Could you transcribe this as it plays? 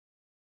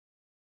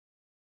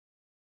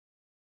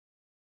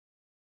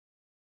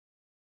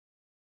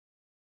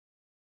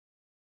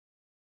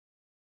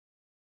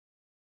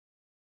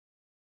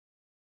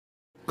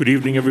Good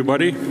evening,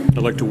 everybody. I'd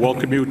like to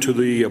welcome you to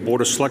the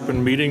Board of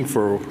Selectmen meeting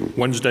for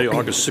Wednesday,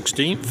 August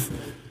 16th.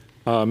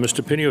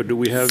 Mr. Pinio, do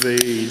we have a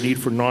need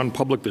for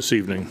non-public this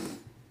evening?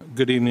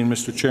 Good evening,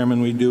 Mr.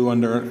 Chairman. We do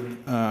under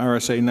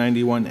RSA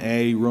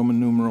 91A, Roman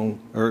numeral,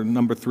 or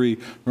number 3,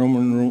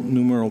 Roman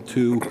numeral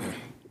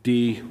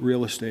 2D,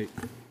 real estate.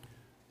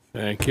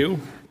 Thank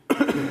you.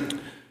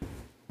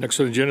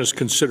 Next on the agenda is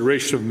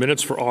consideration of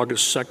minutes for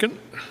August 2nd.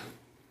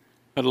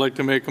 I'd like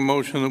to make a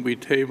motion that we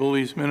table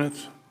these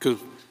minutes because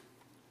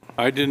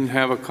I didn't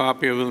have a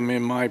copy of them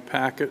in my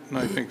packet, and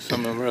I think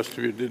some of the rest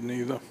of you didn't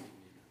either.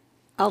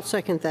 I'll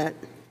second that.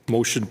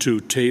 Motion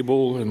to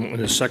table in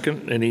a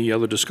second. Any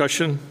other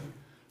discussion?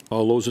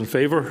 All those in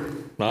favor?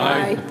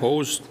 Aye.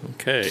 Opposed?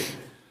 Okay.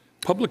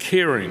 Public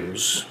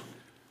hearings.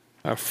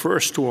 Our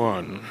first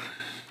one.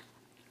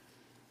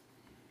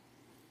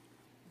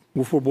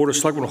 Wolfeboro Board of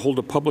Selectmen will hold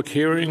a public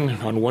hearing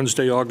on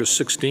Wednesday, August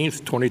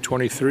 16th,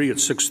 2023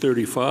 at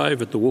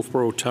 6:35 at the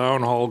Wolfeboro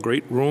Town Hall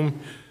Great Room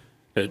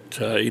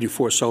at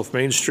 84 South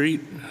Main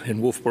Street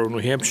in Wolfeboro, New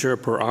Hampshire,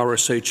 per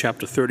RSA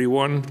Chapter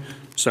 31,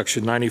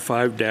 Section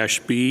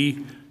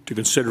 95-B, to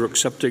consider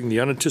accepting the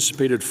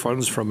unanticipated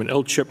funds from an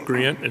LCHIP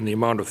grant in the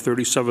amount of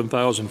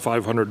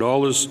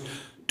 $37,500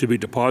 to be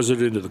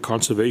deposited into the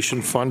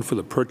Conservation Fund for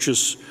the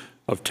purchase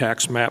of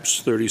tax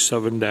maps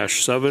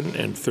 37-7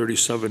 and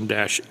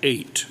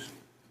 37-8.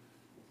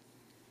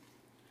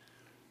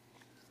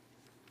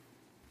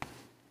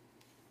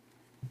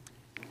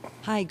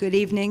 Hi, good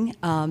evening.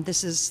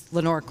 This is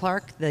Lenore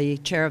Clark, the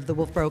chair of the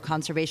Wolfeboro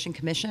Conservation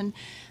Commission.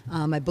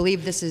 I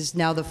believe this is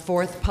now the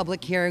fourth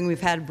public hearing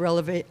we've had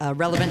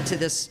relevant to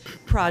this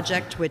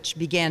project, which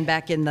began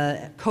back in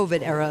the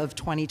COVID era of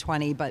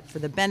 2020. But for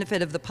the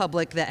benefit of the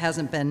public that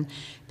hasn't been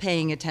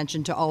paying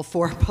attention to all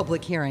four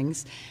public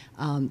hearings,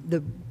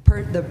 the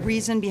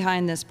reason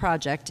behind this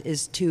project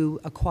is to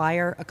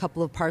acquire a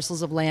couple of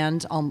parcels of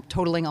land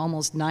totaling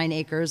almost 9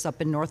 acres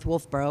up in North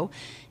Wolfeboro.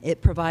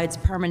 It provides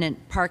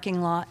permanent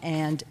parking lot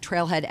and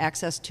trailhead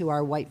access to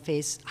our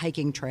Whiteface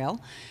hiking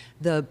trail.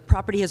 The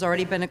property has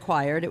already been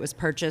acquired. It was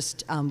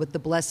purchased with the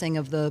blessing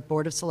of the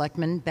Board of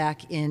Selectmen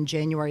back in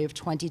January of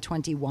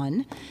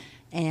 2021.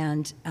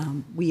 And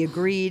we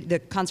agreed, the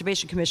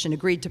Conservation Commission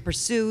agreed to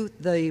pursue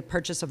the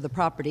purchase of the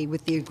property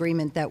with the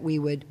agreement that we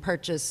would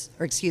pursue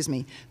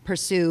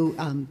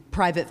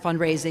private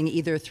fundraising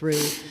either through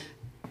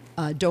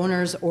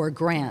donors or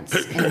grants.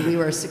 And we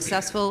were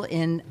successful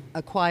in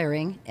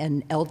acquiring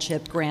an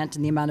LCHIP grant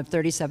in the amount of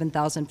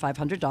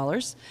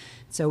 $37,500.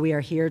 So we are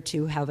here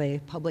to have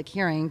a public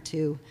hearing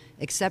to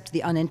accept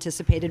the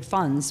unanticipated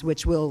funds,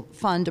 which will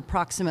fund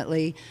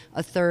approximately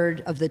a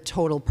third of the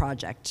total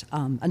project.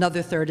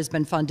 Another third has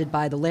been funded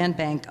by the Land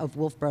Bank of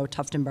Wolfeboro,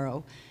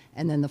 Tuftonboro,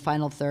 and then the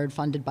final third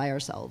funded by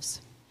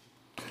ourselves.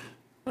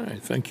 All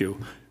right, thank you.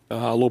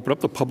 I'll open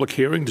up the public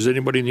hearing. Does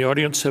anybody in the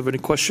audience have any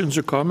questions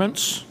or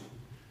comments?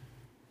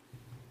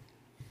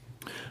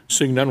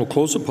 Seeing none, we'll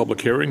close the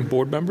public hearing.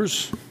 Board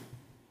members?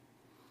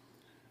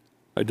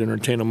 I'd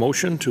entertain a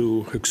motion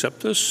to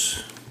accept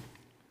this.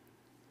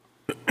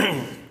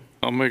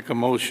 I'll make a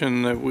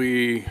motion that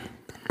we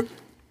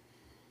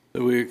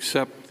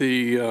accept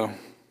the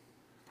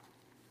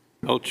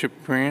LCHIP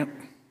grant,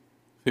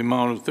 the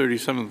amount of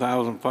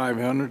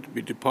 $37,500 to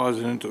be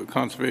deposited into the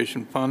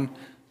Conservation Fund,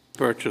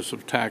 purchase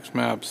of tax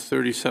maps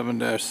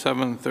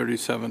 37-7,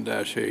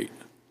 37-8.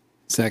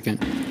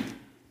 Second.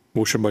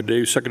 Motion by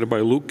Dave, seconded by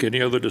Luke.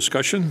 Any other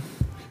discussion?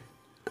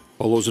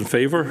 All those in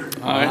favor?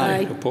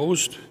 Aye.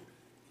 Opposed?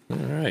 All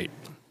right.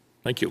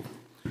 Thank you.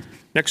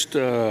 Next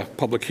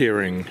public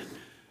hearing.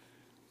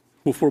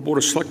 Wolfeboro Board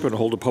of Selectmen will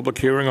hold a public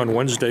hearing on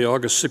Wednesday,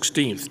 August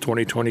 16th,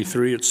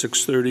 2023 at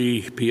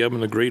 6:30 p.m.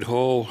 in the Great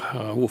Hall,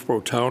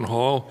 Wolfeboro Town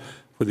Hall,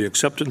 for the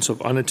acceptance of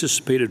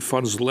unanticipated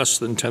funds less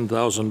than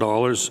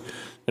 $10,000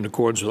 in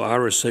accordance with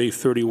RSA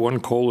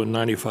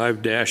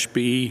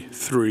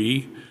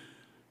 31:95-B3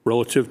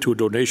 relative to a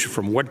donation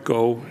from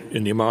WetGo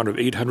in the amount of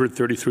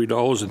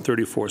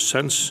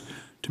 $833.34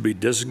 to be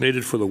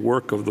designated for the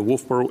work of the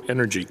Wolfeboro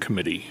Energy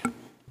Committee.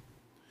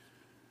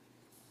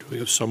 Do we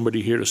have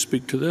somebody here to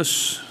speak to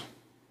this?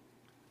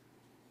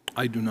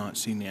 I do not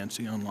see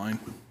Nancy online.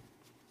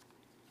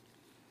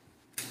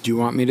 Do you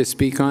want me to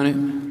speak on it?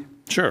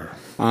 Sure.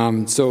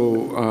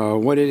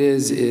 What it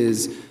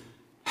is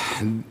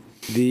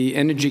the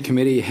Energy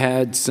Committee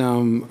had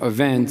some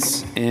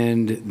events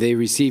and they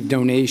received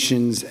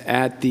donations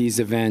at these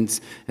events,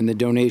 and the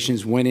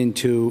donations went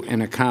into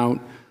an account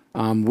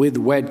with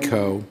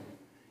WEDCO,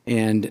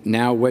 and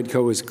now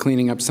WEDCO is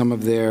cleaning up some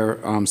of their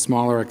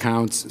smaller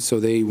accounts, so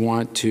they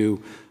want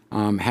to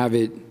have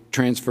it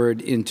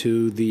transferred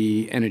into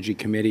the Energy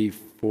Committee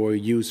for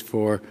use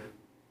for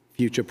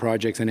future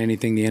projects and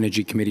anything the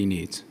Energy Committee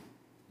needs.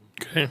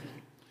 Okay.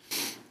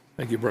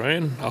 Thank you,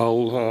 Brian.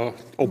 I'll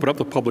open up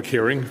the public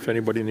hearing. If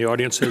anybody in the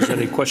audience has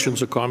any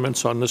questions or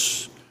comments on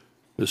this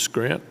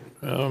grant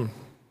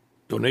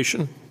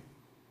donation.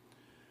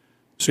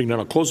 Seeing none,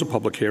 I'll close the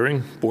public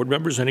hearing. Board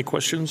members, any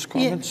questions,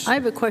 comments? Yeah, I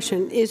have a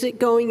question. Is it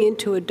going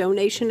into a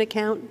donation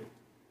account?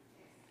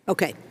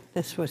 Okay,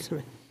 that's what's.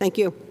 Thank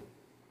you.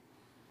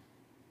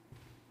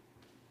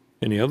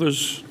 Any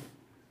others?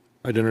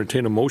 I'd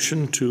entertain a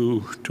motion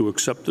to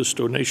accept this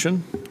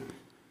donation.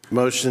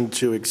 Motion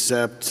to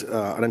accept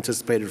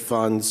unanticipated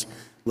funds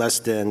less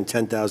than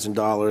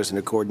 $10,000 in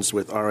accordance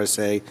with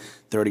RSA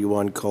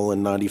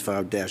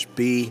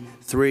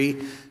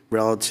 31:95-B3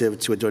 relative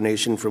to a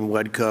donation from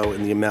WEDCO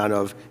in the amount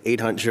of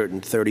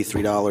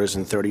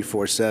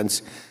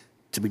 $833.34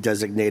 to be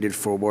designated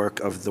for work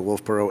of the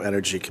Wolfeboro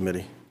Energy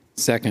Committee.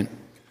 Second.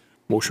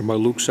 Motion by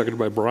Luke, seconded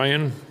by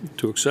Brian,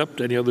 to accept.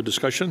 Any other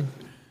discussion?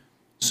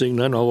 Seeing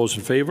none, all those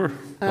in favor?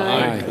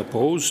 Aye.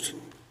 Opposed?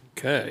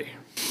 Okay.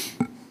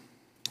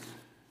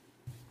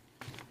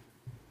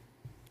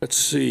 Let's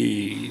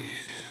see.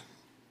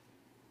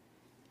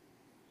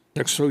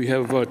 Next, we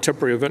have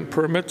temporary event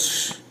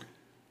permits.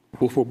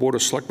 Wolfeboro Board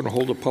of Selectmen will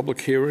hold a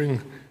public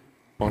hearing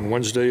on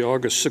Wednesday,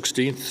 August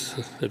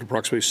 16th at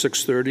approximately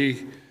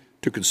 6:30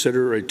 to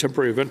consider a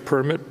temporary event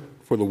permit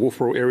for the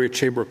Wolfeboro Area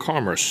Chamber of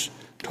Commerce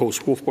to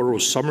host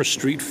Wolfeboro's Summer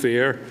Street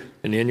Fair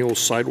and annual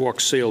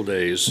sidewalk sale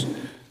days.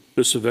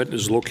 This event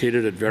is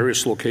located at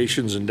various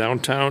locations in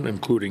downtown,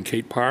 including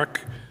Kate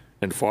Park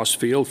and Foss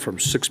Field, from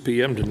 6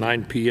 p.m. to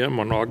 9 p.m.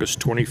 on August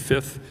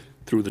 25th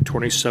through the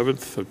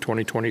 27th of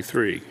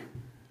 2023.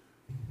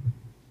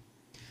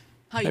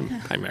 Hi.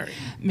 Hi, Mary.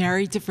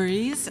 Mary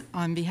DeVries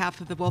on behalf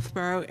of the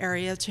Wolfeboro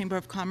Area Chamber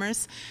of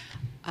Commerce.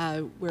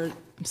 I'm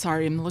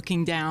sorry, I'm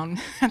looking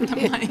down at the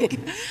mic.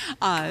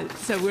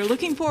 So we're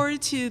looking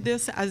forward to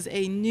this as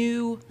a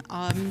new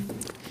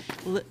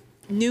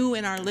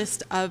in our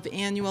list of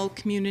annual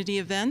community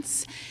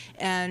events,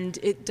 and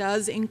it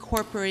does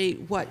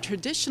incorporate what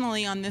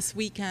traditionally on this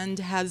weekend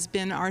has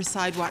been our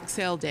sidewalk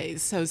sale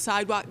days. So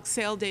sidewalk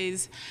sale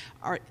days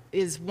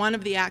is one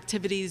of the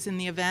activities in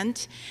the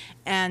event,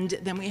 and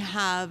then we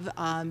have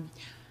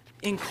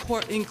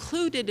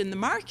included in the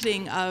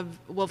marketing of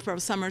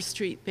Wolfeboro Summer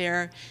Street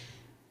Fair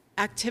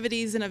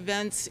activities and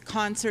events,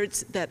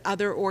 concerts that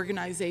other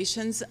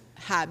organizations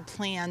had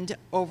planned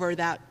over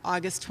that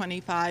August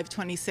 25,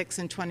 26,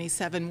 and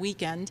 27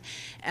 weekend.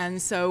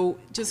 And so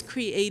just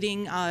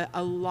creating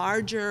a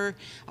larger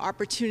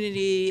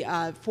opportunity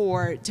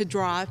to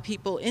draw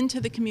people into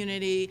the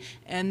community,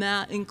 and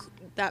that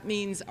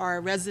means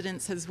our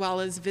residents as well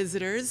as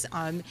visitors.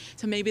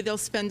 So maybe they'll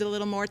spend a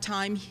little more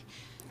time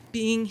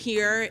being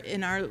here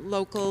in our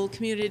local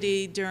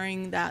community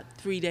during that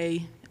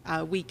 3-day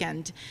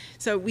weekend.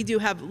 So we do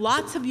have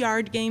lots of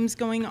yard games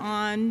going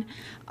on.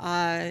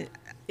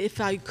 If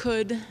I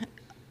could,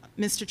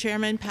 Mr.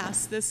 Chairman,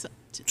 pass this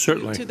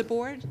Certainly. to the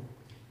board.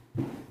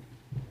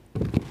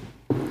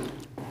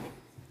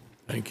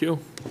 Thank you.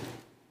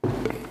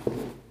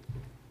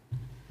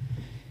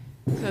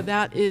 So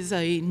that is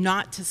a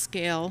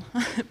not-to-scale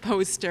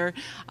poster,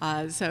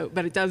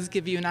 but it does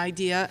give you an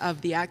idea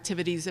of the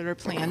activities that are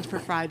planned for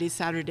Friday,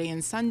 Saturday,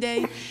 and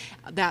Sunday.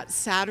 That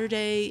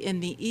Saturday in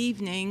the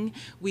evening,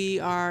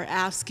 we are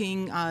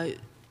asking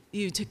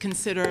you to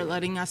consider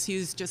letting us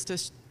use just a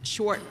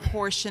short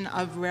portion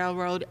of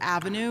Railroad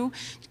Avenue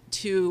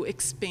to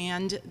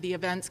expand the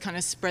events, kind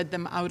of spread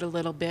them out a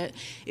little bit.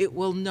 It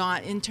will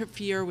not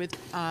interfere with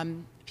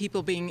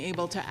people being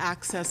able to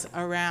access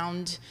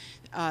around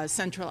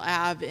Central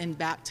Ave and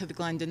back to the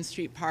Glendon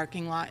Street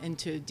parking lot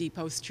into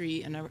Depot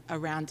Street and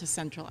around to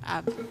Central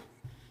Ave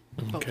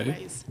both Okay.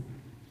 ways.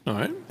 All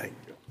right.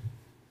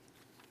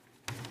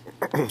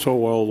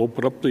 So I'll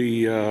open up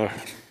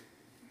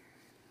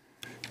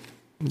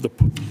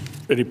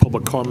any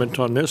public comment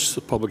on this,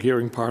 the public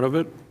hearing part of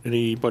it.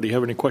 Anybody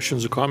have any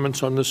questions or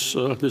comments on this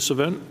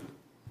event?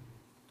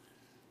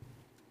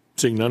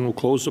 Seeing none, we'll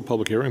close the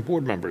public hearing.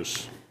 Board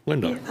members.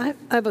 Linda. I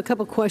have a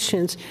couple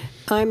questions.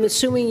 I'm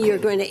assuming you're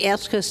going to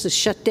ask us to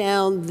shut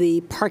down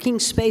the parking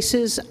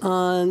spaces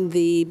on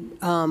the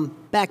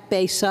Back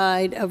Bay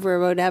side of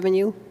Railroad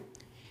Avenue?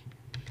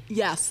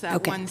 Yes, that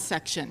Okay. one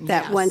section.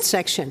 That yes. one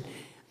section.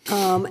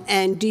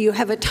 And do you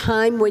have a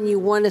time when you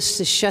want us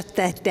to shut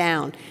that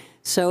down?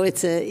 So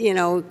it's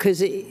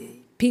because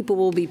people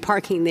will be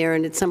parking there,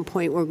 and at some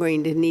point we're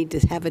going to need to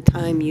have a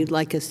time you'd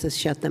like us to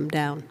shut them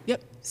down.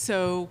 Yep.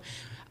 So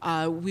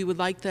we would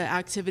like the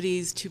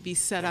activities to be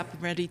set up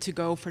and ready to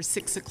go for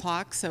 6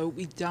 o'clock, so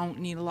we don't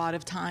need a lot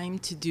of time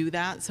to do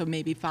that, so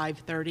maybe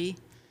 5:30.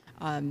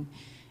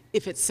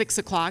 If it's 6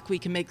 o'clock, we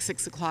can make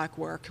 6 o'clock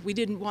work. We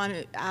didn't want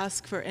to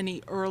ask for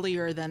any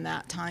earlier than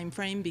that time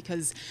frame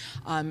because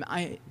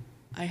I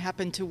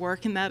happen to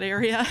work in that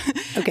area.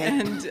 Okay.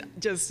 And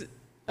just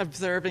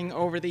observing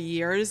over the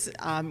years,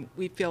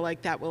 we feel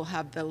like that will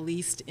have the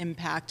least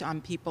impact on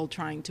people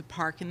trying to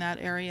park in that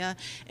area.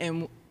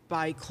 And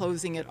by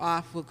closing it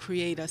off, will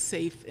create a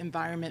safe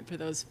environment for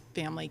those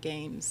family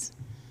games.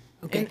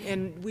 Okay.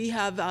 And we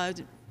have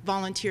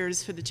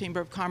volunteers for the Chamber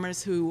of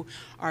Commerce who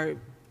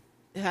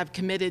have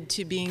committed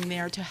to being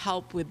there to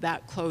help with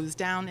that close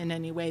down in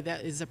any way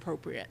that is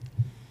appropriate.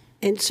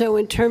 And so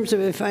in terms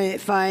of,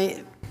 if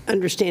I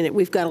understand it,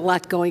 we've got a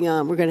lot going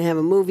on. We're going to have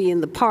a movie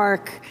in the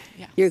park.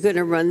 Yes. You're going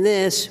to run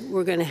this.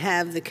 We're going to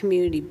have the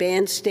community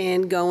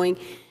bandstand going.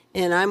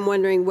 And I'm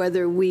wondering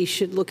whether we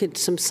should look at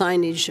some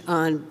signage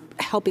on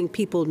helping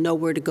people know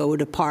where to go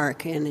to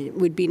park, and it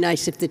would be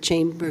nice if the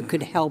chamber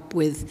could help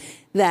with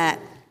that,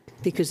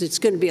 because it's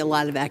going to be a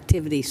lot of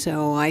activity.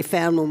 So I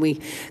found when we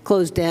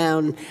closed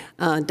down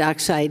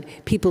Dockside,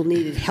 people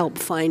needed help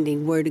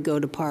finding where to go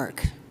to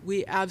park.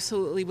 We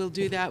absolutely will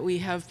do that. We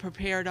have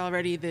prepared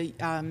already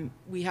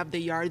we have the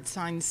yard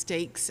sign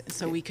stakes,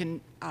 so we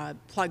can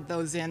plug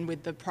those in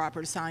with the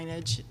proper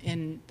signage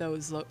in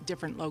those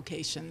different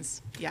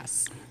locations.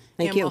 Yes.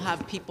 Thank and you. We'll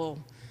have people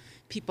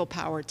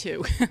power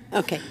too.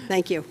 Okay,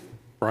 thank you.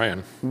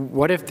 Brian?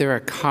 What if there are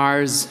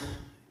cars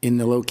in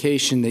the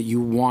location that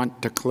you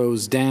want to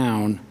close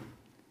down,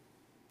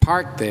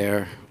 parked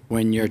there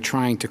when you're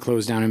trying to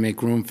close down and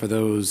make room for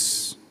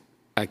those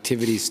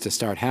activities to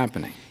start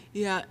happening?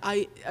 Yeah,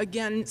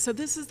 again, so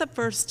this is the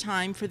first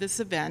time for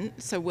this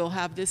event, so we'll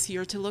have this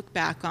year to look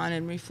back on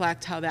and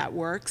reflect how that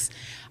works.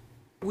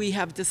 We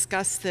have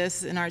discussed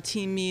this in our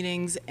team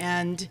meetings,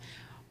 and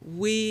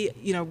we're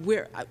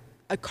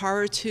a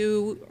car or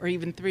two or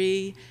even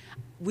three,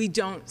 we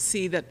don't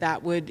see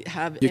that would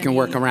have You can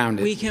work around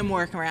it. We can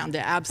work around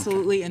it,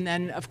 absolutely. And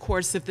then, of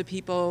course, if the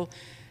people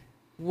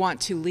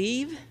want to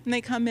leave and they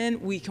come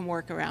in, we can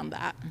work around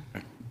that.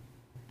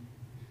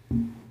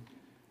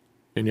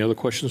 Any other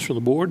questions from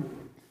the board?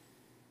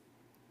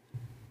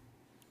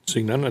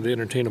 Seeing none, I'd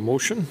entertain a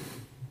motion.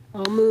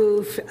 I'll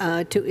move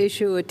to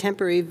issue a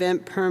temporary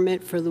event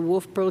permit for the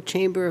Wolfeboro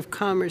Chamber of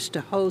Commerce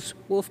to host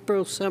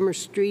Wolfeboro Summer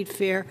Street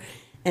Fair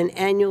and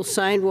annual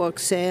sidewalk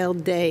sale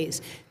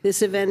days.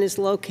 This event is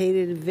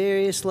located at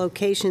various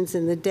locations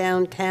in the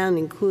downtown,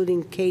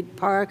 including Kate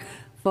Park,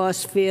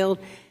 Foss Field,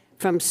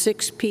 from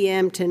 6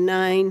 p.m. to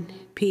 9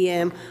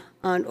 p.m.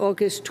 on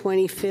August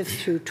 25th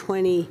through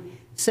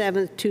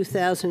 27th,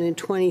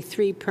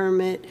 2023,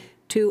 permit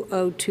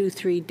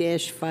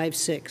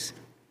 2023-56.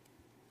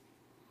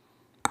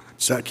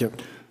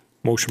 Second.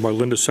 Motion by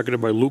Linda,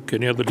 seconded by Luke.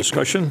 Any other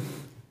discussion?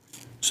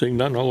 Seeing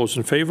none, all those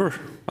in favor?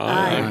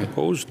 Aye.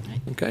 Opposed?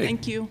 Okay.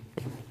 Thank you.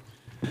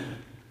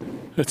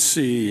 Let's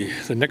see,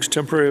 the next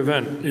temporary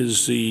event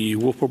is the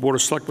Wolfeboro Board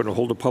of Selectmen to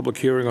hold a public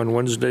hearing on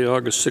Wednesday,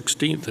 August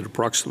 16th at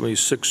approximately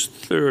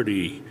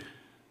 6:30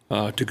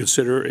 to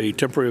consider a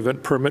temporary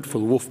event permit for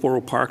the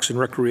Wolfeboro Parks and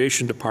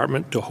Recreation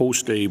Department to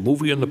host a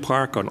movie in the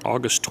park on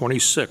August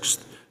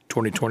 26th,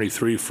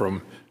 2023,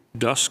 from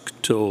dusk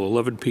till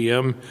 11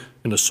 p.m.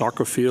 in the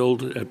soccer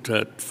field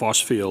at Foss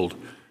Field,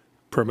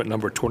 permit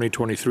number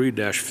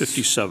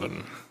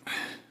 2023-57.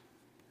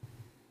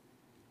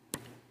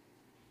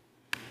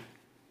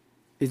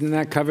 Isn't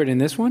that covered in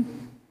this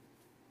one?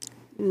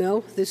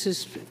 No,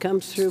 this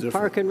comes through different.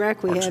 Park and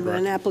Rec. We Parks have and Rec.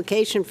 an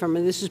application from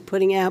it. This is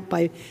putting out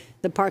by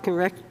the Park and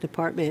Rec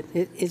Department.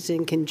 It's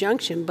in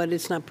conjunction, but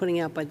it's not putting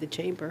out by the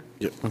chamber.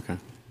 Okay.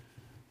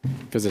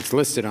 Because it's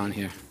listed on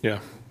here. Yeah.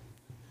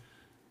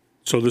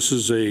 So this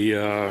is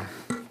a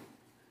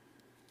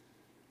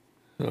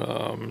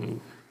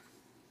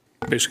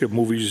basically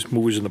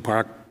movies in the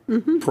park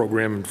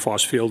program in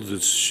Foss Field.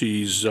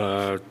 Christine's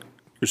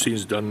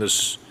done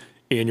this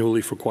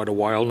annually for quite a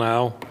while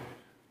now.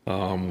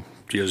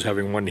 She is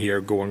having one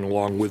here going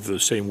along with the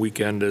same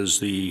weekend as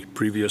the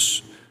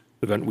previous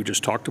event we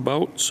just talked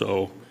about.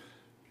 So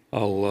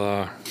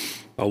I'll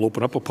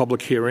open up a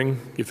public hearing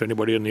if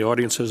anybody in the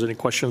audience has any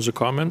questions or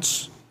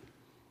comments.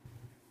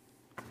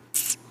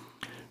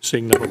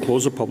 Seeing none, we'll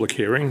close the public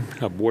hearing.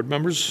 Board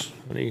members,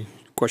 any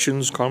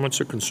questions, comments,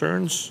 or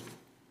concerns?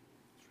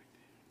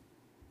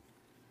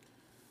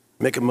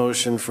 Make a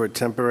motion for a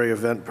temporary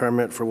event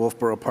permit for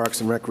Wolfeboro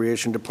Parks and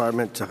Recreation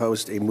Department to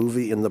host a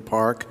movie in the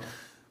park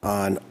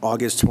on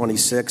August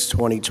 26,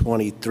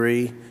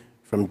 2023,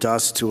 from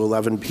dusk to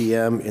 11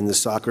 p.m. in the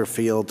soccer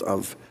field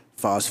of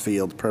Foss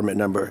Field, permit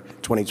number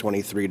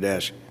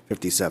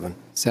 2023-57.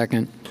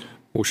 Second.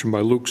 Motion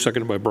by Luke,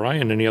 seconded by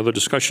Brian. Any other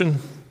discussion?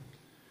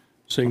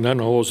 Seeing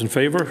none, all those in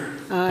favor?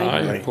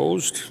 Aye.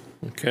 Opposed?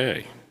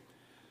 Okay.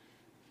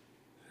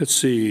 Let's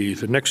see,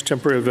 the next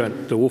temporary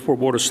event, the Wolfeboro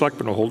Board of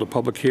Selectmen will hold a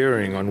public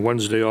hearing on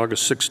Wednesday,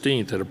 August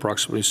 16th at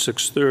approximately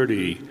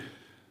 6:30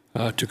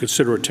 to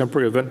consider a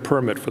temporary event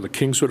permit for the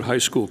Kingswood High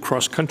School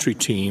cross-country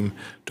team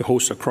to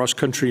host a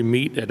cross-country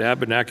meet at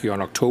Abenaki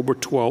on October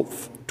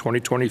 12th,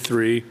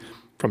 2023,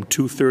 from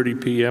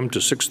 2:30 p.m. to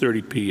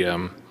 6:30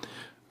 p.m.,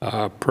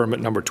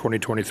 permit number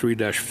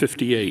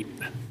 2023-58.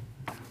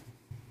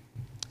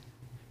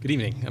 Good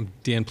evening. I'm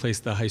Dan Place,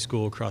 the high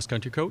school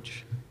cross-country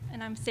coach.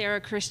 And I'm Sarah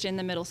Christian,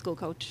 the middle school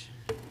coach.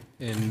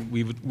 And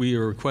we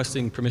are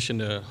requesting permission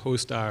to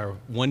host our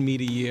one meet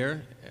a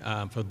year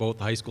for both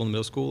the high school and the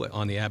middle school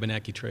on the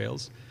Abenaki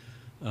trails.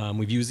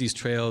 We've used these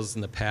trails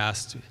in the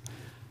past,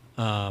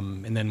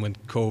 and then when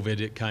COVID,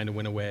 it kind of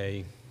went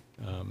away.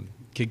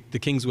 The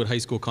Kingswood High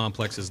School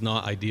complex is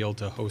not ideal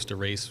to host a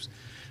race.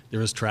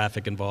 There is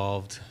traffic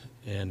involved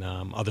and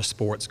other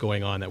sports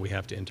going on that we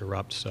have to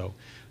interrupt. So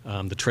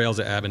the trails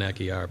at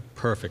Abenaki are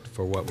perfect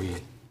for what we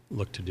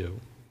look to do.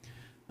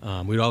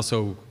 We'd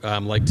also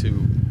like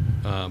to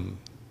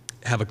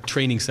have a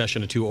training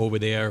session or two over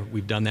there.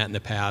 We've done that in the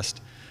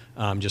past,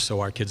 just so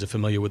our kids are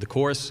familiar with the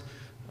course.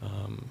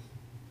 And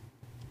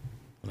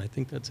I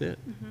think that's it.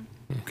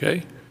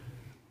 Okay.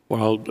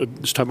 Well, at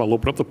this time I'll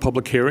open up the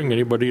public hearing.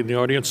 Anybody in the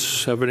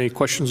audience have any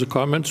questions or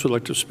comments would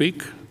like to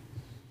speak?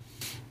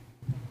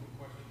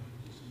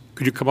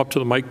 Could you come up to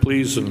the mic,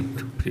 please?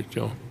 And, you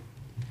know.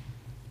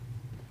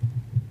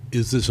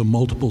 Is this a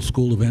multiple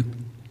school event?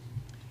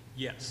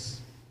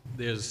 Yes.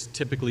 There's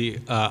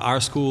typically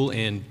our school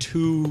and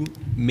 2,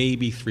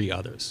 maybe 3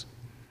 others.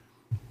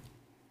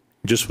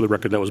 Just for the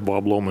record, that was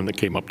Bob Lohman that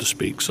came up to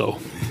speak, so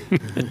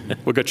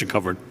we got you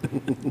covered.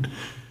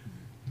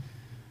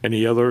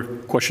 Any other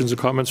questions or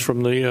comments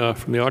from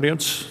the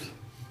audience?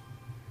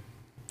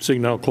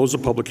 Seeing now, close the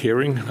public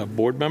hearing.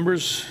 Board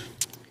members?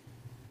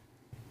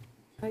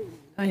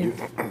 Yeah,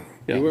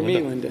 You were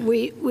me, Linda.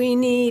 Linda. We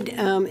need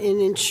an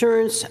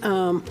insurance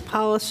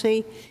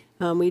policy.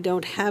 We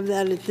don't have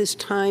that at this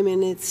time,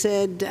 and it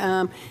said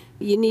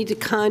you need to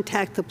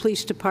contact the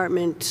police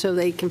department so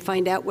they can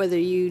find out whether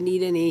you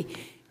need any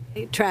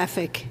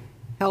traffic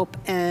help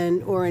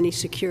or any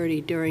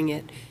security during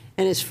it.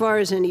 And as far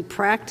as any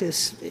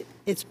practice,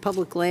 it's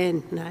public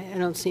land, and I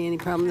don't see any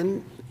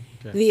problem.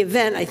 Okay. The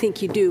event, I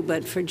think you do,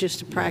 but for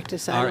just a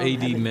practice, I Our don't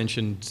have AD it.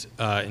 mentioned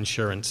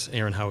insurance,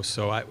 Aaron House,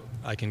 so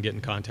I can get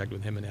in contact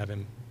with him and have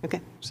him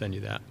Okay, send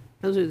you that.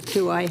 those are the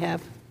 2 I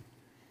have.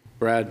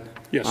 Brad?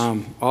 Yes.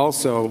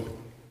 Also,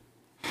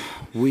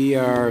 we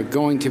are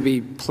going to be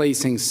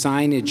placing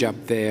signage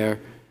up there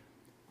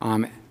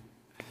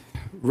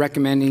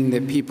recommending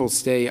that people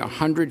stay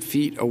 100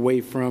 feet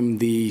away from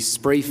the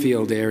spray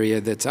field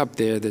area that's up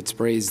there that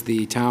sprays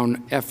the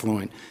town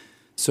effluent.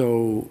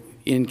 So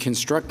in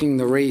constructing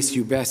the race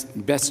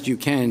best you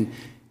can,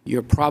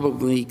 you're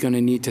probably going to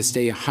need to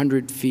stay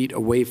 100 feet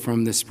away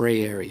from the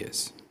spray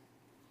areas.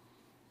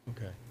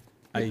 Okay.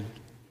 I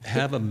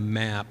have a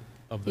map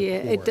of the Yeah,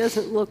 it course.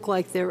 doesn't look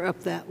like they're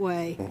up that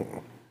way.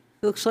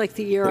 Looks like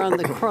you're on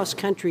the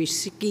cross-country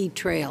ski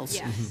trails.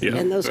 Yes. Yeah.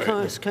 And those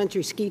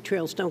cross-country ski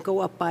trails don't go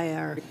up by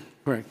our,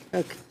 Correct.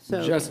 okay,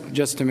 so,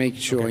 Just to make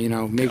sure,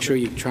 make sure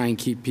you try and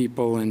keep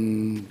people,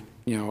 and,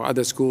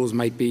 other schools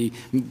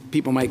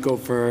people might go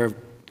for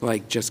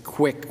like just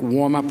quick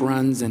warm-up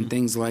runs and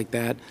things like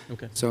that.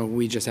 Okay. So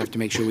we just have to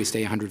make sure we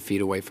stay 100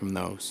 feet away from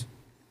those.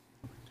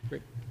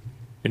 Great.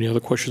 Any other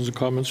questions or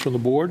comments from the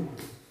board?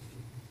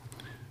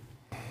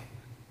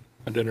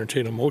 I'd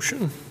entertain a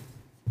motion.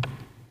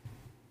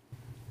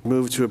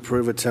 Move to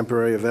approve a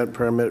temporary event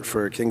permit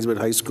for Kingswood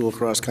High School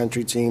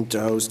cross-country team to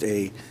host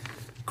a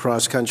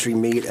cross-country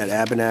meet at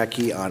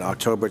Abenaki on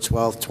October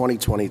 12th,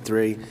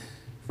 2023,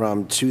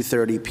 from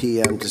 2:30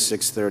 p.m. to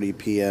 6:30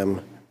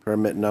 p.m.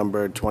 Permit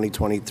number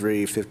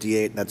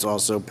 2023-58. That's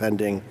also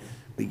pending.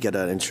 We get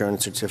an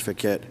insurance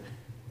certificate,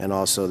 and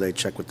also they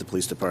check with the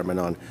police department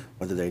on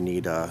whether they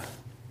need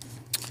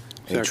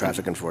any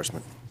traffic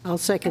enforcement. I'll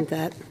second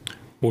that.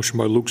 Motion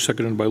by Luke,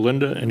 seconded by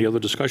Linda. Any other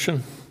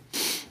discussion?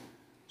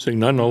 Seeing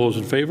none, all those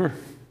in favor?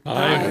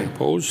 Aye.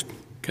 Opposed?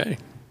 Okay.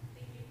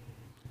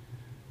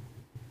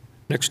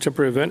 Next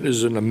temporary event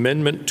is an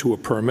amendment to a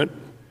permit.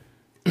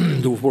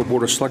 The Wolfeboro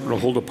Board of Selectmen will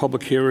hold a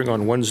public hearing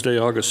on Wednesday,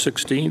 August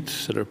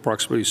 16th at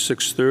approximately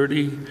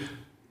 6:30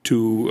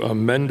 to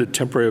amend a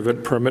temporary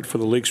event permit for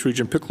the Lakes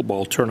Region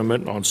Pickleball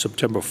Tournament on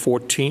September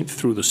 14th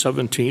through the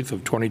 17th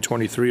of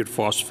 2023 at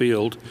Foss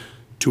Field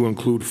to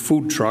include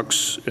food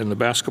trucks, and the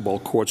basketball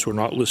courts were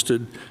not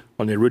listed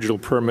on the original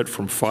permit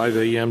from 5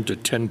 a.m. to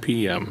 10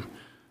 p.m.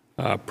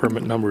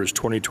 Permit number is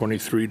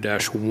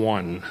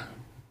 2023-1.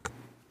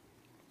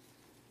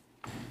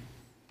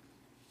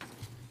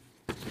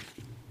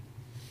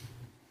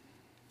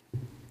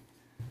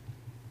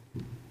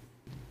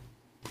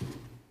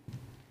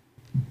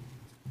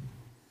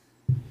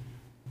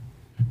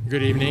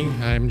 Good evening.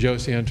 I'm Joe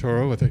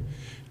Santoro with the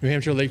New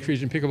Hampshire Lake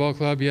Region Pickleball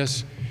Club.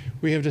 Yes,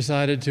 we have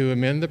decided to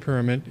amend the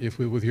permit,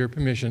 with your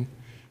permission,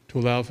 to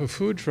allow for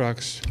food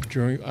trucks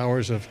during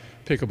hours of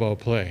pickleball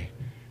play.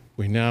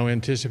 We now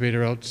anticipate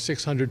around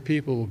 600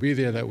 people will be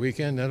there that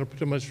weekend. That'll put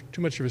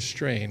too much of a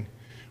strain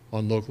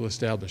on local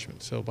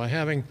establishments. So by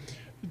having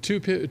two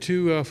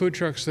food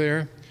trucks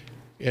there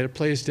at a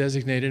place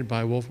designated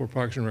by Wolfeboro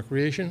Parks and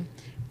Recreation,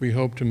 we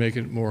hope to make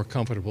it more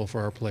comfortable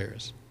for our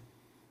players.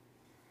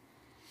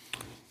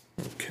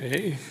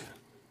 Okay.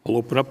 I'll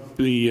open up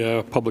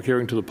the public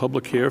hearing to the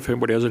public here. If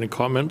anybody has any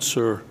comments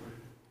or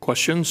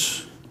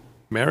questions.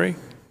 Mary?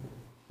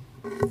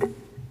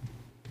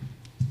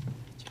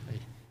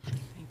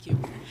 Thank you.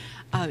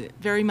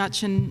 Very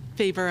much in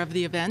favor of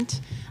the event.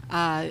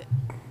 The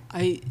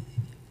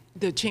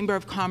Chamber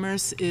of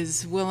Commerce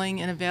is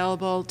willing and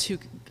available to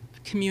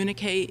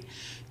communicate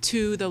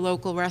to the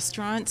local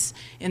restaurants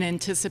in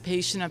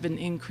anticipation of an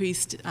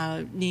increased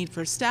need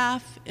for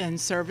staff and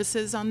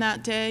services on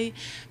that day.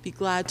 Be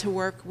glad to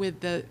work with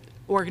the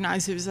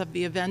organizers of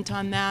the event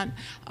on that.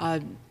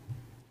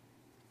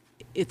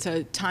 It's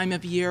a time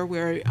of year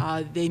where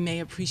they may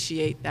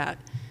appreciate that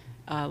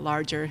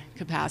larger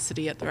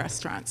capacity at the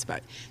restaurants,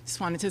 but just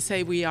wanted to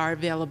say we are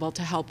available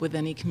to help with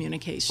any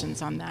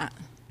communications on that.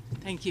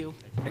 Thank you.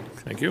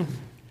 Thank you.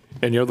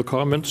 Any other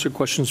comments or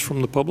questions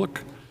from the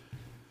public?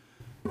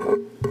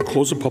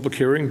 Close the public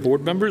hearing.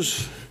 Board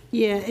members?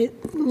 Yeah,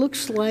 it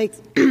looks like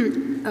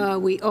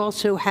we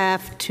also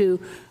have to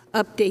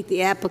update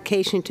the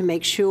application to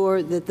make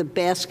sure that the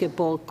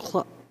basketball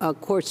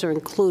courts are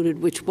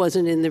included, which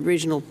wasn't in the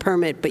original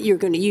permit, but you're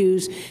going to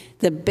use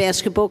the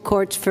basketball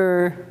courts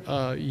for?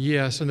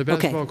 Yes, and the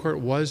basketball court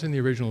was in the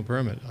original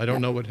permit. I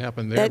don't know what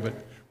happened there, but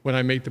when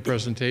I made the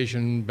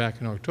presentation back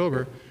in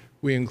October,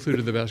 we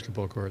included the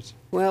basketball courts.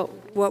 Well,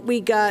 what we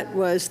got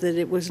was that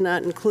it was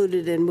not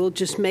included, and we'll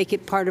just make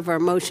it part of our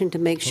motion to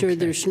make sure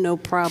there's no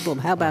problem.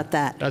 How about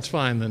that? That's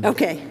fine, then.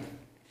 Okay.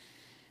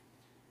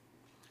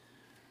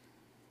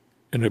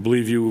 And I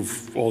believe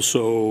you've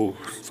also,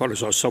 thought I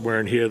saw somewhere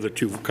in here that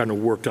you've kind of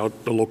worked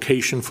out the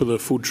location for the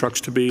food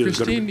trucks to be.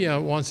 Christine, yeah,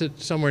 wants it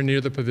somewhere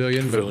near the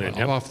pavilion, but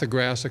Yep. off the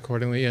grass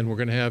accordingly, and we're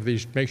going to have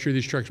these, make sure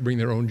these trucks bring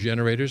their own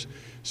generators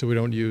so we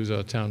don't use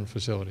town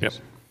facilities. Yep.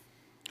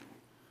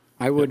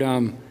 I would,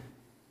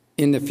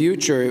 in the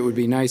future, it would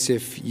be nice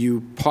if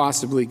you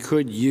possibly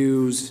could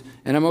use,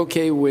 and I'm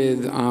okay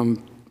with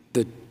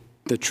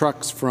the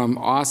trucks from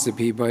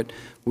Ossipee, but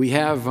we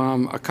have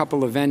a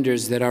couple of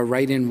vendors that are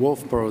right in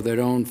Wolfeboro that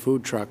own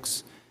food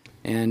trucks.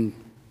 And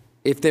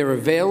if they're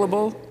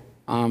available,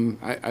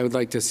 I would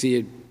like to see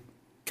it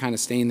kind of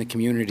stay in the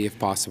community if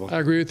possible. I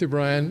agree with you,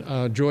 Brian.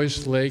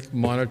 Joyce Lake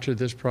monitored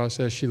this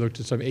process. She looked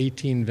at some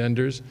 18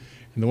 vendors,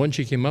 and the ones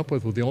she came up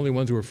with were the only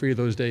ones who were free of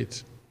those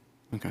dates.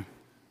 Okay.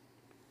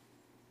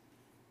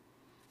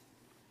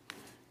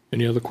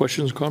 Any other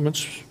questions,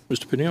 comments?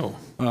 Mr. Pinion?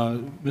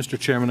 Mr.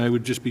 Chairman, I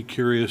would just be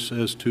curious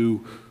as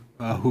to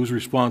who's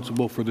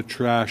responsible for the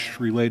trash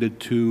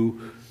related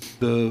to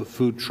the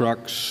food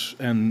trucks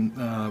and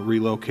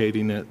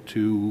relocating it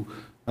to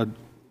a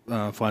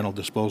final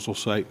disposal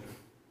site.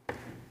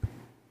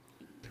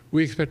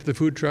 We expect the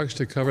food trucks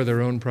to cover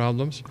their own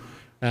problems,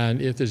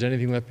 and if there's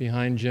anything left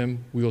behind,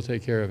 Jim, we will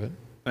take care of it.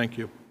 Thank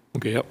you.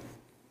 Okay, yep.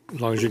 As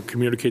long as you can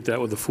communicate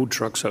that with the food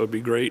trucks, that would be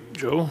great.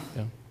 Joe?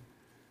 Yeah.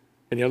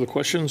 Any other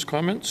questions,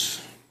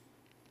 comments?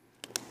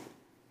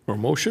 Or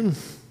motion?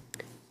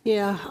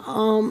 Yeah,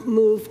 I'll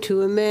move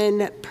to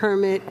amend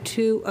permit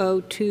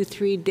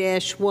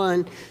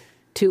 2023-1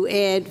 to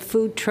add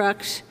food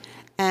trucks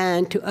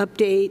and to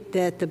update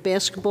that the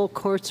basketball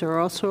courts are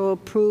also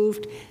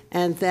approved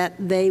and that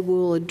they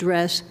will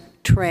address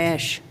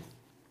trash.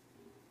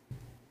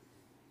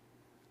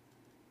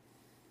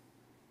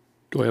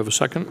 Do I have a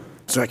second?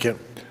 Second.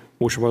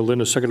 Motion by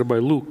Linda, seconded by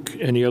Luke.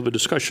 Any other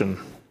discussion?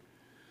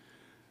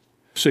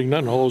 Seeing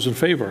none, all those in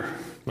favor?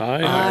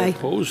 Aye. Aye.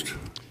 Opposed?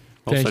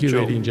 All Thank set, you, Joe.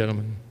 ladies and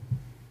gentlemen.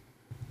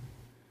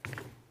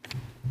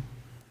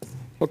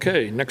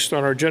 Okay, next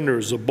on our agenda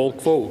is a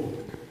bulk vote,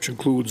 which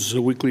includes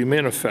the weekly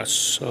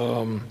manifests.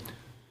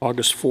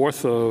 August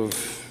 4th of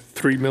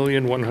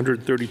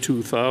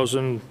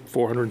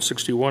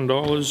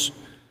 $3,132,461.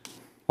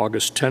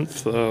 August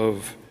 10th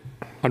of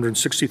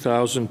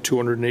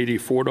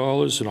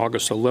 $160,284. And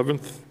August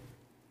 11th,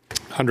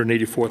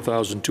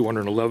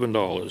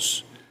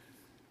 $184,211.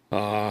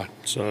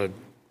 It's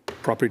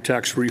property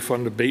tax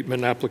refund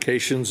abatement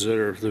applications.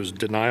 There's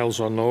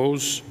denials on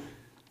those.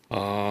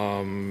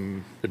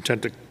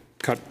 Intent to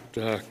cut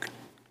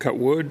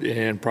wood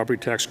and property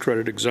tax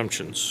credit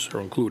exemptions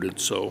are included.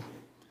 So,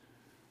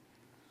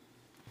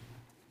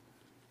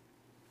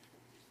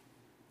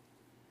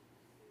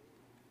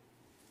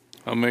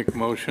 I'll make a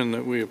motion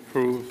that we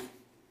approve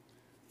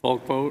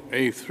bulk vote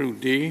A through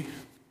D.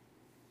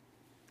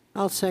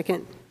 I'll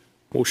second.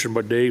 motion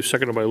by Dave,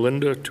 seconded by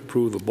Linda to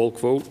approve the bulk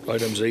vote,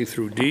 items A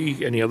through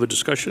D. Any other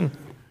discussion?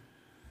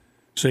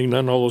 Seeing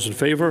none, all those in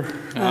favor?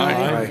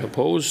 Aye.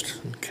 Opposed?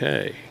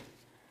 Okay.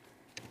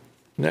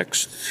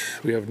 Next,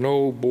 we have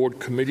no board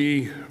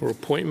committee or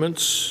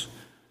appointments.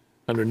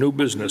 Under new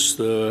business,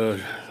 the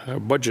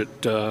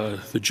budget,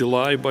 the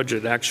July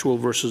budget, actual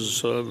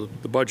versus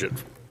the budget.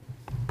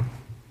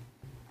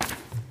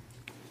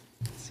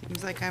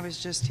 Seems like I was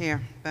just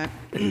here, but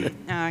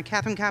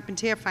Catherine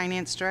Carpentier,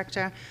 Finance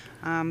Director.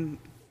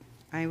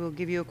 I will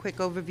give you a quick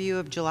overview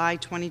of July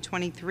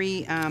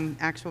 2023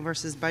 actual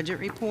versus budget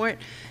report.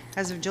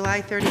 As of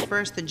July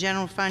 31st, the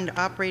general fund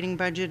operating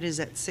budget is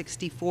at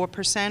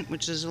 64%,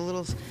 which is a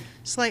little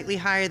slightly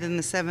higher than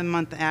the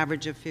 7-month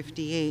average of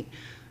 58%.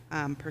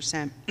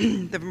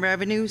 The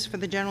revenues for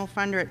the general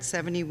fund are at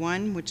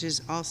 71, which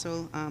is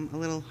also a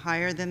little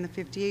higher than the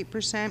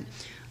 58%.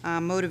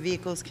 Motor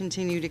vehicles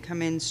continue to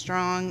come in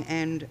strong,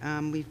 and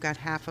we've got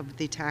half of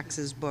the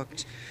taxes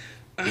booked.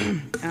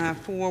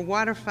 For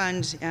water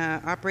fund,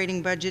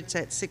 operating budget's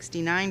at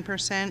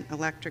 69%,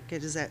 electric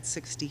is at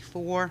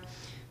 64%,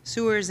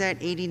 sewer is at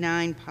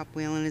 89%, Pop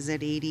Whalen is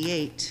at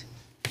 88%.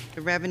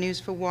 The revenues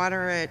for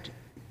water are at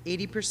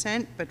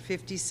 80%, but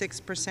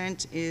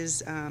 56%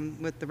 is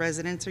what the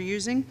residents are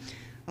using.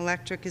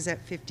 Electric is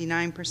at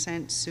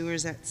 59%, sewer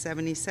is at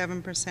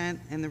 77%,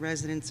 and the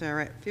residents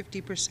are at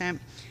 50%,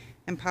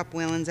 and Pop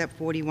Whalen's at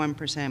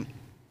 41%.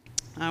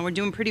 We're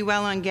doing pretty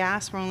well on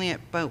gas. We're only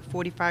at about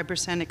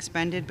 45%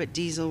 expended, but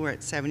diesel we're at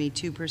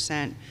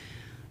 72%.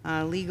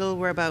 Legal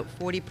we're about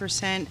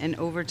 40%, and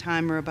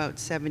overtime we're about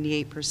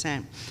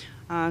 78%.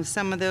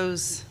 Some of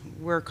those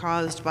were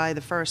caused by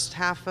the first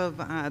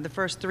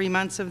 3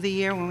 months of the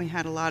year when we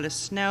had a lot of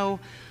snow.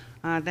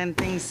 Then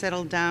things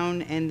settled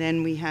down, and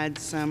then we had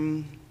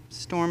some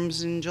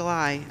storms in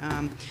July.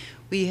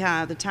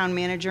 The town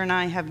manager and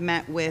I have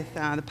met with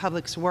the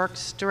Public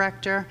Works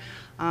Director.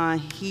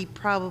 He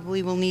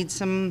probably will need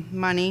some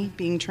money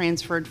being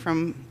transferred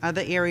from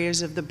other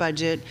areas of the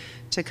budget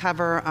to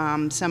cover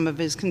some of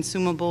his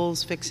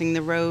consumables, fixing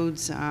the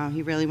roads.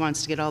 He really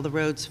wants to get all the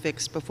roads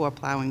fixed before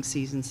plowing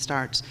season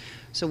starts.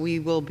 So we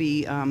will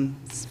be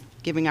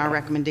giving our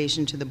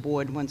recommendation to the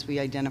board once we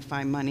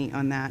identify money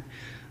on that.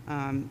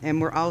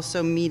 And we're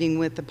also meeting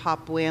with the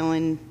Pop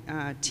Whalen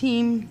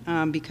team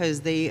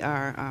because they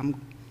are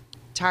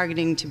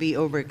targeting to be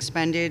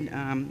overexpended.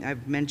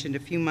 I've mentioned a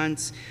few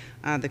months.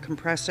 The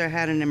compressor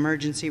had an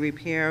emergency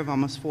repair of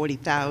almost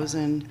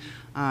 $40,000,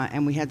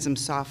 and we had some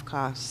soft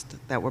costs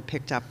that were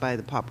picked up by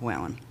the Pop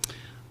Whalen.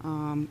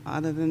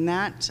 Other than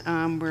that,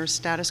 we're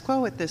status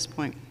quo at this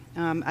point.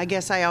 I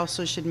guess I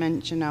also should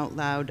mention out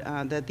loud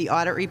that the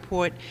audit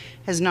report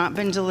has not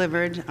been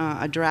delivered.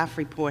 A draft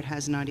report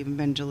has not even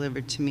been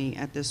delivered to me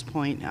at this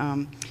point.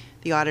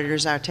 The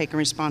auditors are taking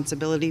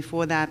responsibility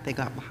for that. They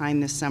got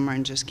behind this summer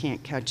and just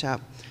can't catch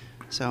up.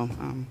 So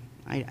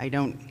I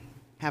don't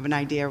have an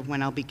idea of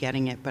when I'll be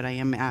getting it, but I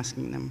am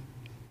asking them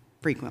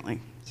frequently.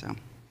 So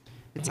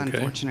it's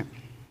unfortunate.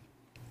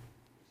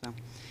 So,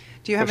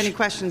 do you have any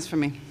questions for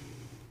me?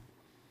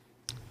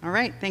 All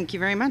right, thank you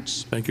very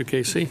much. Thank you,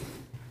 Casey.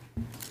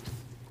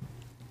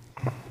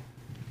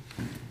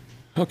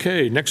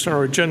 Okay, next on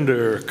our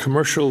agenda,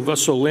 commercial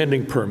vessel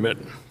landing permit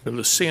for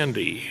the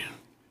Sandy.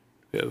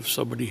 We have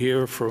somebody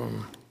here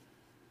from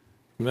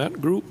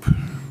that group.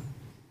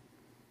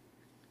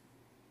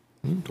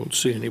 Don't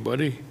see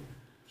anybody.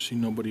 See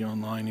nobody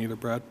online either,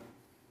 Brad?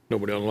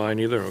 Nobody online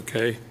either,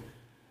 okay.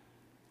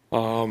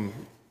 For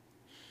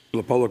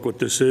the public, what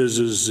this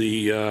is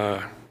the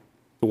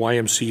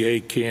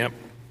YMCA camp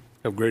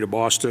of Greater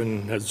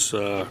Boston has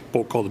a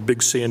boat called the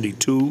Big Sandy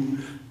 2,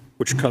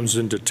 which comes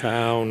into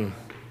town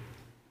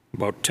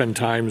about 10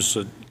 times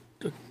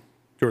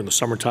during the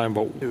summertime,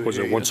 was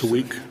it once a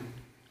week,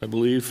 I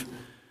believe?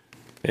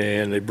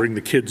 And they bring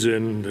the kids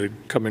in, they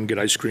come and get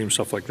ice cream,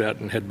 stuff like that,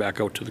 and head back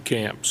out to the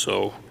camp.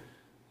 So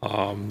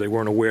they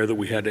weren't aware that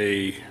we had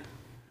they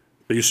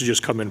used to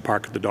just come in and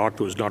park at the dock.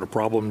 It was not a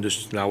problem.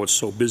 Just now it's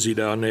so busy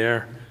down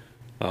there.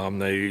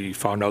 They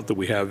found out that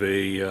we have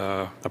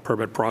a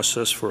permit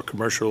process for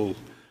commercial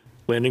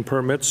landing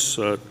permits.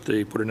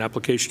 They put an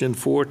application in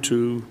for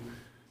to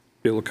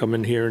be able to come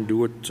in here and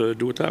do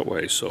it that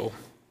way. So,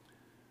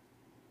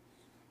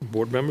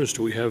 board members,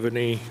 do we have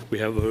any? We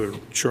have an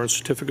insurance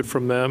certificate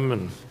from them,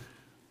 and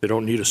they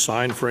don't need a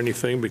sign for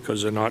anything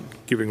because they're not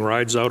giving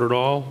rides out at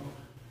all.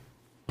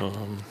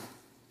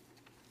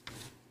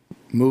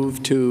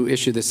 Move to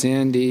issue the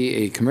Sandy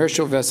a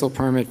commercial vessel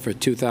permit for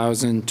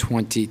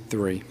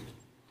 2023.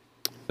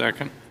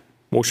 Second.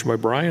 Motion by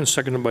Brian,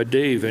 seconded by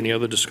Dave. Any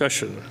other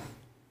discussion?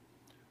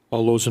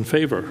 All those in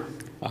favor?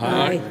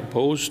 Aye.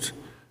 Opposed?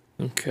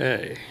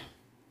 Okay.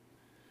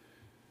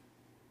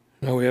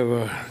 Now we have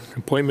an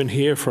appointment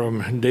here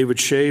from David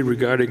Shea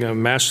regarding a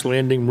Mass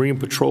Landing Marine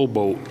Patrol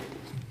boat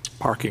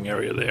parking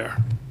area there.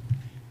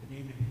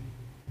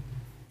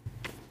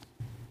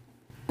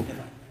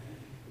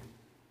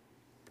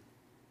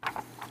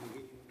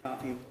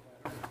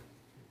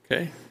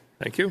 Okay,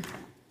 thank you.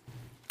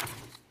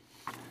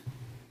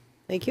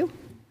 Thank you.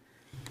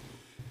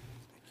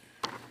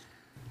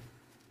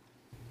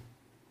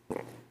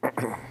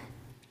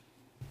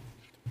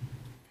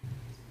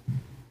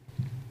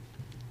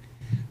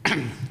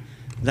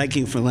 Thank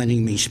you for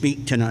letting me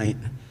speak tonight.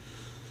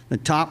 The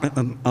topic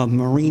of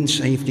marine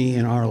safety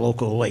in our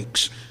local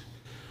lakes.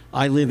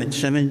 I live at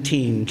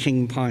 17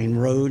 King Pine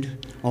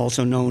Road,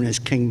 also known as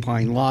King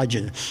Pine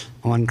Lodges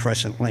on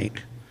Crescent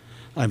Lake.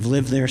 I've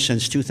lived there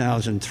since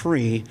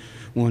 2003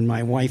 when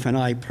my wife and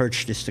I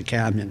purchased the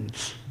cabin.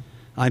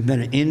 I've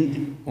been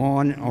in,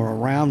 on, or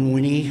around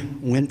Winnie,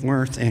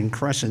 Wentworth, and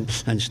Crescent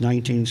since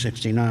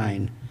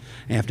 1969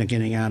 after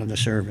getting out of the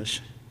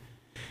service.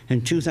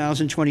 In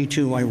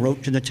 2022, I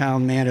wrote to the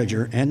town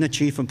manager and the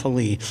chief of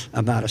police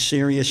about a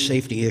serious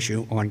safety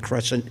issue on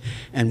Crescent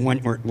and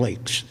Wentworth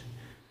Lakes.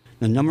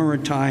 The number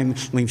of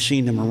times we've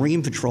seen the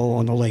Marine Patrol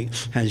on the lake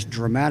has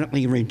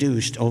dramatically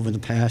reduced over the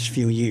past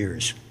few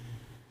years.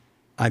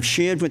 I've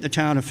shared with the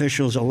town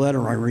officials a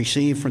letter I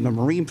received from the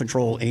Marine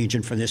Patrol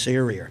agent for this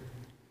area.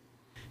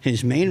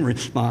 His main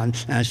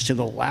response as to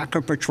the lack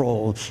of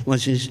patrol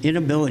was his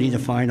inability to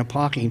find a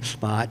parking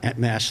spot at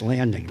Mass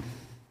Landing.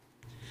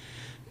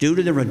 Due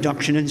to the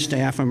reduction in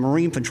staff and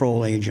Marine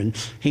Patrol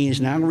agents, he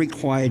is now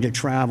required to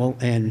travel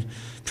and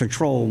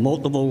patrol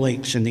multiple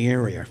lakes in the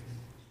area.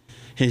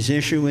 His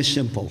issue is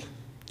simple.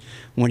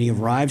 When he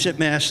arrives at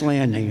Mass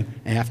Landing,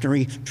 after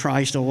he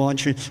tries to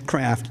launch his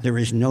craft, there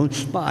is no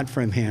spot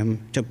for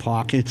him to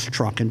park his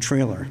truck and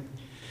trailer.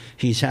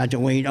 He's had to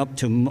wait up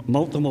to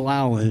multiple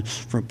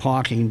hours for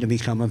parking to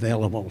become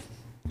available.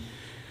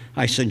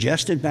 I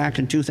suggested back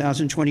in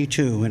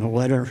 2022 in a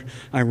letter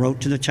I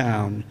wrote to the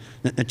town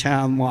that the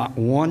town want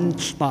one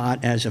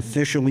spot as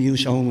official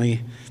use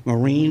only,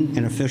 marine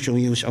and official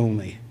use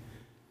only.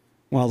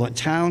 While the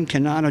town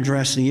cannot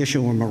address the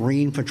issue of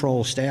Marine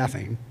Patrol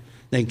staffing,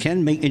 they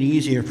can make it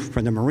easier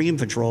for the Marine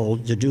Patrol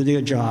to do their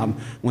job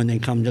when they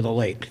come to the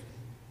lake.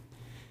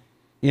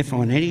 If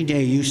on any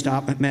day you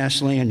stop at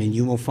Mass Landing,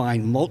 you will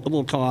find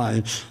multiple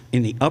cars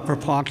in the upper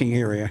parking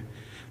area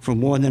for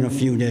more than a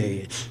few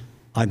days.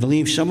 I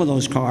believe some of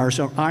those cars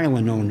are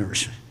island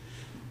owners.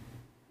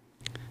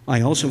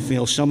 I also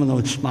feel some of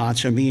those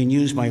spots are being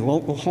used by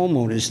local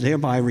homeowners,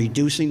 thereby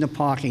reducing the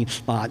parking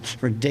spots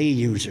for day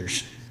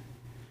users.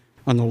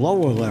 On the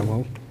lower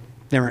level,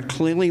 there are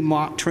clearly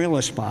marked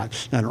trailer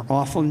spots that are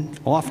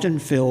often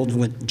filled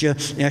with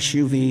just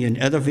SUV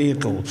and other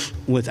vehicles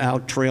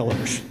without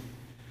trailers.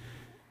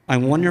 I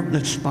wonder if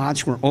the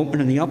spots were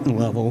open in the upper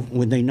level,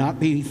 would they not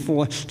be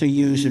forced to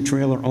use the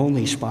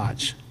trailer-only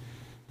spots?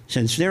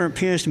 Since there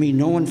appears to be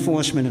no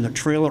enforcement of the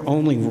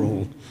trailer-only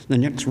rule, the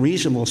next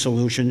reasonable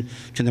solution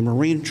to the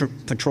Marine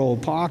Patrol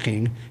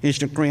parking is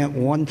to grant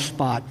one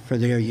spot for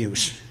their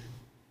use.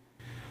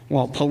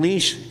 While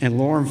police and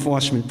law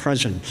enforcement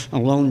presence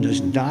alone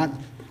does not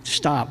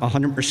stop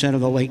 100%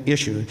 of the lake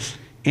issues,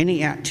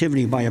 any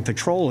activity by a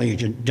patrol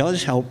agent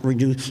does help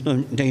reduce the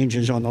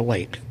dangers on the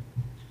lake.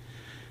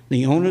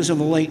 The owners of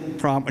the lake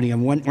property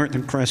on Wentworth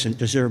and Crescent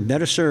deserve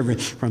better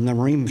service from the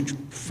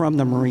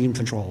Marine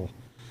Patrol.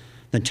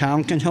 The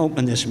town can help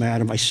in this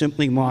matter by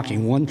simply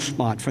marking one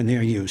spot for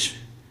their use.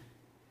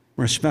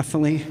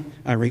 Respectfully,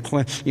 I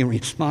request you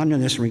respond to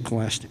this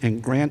request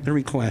and grant the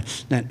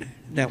request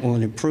that will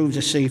improve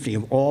the safety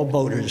of all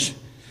boaters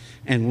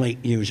and lake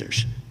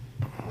users.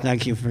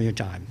 Thank you for your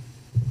time.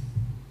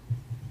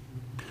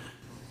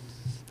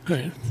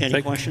 Okay.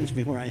 Any questions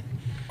before I?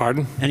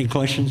 Pardon? Any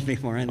questions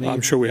before I leave?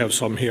 I'm sure we have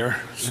some here.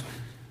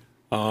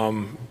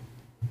 I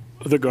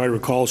think I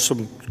recall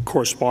some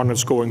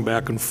correspondence going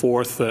back and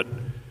forth that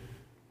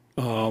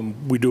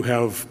we do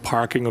have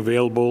parking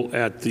available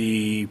at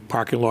the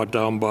parking lot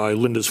down by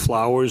Linda's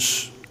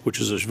Flowers, which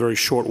is a very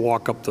short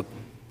walk up the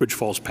Bridge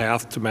Falls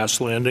Path to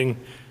Mass Landing.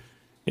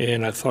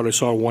 And I thought I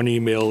saw one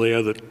email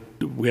there that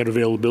we had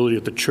availability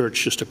at the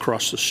church just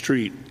across the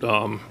street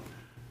to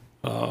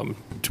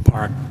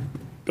park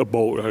a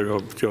boat,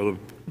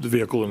 the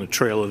vehicle and the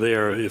trailer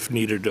there if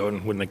needed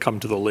when they come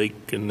to the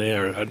lake in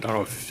there. I don't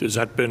know if, has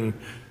that been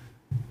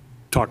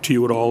talked to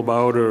you at all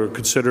about or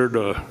considered?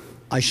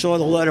 I saw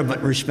the letter,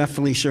 but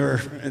respectfully,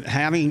 sir,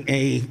 having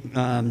a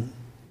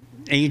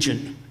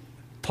agent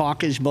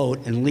park his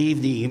boat and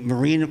leave the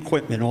marine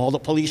equipment, all the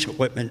police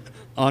equipment,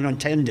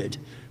 unattended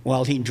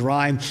while he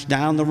drives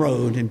down the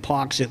road and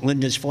parks at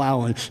Linda's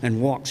Flowers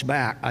and walks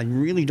back, I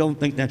really don't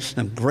think that's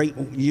a great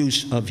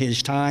use of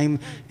his time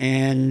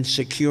and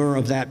secure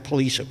of that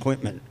police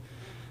equipment.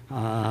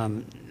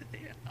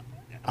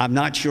 I'm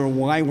not sure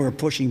why we're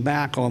pushing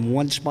back on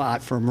one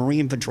spot for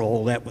Marine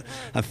Patrol that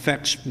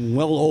affects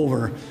well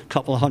over a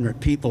couple of hundred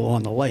people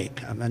on the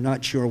lake. I'm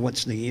not sure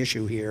what's the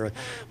issue here.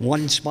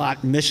 One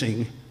spot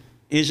missing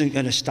isn't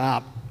going to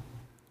stop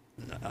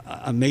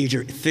a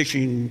major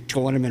fishing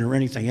tournament or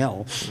anything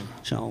else.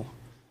 So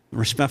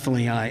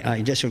respectfully,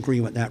 I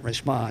disagree with that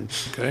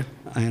response. Okay.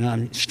 And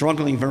I'm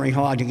struggling very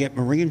hard to get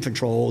Marine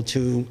Patrol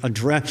to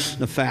address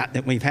the fact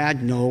that we've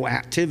had no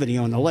activity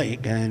on the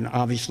lake. And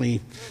obviously,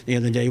 the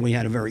other day we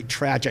had a very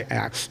tragic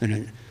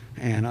accident.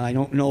 And I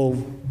don't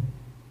know,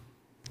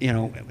 you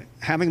know,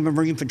 having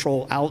Marine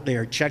Patrol out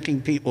there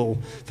checking people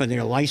for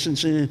their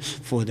licenses,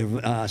 for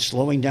the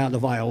slowing down the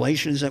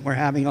violations that we're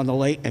having on the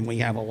lake, and we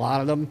have a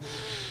lot of them,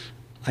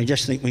 I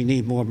just think we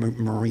need more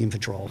Marine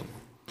Patrol.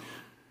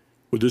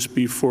 Would this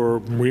be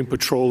for Marine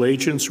Patrol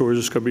agents, or is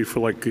this going to be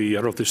for like the, I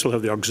don't know if they still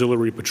have the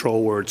auxiliary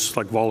patrol where it's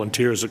like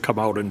volunteers that come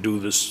out and do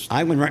this?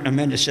 I would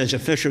recommend it says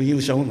official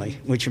use only,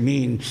 which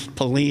means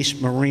police,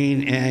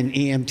 Marine, and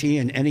EMT,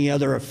 and any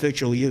other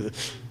official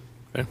use.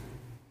 Okay.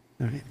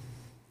 All right.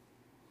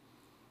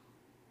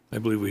 I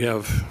believe we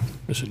have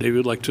Mr. Davey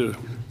would like to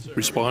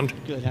respond.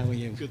 Good, how are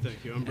you? Good,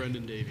 thank you. I'm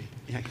Brendan Davey.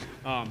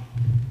 Yeah.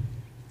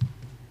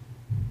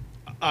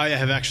 I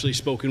have actually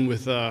spoken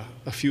with a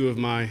few of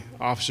my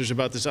officers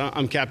about this.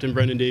 I'm Captain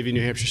Brendan Davey,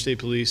 New Hampshire State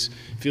Police,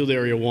 Field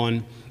Area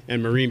 1,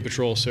 and Marine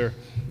Patrol, sir.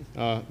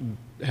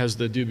 Has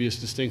the dubious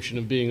distinction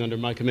of being under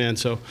my command.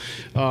 So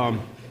I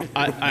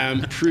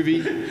am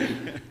privy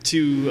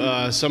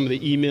to some of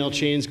the email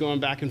chains going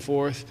back and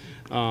forth.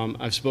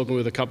 I've spoken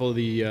with a couple of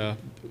the,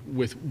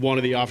 with one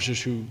of the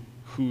officers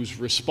whose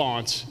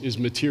response is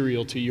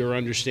material to your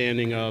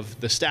understanding of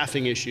the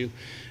staffing issue,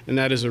 and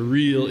that is a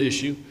real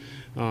issue.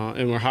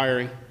 And we're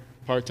hiring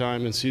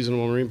part-time and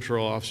seasonal Marine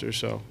Patrol officers,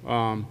 so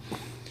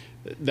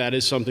that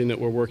is something that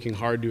we're working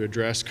hard to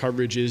address.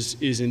 Coverage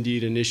is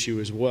indeed an issue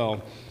as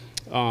well.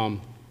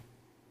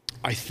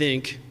 I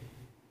think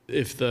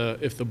if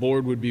the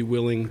board would be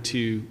willing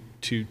to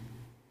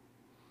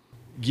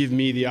give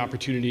me the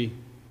opportunity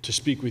to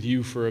speak with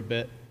you for a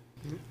bit,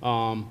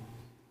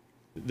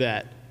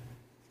 that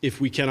if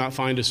we cannot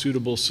find a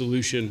suitable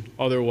solution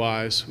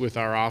otherwise with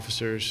our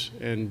officers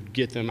and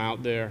get them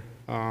out there,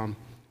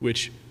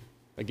 which,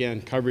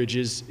 again, coverage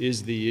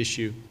is the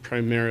issue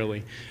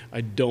primarily.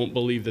 I don't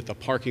believe that the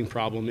parking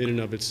problem in and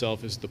of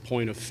itself is the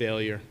point of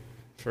failure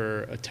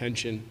for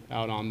attention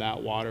out on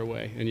that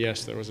waterway. And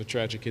yes, there was a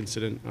tragic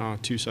incident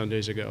 2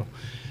 Sundays ago.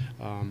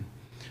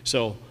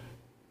 So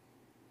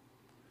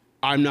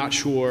I'm not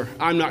sure,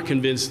 I'm not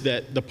convinced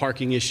that the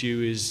parking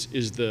issue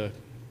is the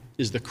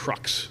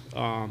crux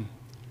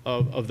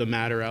of the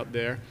matter out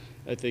there.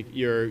 I think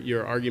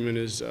your argument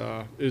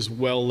is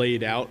well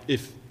laid out.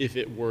 If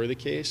it were the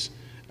case,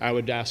 I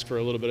would ask for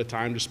a little bit of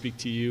time to speak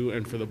to you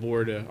and for the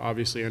board to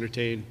obviously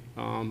entertain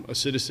a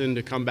citizen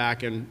to come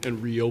back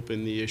and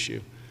reopen the issue.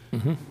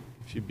 Mm-hmm.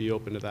 If you'd be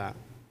open to that.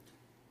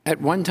 At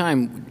one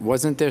time,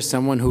 wasn't there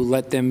someone who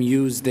let them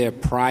use their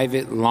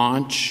private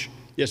launch?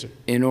 Yes, sir.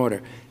 In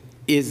order?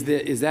 Is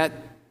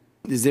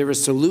there a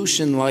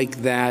solution like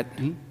that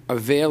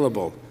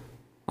available?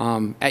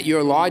 At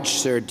your lodge,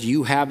 sir, do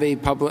you have a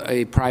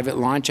private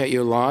launch at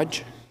your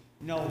lodge?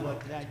 No, but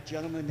that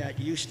gentleman that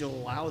used to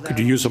allow that. Could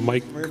you use a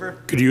mic?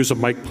 Could you use a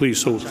mic, please,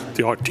 so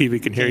the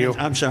TV can hear you?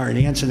 I'm sorry,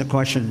 to answer the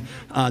question.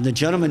 The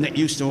gentleman that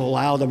used to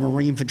allow the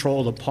Marine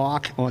Patrol to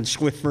park on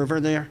Swift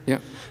River there,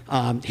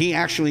 he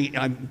actually,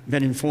 I've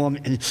been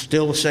informed, and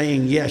still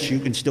saying, yes, you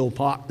can still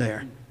park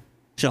there.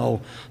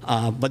 So,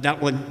 but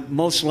that would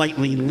most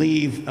likely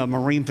leave a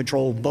Marine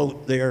Patrol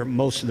boat there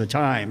most of the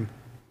time.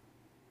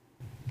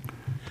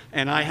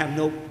 And I have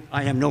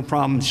no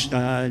problems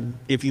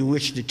if you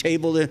wish to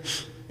table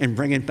this and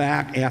bring it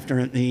back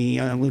after the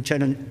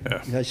lieutenant,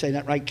 did I say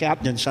that right?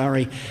 Captain,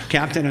 sorry.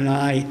 Captain and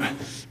I,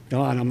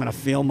 God, I'm going to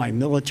fail my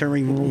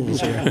military rules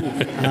here.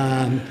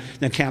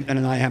 The captain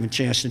and I have a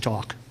chance to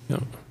talk. Yeah.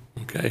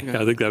 Okay,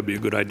 I think that would be a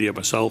good idea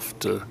myself,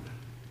 to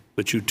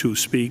let you two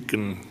speak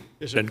and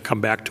then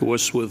come back to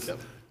us with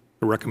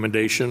a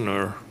recommendation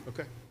or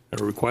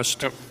a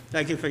request.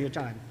 Thank you for your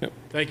time.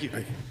 Thank you.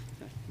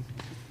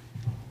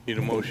 Need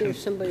a motion?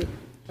 There's somebody,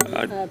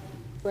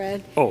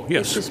 Brad? Oh,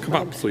 yes, This is come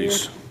up, Bob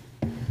please.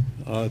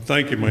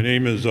 Thank you. My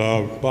name is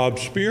Bob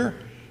Spear,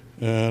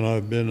 and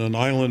I've been an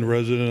island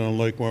resident on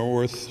Lake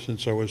Wentworth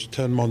since I was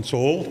 10 months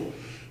old,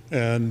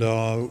 and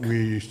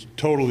we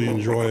totally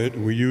enjoy it.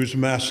 We use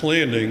Mass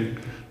Landing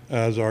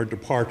as our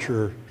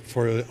departure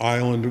for the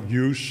island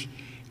use,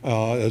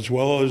 as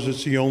well as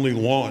it's the only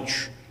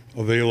launch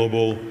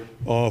available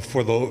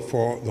for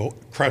the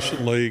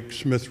Crescent Lake,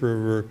 Smith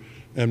River,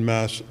 and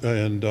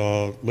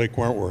Lake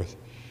Wentworth.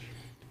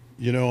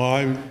 You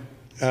know,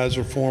 as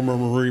a former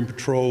Marine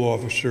Patrol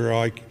officer,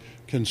 I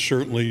can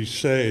certainly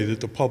say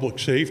that the public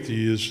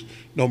safety is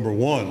number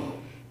one,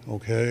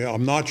 okay?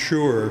 I'm not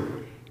sure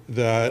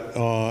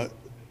that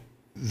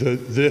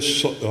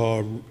this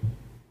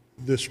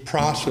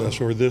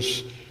process or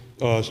this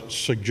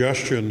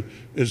suggestion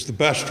is the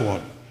best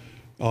one.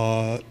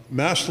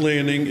 Mass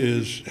Landing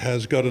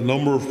has got a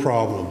number of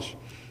problems.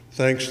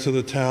 Thanks to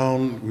the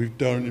town,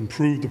 we've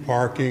improved the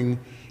parking,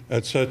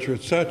 et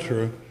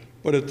cetera,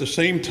 but at the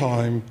same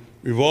time,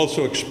 we've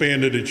also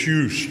expanded its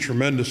use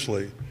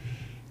tremendously.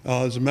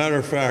 As a matter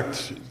of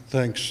fact,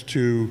 thanks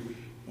to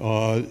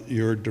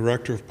your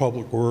Director of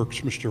Public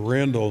Works, Mr.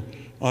 Randall,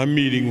 I'm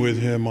meeting with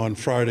him on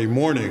Friday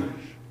morning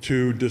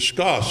to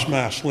discuss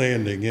Mass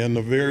Landing and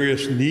the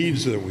various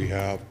needs that we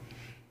have.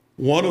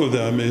 One of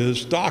them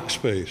is dock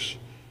space.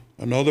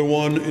 Another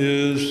one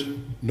is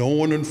no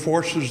one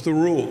enforces the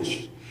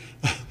rules.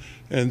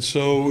 And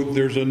so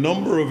there's a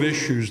number of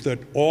issues that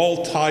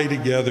all tie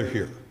together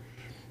here.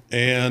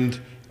 And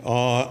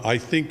I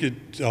think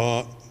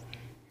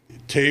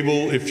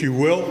table, if you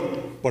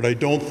will, but I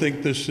don't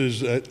think this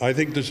is, I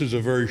think this is a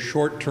very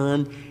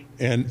short-term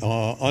and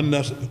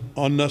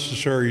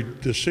unnecessary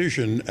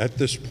decision at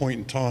this point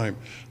in time.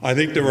 I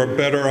think there are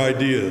better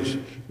ideas.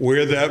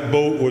 Where that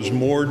boat was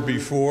moored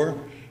before,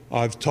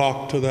 I've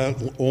talked to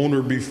that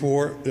owner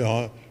before,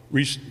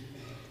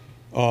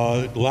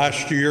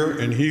 last year,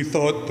 and he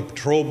thought the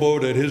patrol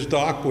boat at his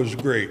dock was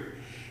great.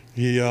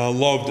 He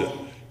loved it.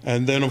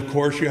 And then, of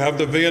course, you have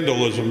the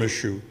vandalism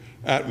issue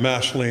at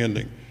Mass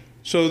Landing.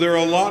 So there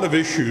are a lot of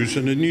issues,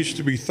 and it needs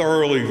to be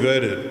thoroughly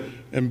vetted.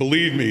 And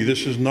believe me,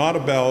 this is not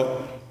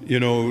about, you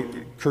know,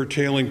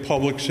 curtailing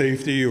public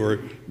safety or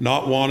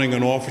not wanting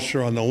an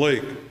officer on the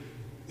lake.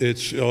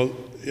 It's,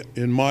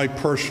 in my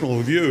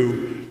personal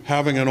view,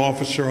 having an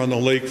officer on the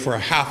lake for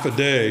half a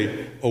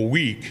day a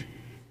week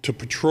to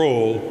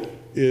patrol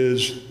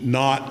is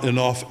not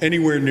enough,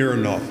 anywhere near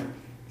enough,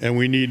 and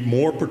we need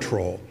more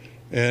patrol.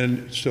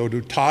 And so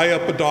to tie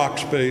up a dock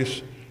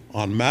space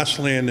on Mass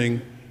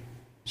Landing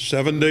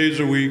 7 days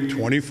a week,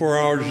 24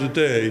 hours a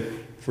day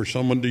for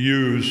someone to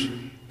use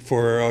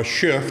for a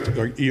shift,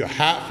 or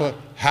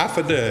half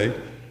a day,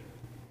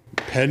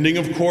 pending,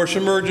 of course,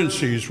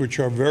 emergencies, which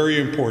are very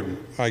important.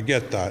 I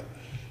get that.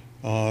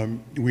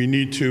 We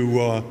need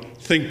to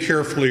think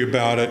carefully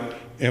about it,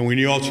 and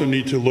we also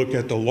need to look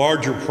at the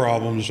larger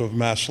problems of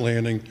Mass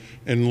Landing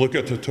and look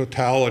at the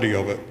totality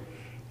of it.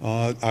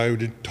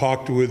 I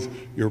talked with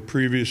your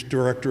previous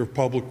Director of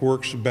Public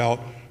Works about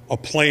a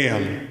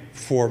plan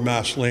for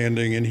Mass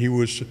Landing, and he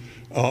was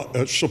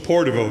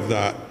supportive of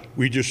that.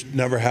 We just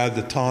never had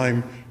the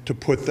time to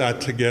put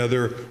that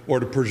together or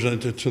to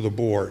present it to the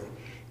board.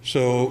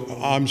 So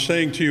I'm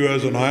saying to you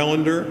as an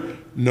Islander,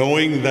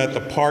 knowing that the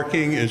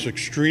parking is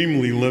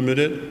extremely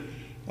limited,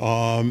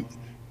 and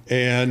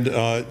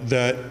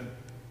that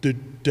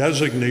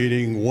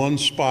designating one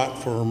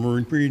spot for a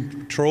Marine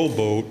Patrol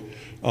boat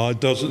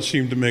doesn't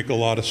seem to make a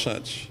lot of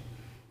sense.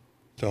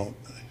 So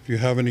if you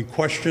have any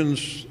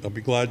questions, I'll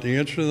be glad to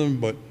answer them,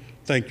 but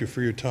thank you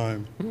for your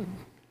time.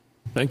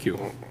 Thank you.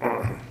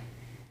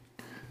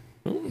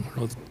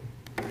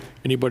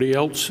 Anybody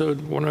else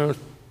want to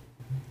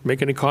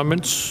make any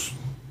comments?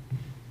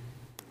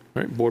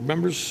 All right, board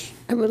members?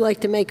 I would like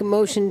to make a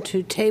motion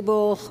to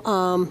table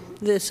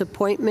this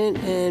appointment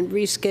and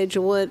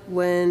reschedule it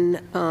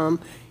when,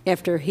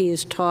 after he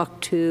has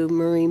talked to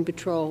Marine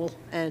Patrol,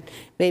 and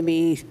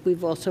maybe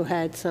we've also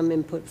had some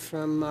input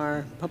from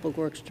our Public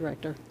Works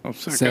Director. I'll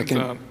second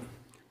that.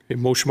 A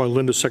motion by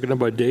Linda, seconded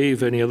by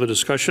Dave. Any other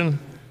discussion?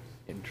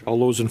 All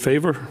those in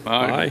favor?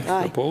 Aye.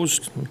 Aye.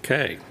 Opposed?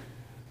 Okay.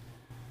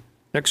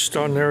 Next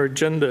on our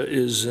agenda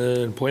is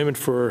employment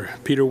for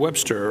Peter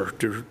Webster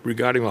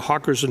regarding the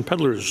Hawkers and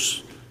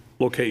Peddlers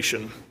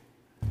location.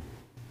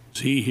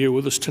 Is he here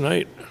with us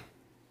tonight?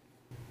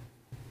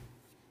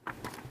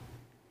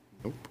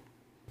 Nope.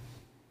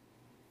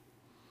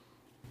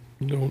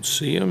 Don't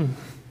see him.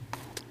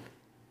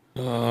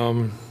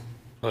 I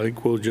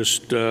think we'll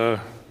just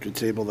Could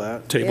table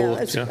that? table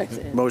Yeah, it. Yeah. that's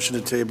right. Motion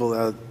to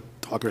table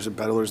Hawkers and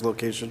Peddlers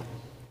location?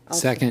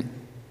 Second.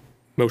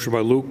 Motion by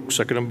Luke,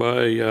 seconded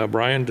by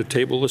Brian to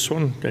table this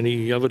one.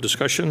 Any other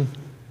discussion?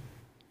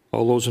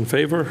 All those in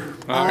favor?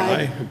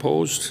 Aye.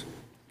 Opposed?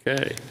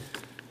 Okay.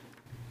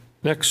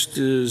 Next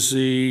is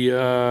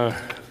the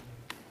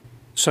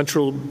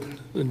Central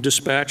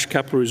Dispatch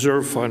Capital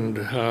Reserve Fund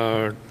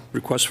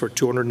request for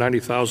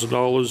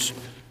 $290,000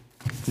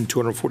 and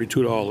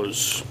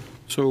 $242.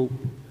 So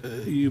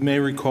you may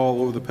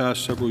recall over the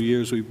past several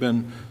years, we've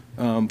been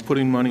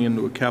putting money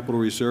into a capital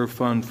reserve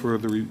fund for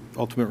the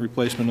ultimate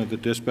replacement of the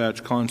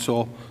dispatch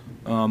console.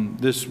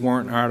 This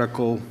warrant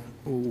article,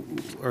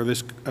 or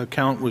this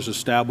account, was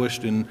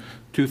established in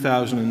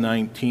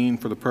 2019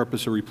 for the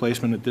purpose of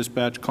replacement of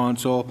dispatch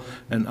console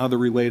and other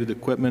related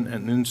equipment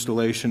and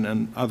installation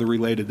and other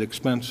related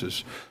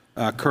expenses.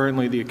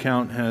 Currently, the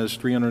account has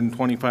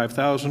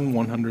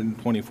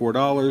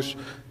 $325,124,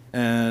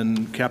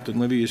 and Captain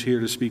Livy is here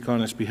to speak on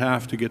his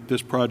behalf to get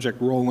this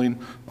project rolling,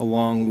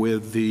 along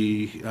with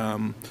the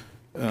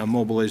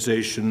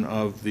mobilization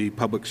of the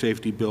public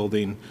safety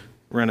building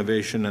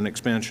renovation and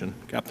expansion.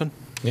 Captain?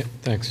 Yeah,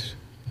 thanks.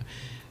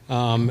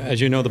 As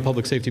you know, the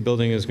public safety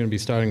building is going to be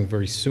starting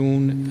very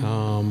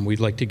soon. We'd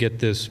like to get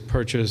this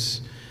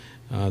purchase,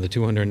 the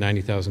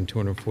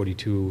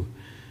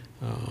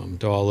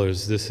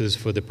 $290,242. This is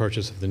for the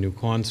purchase of the new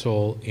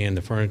console and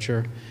the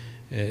furniture.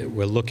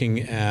 We're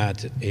looking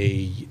at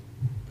a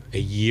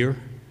year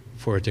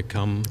for it to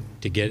come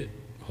to get,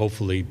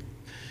 hopefully,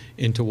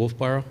 into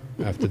Wolfeboro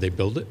after they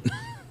build it,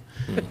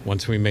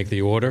 once we make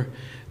the order.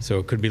 So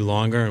it could be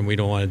longer, and we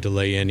don't want to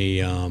delay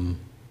any of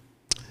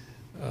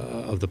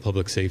the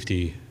public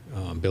safety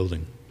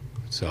building,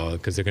 so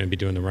because they're going to be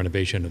doing the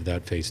renovation of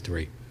that phase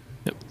 3.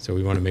 Yep. So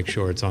we want to make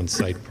sure it's on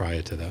site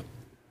prior to that.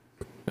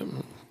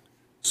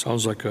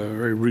 Sounds like a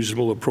very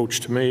reasonable approach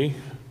to me.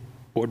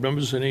 Board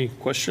members, any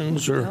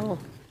questions or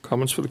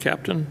comments for the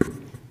captain?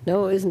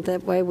 No, isn't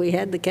that why we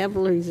had the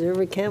capital reserve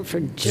account for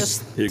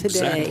just today?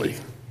 Exactly.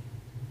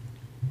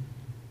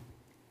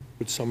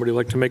 Would somebody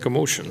like to make a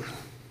motion?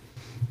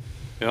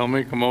 Yeah, I'll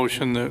make a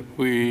motion that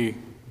we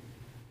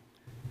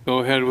go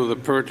ahead with the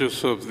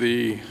purchase of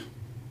the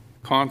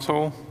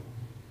console,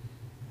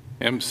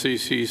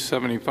 MCC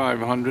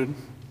 7500,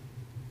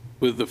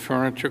 with the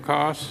furniture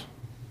costs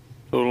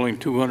totaling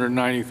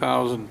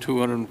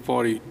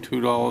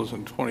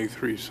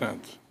 $290,242.23.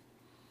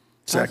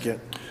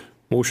 Second.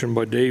 Motion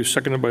by Dave,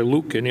 seconded by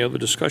Luke. Any other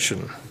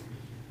discussion?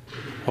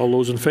 All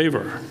those in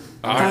favor?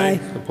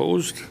 Aye.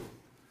 Opposed?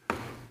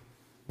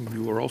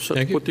 You are all set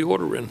to put the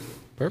order in.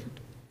 Perfect.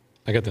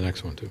 I got the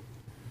next one, too.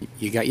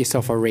 You got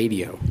yourself a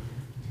radio.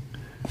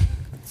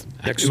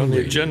 Next on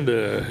the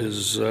agenda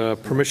is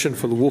permission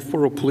for the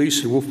Wolfeboro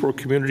Police and Wolfeboro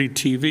Community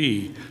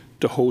TV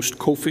to host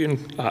coffee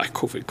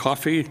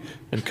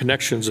and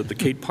connections at the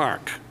Kate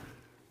Park.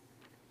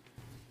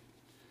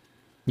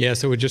 Yeah,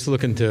 so we're just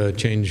looking to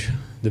change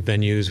the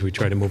venues. We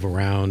try to move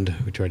around.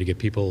 We try to get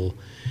people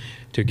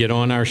to get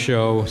on our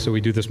show. So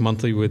we do this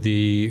monthly with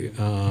the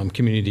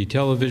community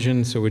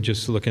television. So we're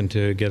just looking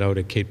to get out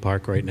at Kate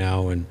Park right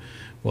now, and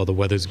while the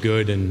weather's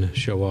good, and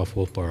show off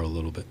Wolfeboro a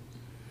little bit.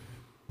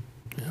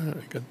 Yeah,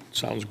 that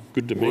sounds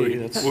good to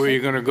me. Where are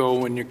you going to go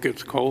when it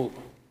gets cold?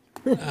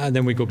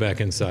 Then we go back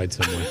inside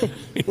somewhere.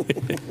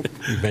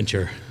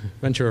 venture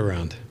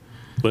around.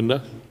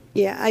 Linda?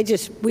 Yeah,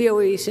 we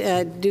always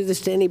do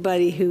this to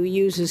anybody who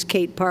uses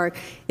Kate Park.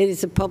 It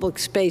is a public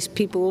space.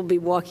 People will be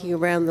walking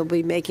around. They'll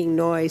be making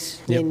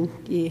noise. Yep. And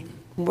you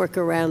work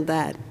around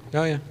that.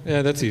 Oh, yeah.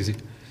 Yeah, that's easy.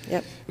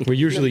 Yep. We're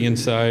usually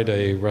inside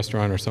a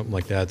restaurant or something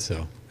like that,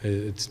 so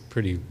it's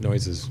pretty,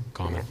 noise is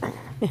common.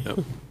 Yep.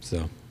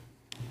 So.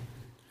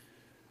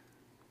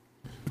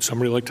 Would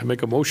somebody like to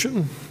make a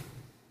motion?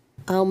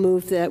 I'll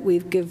move that we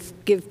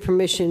give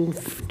permission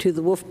to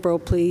the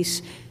Wolfeboro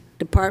Police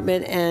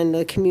Department and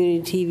the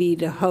Community TV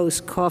to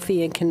host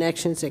Coffee and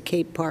Connections at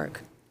Cape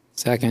Park.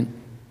 Second.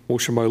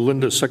 Motion by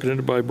Linda,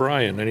 seconded by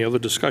Brian. Any other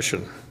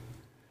discussion?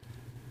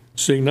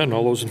 Seeing none,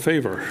 all those in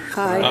favor?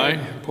 Aye.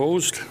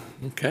 Opposed?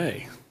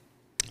 Okay.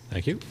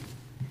 Thank you.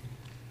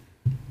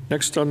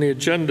 Next on the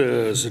agenda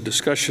is a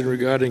discussion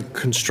regarding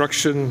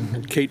construction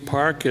at Cape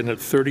Park and at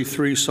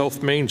 33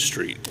 South Main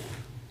Street.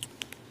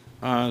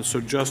 So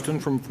Justin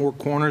from Four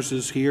Corners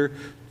is here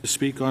to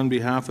speak on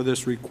behalf of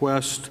this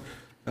request.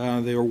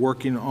 They are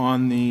working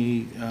on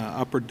the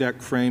upper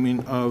deck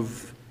framing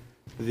of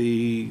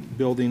the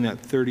building at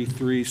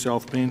 33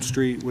 South Main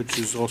Street, which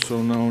is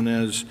also known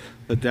as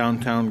the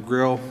Downtown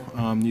Grill.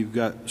 You've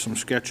got some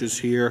sketches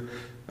here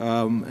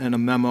and a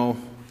memo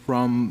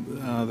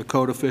from the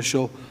code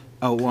official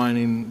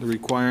outlining the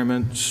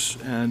requirements,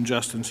 and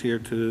Justin's here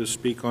to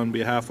speak on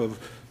behalf of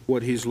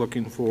what he's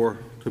looking for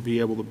to be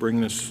able to bring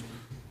this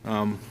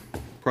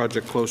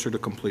project closer to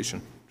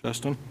completion.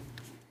 Justin?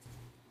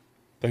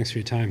 Thanks for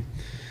your time.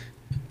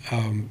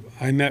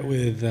 I met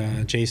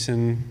with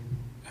Jason,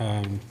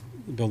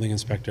 building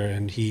inspector,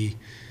 and he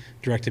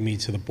directed me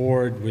to the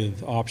board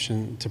with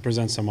to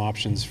present some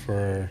options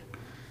for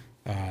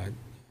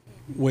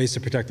ways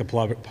to protect the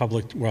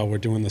public while we're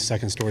doing the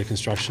second story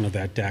construction of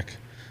that deck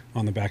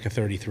on the back of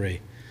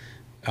 33.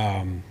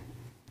 The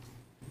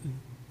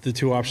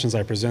two options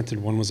I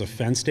presented, one was a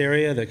fenced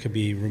area that could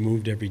be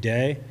removed every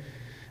day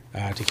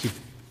to keep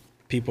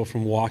people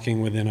from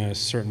walking within a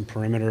certain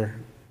perimeter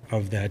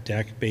of that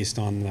deck based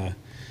on the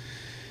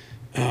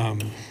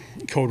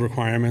code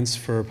requirements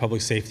for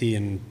public safety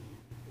and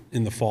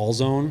in the fall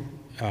zone.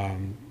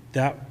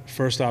 That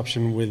first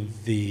option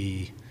with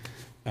the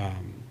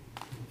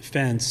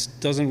fence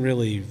doesn't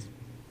really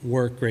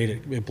work great.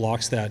 It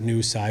blocks that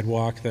new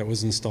sidewalk that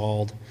was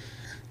installed,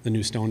 the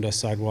new stone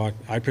dust sidewalk.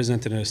 I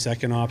presented a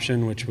second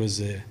option, which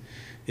was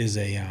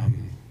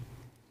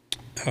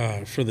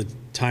for the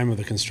time of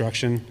the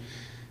construction,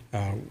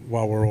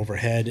 while we're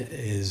overhead,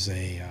 is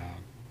a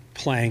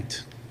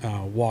planked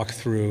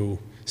walk-through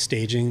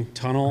staging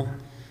tunnel,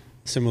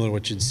 similar to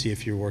what you'd see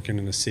if you're working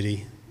in a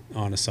city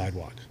on a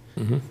sidewalk.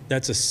 Mm-hmm.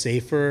 That's a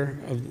safer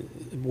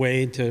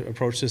way to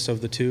approach this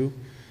of the two.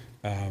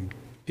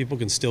 People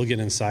can still get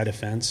inside a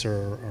fence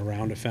or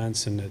around a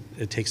fence, and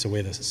it takes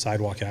away the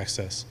sidewalk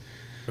access.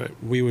 Right.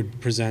 We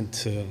would present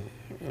to,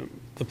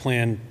 the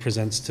plan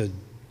presents to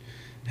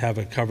have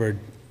a covered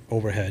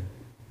overhead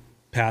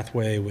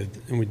pathway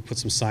and we'd put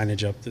some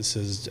signage up that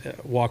says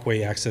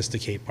walkway access to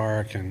Cape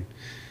Park and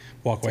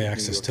walkway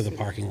access to the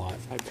parking lot,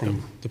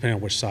 depending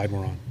on which side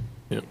we're on.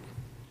 Yeah.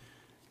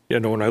 Yeah,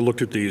 no, when I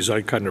looked at these,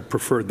 I kind of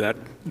preferred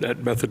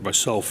that method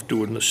myself,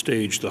 doing the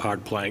stage, the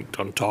hard planked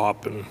on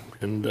top, and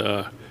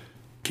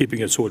keeping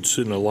it so it's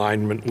in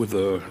alignment with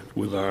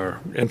our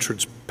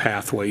entrance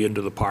pathway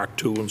into the park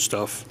too and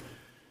stuff.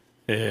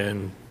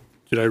 And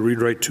did I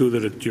read right too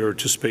that you're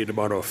anticipating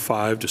about a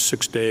 5 to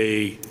 6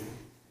 day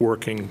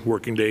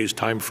working days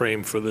time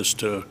frame for this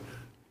to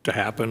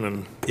happen,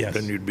 and yes,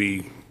 then you'd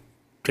be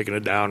taking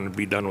it down and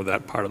be done with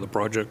that part of the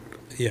project?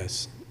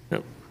 Yes.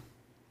 Yep.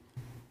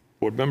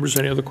 Board members,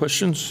 any other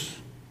questions?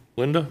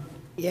 Linda?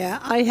 Yeah,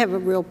 I have a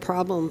real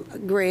problem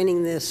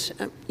granting this.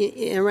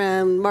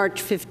 Around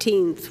March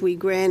 15th, we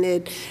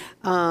granted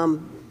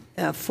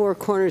Four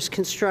Corners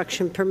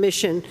Construction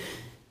permission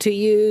to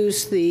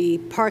use the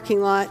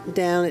parking lot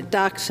down at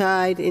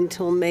Dockside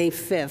until May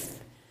 5th.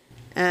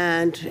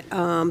 And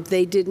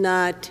they did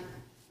not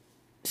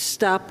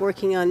stop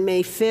working on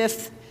May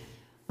 5th.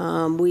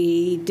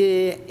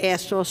 We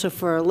asked also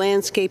for a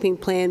landscaping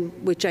plan,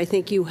 which I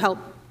think you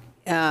helped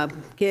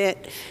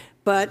get,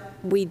 but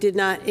we did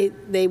not.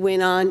 They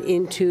went on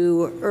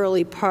into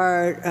early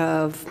part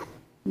of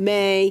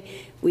May.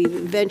 We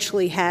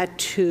eventually had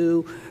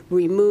to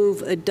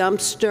remove a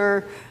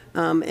dumpster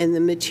and the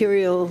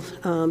material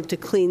to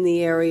clean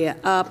the area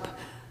up.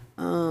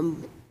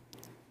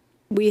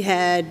 We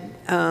had,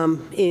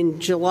 in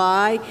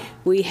July,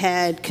 we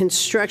had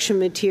construction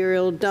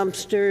material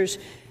dumpsters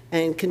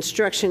and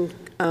construction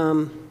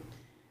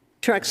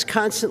trucks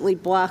constantly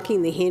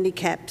blocking the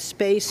handicap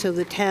space, so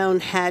the town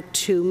had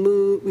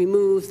to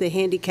remove the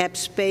handicap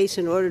space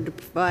in order to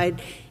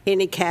provide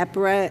handicap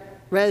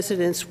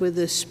residents with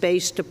a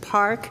space to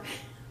park.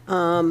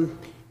 So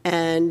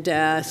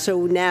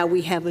now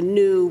we have a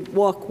new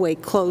walkway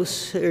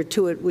closer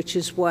to it, which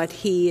is what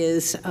he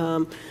is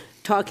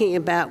talking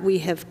about. We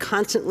have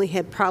constantly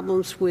had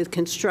problems with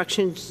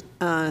construction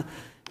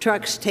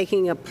trucks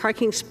taking up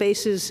parking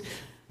spaces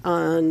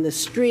on the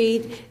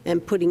street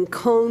and putting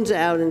cones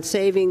out and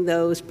saving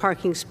those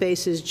parking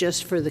spaces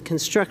just for the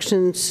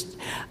construction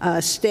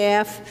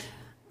staff.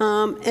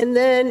 And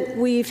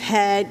then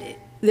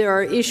there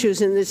are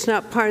issues, and it's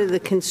not part of the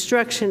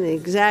construction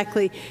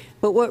exactly,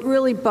 But what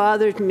really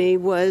bothered me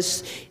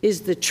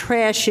is the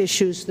trash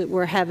issues that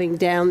we're having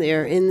down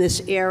there in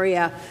this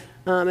area.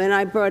 And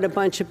I brought a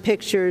bunch of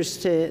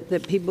pictures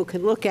that people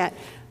can look at.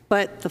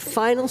 But the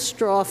final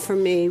straw for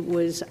me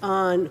was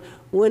on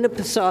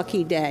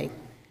Winnipesaukee Day.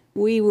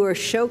 We were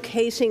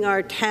showcasing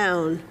our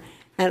town,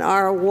 and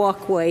our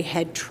walkway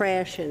had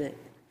trash in it.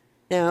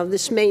 Now,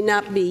 this may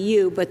not be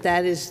you, but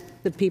that is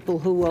the people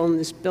who own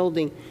this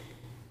building.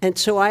 And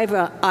so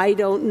I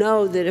don't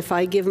know that if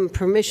I give them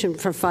permission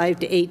for 5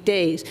 to 8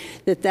 days,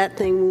 that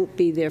thing won't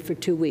be there for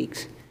 2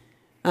 weeks.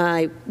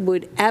 I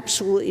would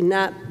absolutely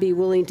not be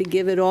willing to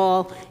give it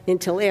all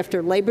until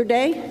after Labor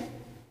Day.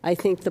 I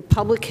think the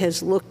public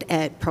has looked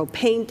at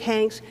propane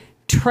tanks,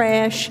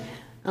 trash,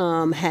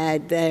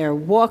 had their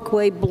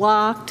walkway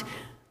blocked,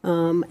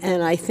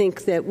 and I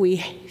think that we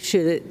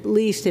should at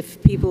least,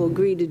 if people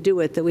agree to do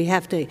it, that we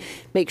have to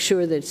make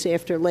sure that it's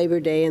after Labor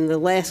Day and the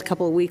last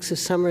couple of weeks of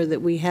summer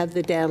that we have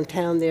the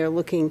downtown there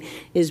looking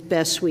as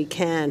best we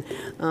can.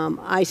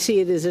 I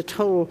see it as a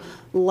total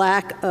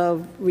lack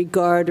of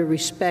regard or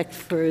respect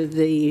for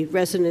the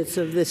residents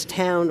of this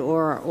town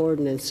or our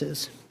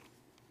ordinances.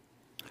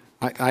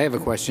 I have a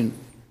question.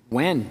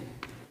 When?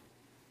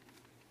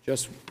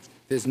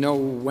 There's no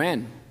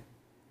when.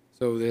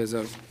 So there's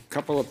a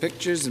couple of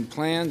pictures and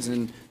plans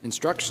and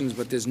instructions,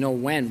 but there's no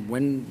when.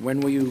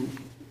 When were you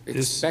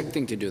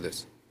expecting to do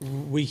this?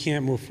 We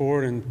can't move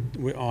forward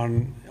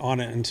on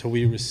it until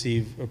we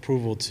receive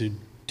approval to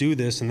do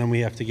this, and then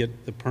we have to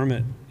get the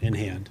permit in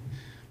hand.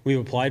 We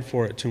applied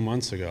for it 2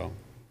 months ago.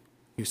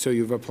 So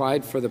you've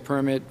applied for the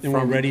permit and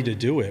we're ready to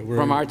do it.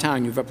 From our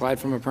town. You've applied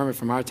for a permit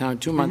from our town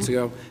 2 months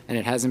ago, and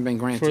it hasn't been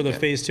granted For the yet.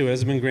 phase 2, it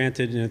hasn't been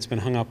granted, and it's been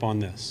hung up on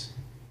this.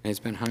 And it's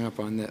been hung up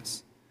on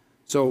this.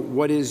 So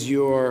what is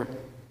your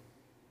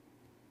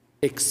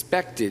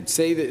expected,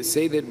 say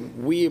that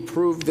we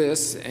approve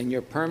this and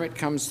your permit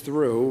comes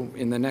through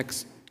in the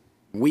next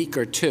week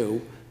or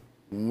two,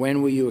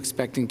 when were you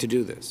expecting to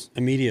do this?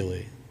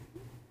 Immediately,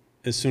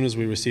 as soon as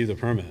we receive the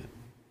permit.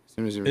 As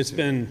soon as you It's receive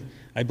been,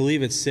 I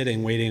believe it's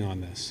sitting, waiting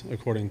on this,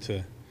 according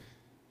to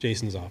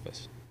Jason's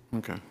office.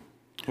 Okay.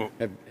 Well,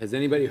 has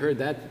anybody heard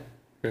that?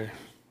 Yeah,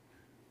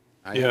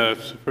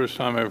 it's the first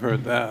time I've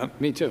heard that.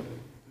 Me too.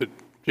 That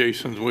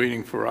Jason's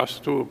waiting for us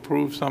to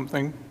approve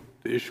something,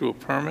 to issue a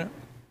permit?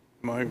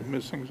 Am I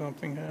missing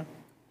something here?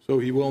 So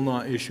he will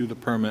not issue the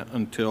permit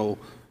until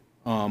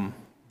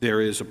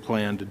there is a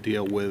plan to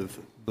deal with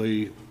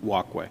the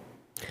walkway.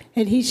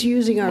 And he's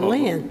using our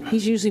land.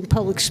 He's using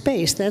public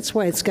space. That's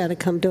why it's got to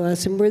come to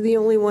us, and we're the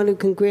only one who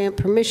can grant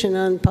permission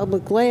on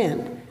public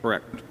land.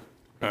 Correct.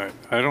 All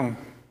right,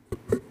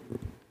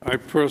 I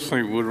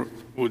personally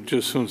would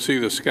just soon see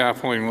the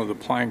scaffolding with the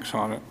planks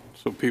on it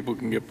so people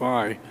can get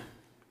by.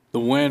 The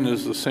when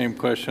is the same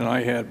question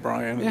I had,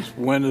 Brian. Is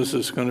when is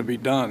this going to be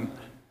done?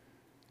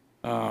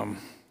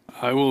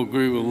 I will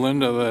agree with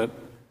Linda that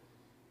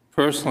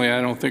personally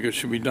I don't think it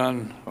should be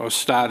done or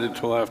started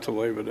till after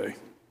Labor Day.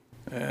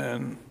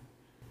 And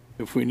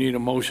if we need a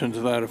motion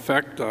to that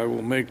effect, I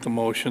will make the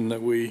motion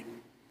that we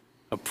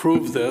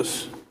approve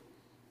this,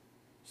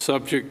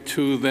 subject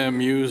to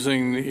them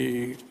using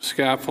the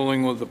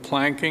scaffolding with the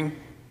planking,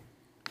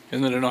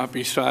 and that it not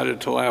be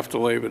started till after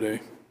Labor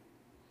Day.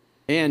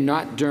 And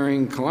not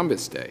during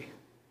Columbus Day.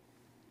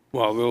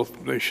 Well,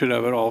 they should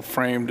have it all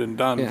framed and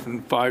done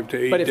in 5 to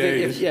 8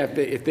 days.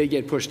 If they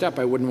get pushed up,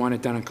 I wouldn't want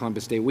it done on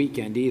Columbus Day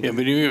weekend either. Yeah,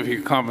 but even if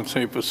you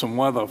compensate for some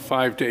weather,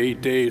 5 to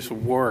 8 days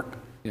of work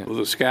with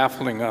the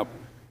scaffolding up,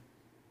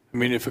 I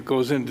mean, if it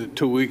goes into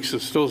 2 weeks,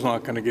 it's still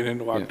not going to get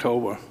into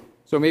October.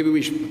 So maybe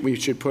we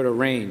should put a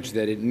range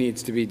that it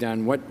needs to be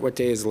done. What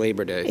day is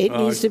Labor Day? It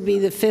needs to be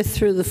the 5th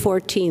through the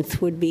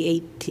 14th would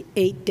be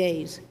 8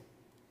 days.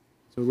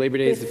 So Labor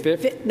Day is the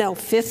 5th? No,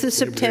 5th of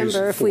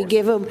September. If we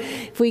give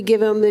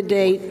them the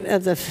date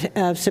of the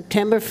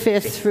September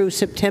 5th through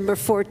September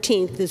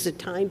 14th is a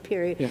time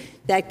period.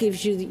 That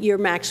gives you your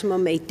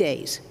maximum 8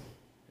 days,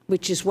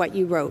 which is what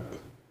you wrote.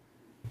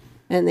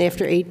 And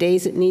after 8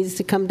 days, it needs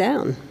to come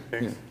down.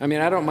 I mean,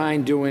 I don't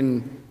mind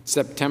doing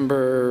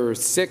September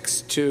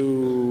 6th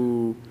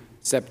to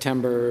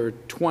September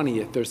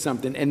 20th or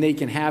something, and they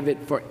can have it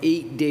for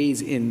 8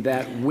 days in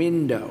that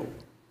window.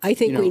 I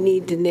think we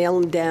need to nail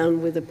them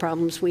down with the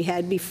problems we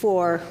had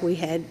before. We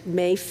had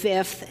May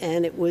 5th,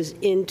 and it was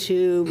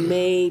into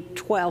May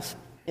 12th,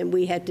 and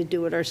we had to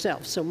do it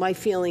ourselves. So my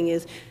feeling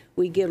is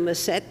we give them a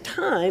set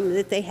time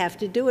that they have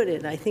to do it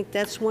in. I think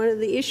that's one of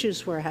the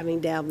issues we're having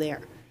down there.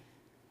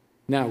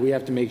 Now, we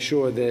have to make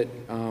sure that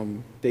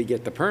they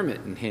get the permit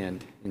in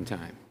hand in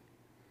time.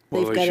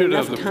 Well, They've they got should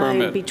enough have the time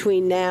permit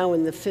between now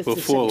and the 5th of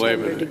before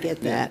Labor September to Day.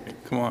 get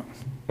that. Come on.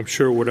 I'm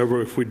sure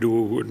whatever, if we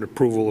do an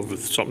approval of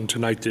something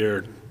tonight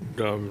there,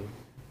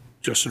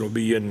 Justin will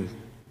be in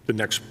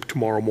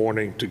tomorrow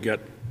morning to get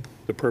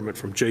the permit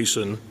from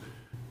Jason,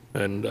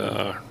 and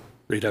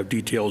they'd have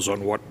details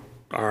on what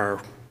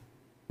our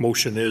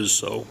motion is,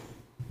 so,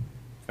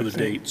 for the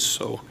dates,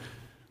 so.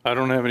 I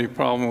don't have any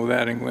problem with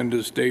adding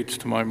Linda's dates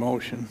to my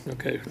motion.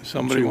 Okay. If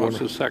somebody So you wants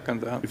wanna- to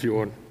second that. If you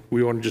want,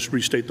 we want to just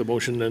restate the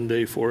motion then,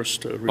 Dave, for us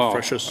to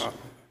refresh us?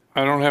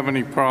 I don't have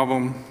any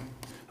problem.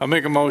 I'll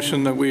make a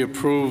motion that we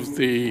approve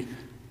the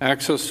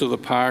access to the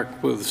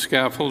park with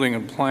scaffolding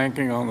and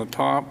planking on the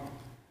top,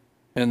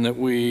 and that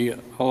we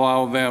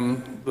allow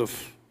them the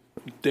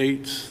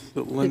dates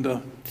that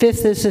Linda,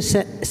 5th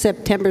is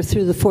September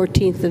through the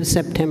 14th of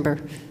September.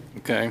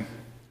 okay,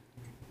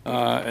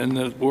 and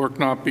that work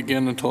not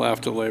begin until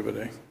after Labor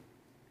Day.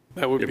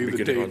 That would Yeah, be the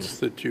beginning on dates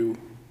that you,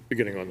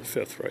 Beginning on the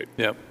 5th, right?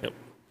 yep. Yep.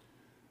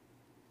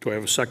 Do I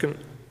have a second?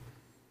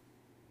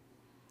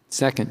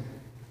 Second.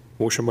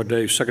 Motion by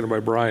Dave, seconded by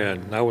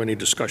Brian. Now any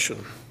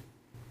discussion?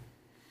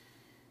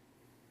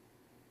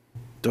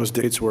 Those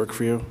dates work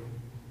for you?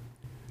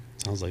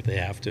 Sounds like they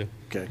have to.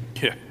 Okay.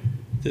 Yeah.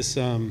 This,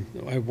 I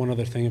have one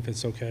other thing, if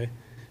it's okay.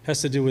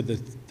 Has to do with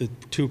the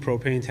 2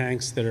 propane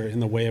tanks that are in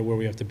the way of where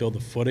we have to build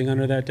the footing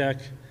under that deck.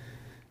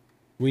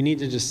 We need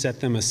to just set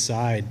them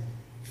aside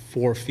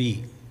 4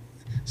 feet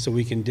so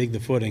we can dig the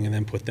footing and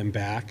then put them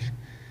back.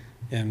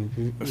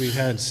 And we've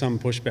had some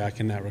pushback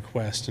in that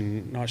request,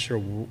 and not sure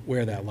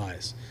where that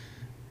lies.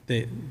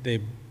 They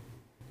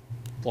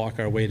block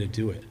our way to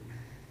do it.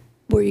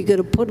 Where are you going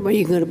to put them? Are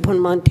you going to put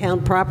them on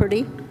town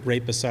property?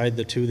 Right beside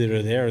the 2 that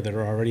are there that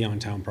are already on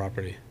town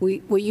property.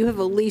 Well, you have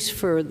a lease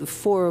for the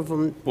 4 of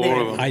them.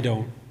 I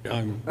don't.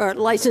 Or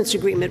license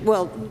agreement.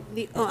 Well,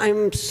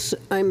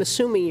 I'm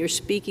assuming you're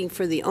speaking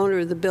for the owner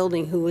of the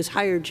building who has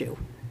hired you.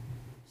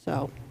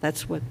 So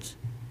that's what's...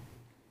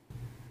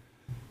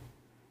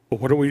 Well,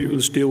 why don't we,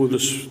 let's deal with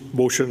this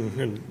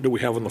motion that we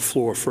have on the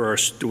floor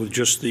first, with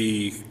just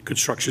the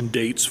construction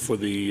dates for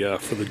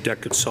the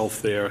deck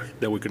itself there,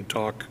 that we can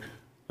talk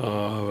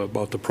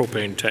about the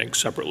propane tank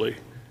separately.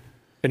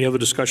 Any other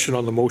discussion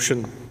on the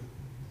motion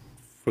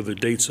for the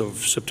dates of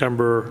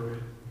September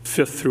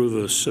 5th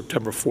through the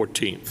September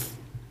 14th?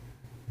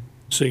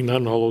 Seeing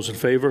none, all those in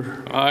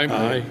favor? Aye.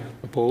 Aye.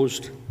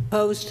 Opposed?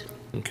 Opposed?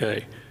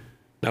 Okay.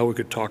 Now we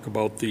could talk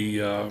about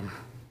the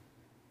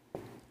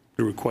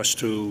request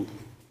to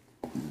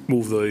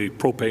move the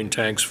propane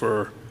tanks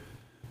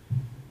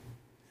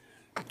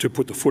to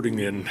put the footing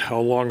in. How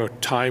long a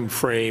time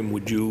frame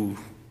would you,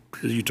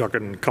 are you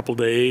talking a couple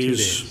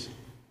days?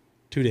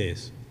 2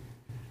 days.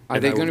 Are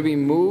they going to be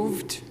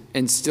moved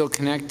and still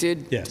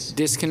connected? Yes.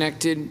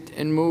 Disconnected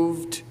and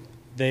moved?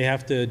 They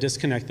have to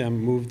disconnect them,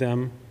 move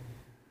them,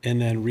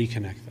 and then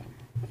reconnect them.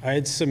 I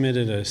had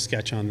submitted a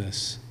sketch on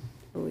this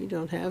We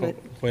don't have it.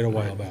 quite a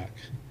while back.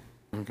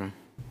 Okay.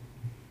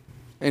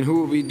 And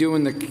who will be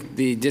doing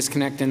the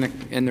disconnect and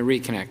the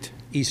reconnect?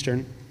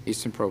 Eastern.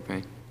 Eastern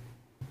Propane.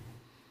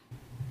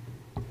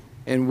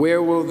 And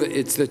where will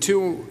it's the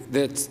 2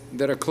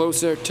 that are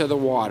closer to the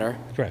water?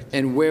 Correct.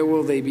 And where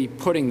will they be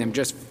putting them?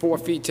 Just 4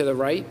 feet to the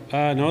right?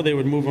 No, they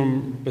would move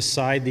them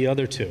beside the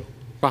other 2.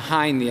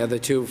 Behind the other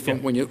 2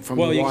 from the water?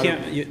 Well, you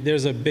can't,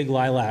 there's a big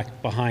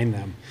lilac behind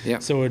them. Yeah.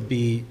 So it would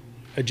be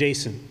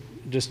adjacent,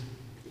 just,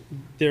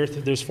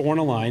 there's 4 in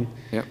a line.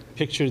 Yep.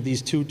 Picture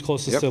these 2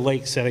 closest Yep. to the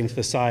lake setting to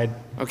the side.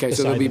 Okay,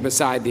 so they'll be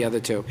beside the other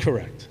 2.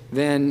 Correct.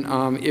 Then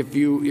if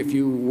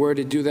you were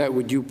to do that,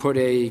 would you put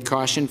a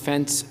caution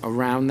fence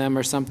around them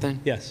or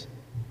something? Yes.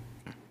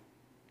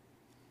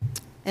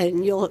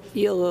 And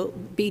you'll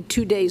be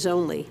 2 days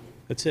only.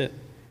 That's it.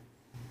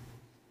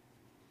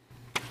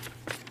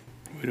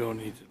 We don't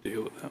need to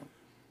deal with that.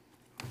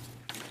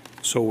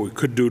 So what we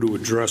could do to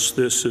address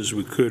this is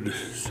we could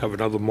have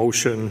another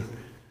motion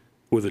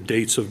with the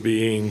dates of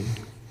being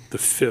the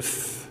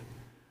 5th,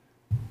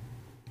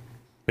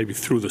 maybe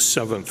through the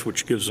 7th,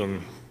 which gives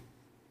them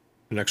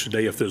an extra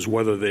day if there's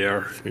weather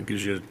there. It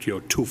gives you,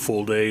 2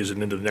 full days,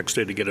 and then the next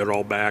day to get it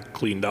all back,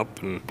 cleaned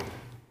up, and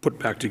put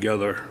back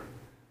together.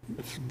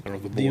 I don't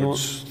know if the board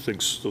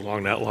thinks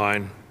along that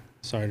line.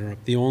 Sorry to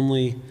interrupt. The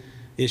only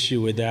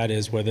issue with that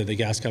is whether the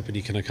gas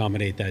company can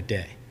accommodate that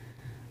day.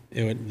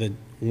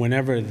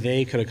 Whenever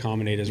they could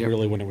accommodate is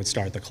really when it would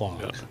start the clock.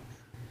 Yeah.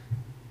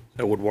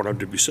 I would want them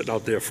to be sitting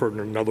out there for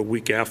another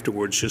week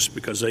afterwards just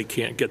because they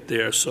can't get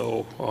there,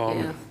 so.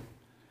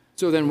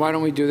 So then why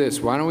don't we do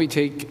this? Why don't we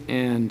take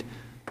and,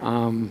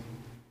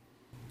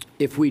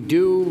 if we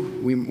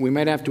do, we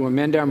might have to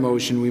amend our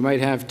motion. We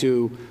might have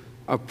to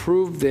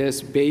approve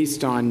this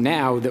based on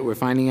now that we're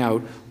finding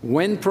out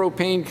when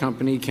propane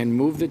company can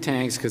move the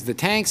tanks, because the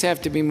tanks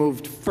have to be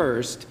moved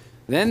first,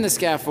 then the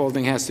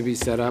scaffolding has to be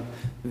set up,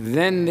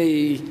 then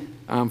the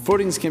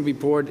footings can be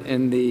poured,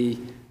 and the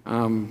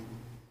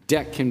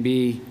deck can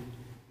be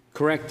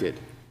corrected.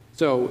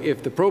 So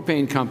if the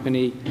propane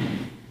company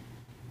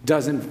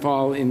doesn't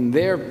fall in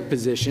their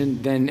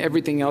position, then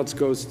everything else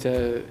goes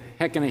to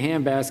heck in a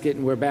handbasket,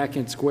 and we're back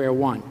at square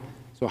one.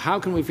 So how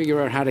can we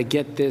figure out how to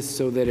get this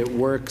so that it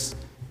works,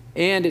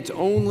 and it's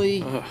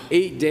only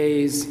 8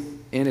 days,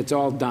 and it's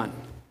all done?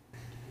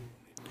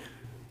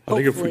 I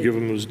think if we give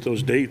them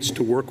those dates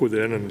to work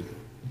within, and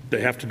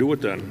they have to do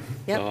it then.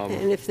 Yep,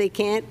 and if they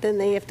can't, then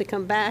they have to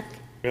come back.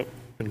 Yep.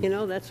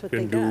 That's what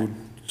they got.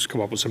 Just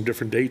come up with some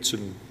different dates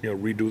and,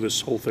 redo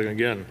this whole thing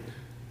again.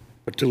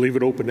 But to leave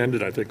it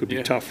open-ended, I think would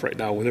be tough right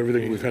now with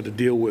everything we've had to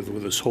deal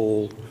with this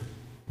whole,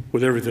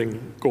 with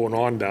everything going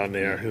on down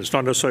there. It's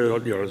not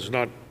necessarily, it's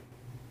not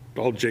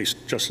all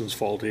Justin's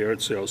fault here.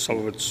 It's, some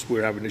of it's,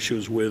 we're having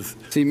issues with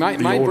See, my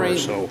the owner, brain,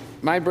 so.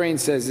 my brain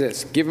says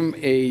this, give them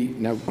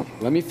now,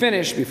 let me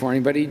finish before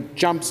anybody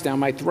jumps down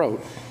my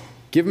throat.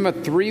 Give them a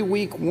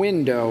 3-week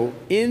window.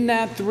 In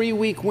that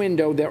 3-week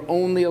window, they're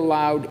only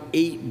allowed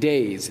 8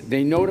 days.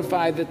 They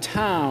notify the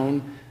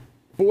town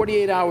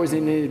 48 hours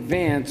in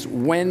advance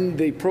when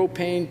the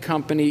propane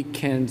company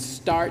can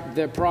start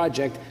their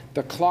project.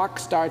 The clock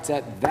starts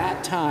at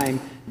that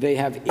time. They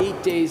have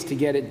 8 days to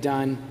get it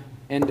done.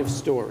 End of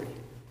story.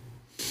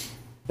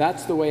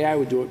 That's the way I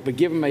would do it, but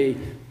give them a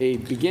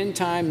begin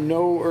time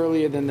no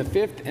earlier than the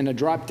 5th and a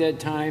drop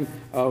dead time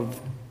of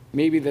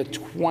maybe the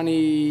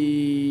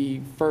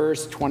 21st,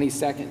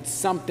 22nd,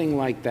 something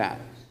like that.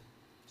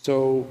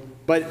 So,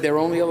 but they're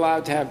only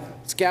allowed to have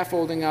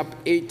scaffolding up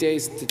 8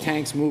 days, the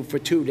tanks move for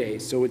 2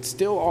 days. So it's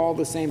still all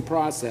the same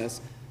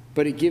process,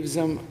 but it gives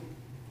them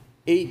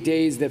 8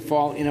 days that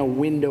fall in a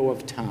window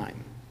of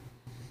time.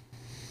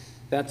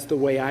 That's the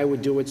way I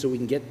would do it so we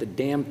can get the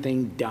damn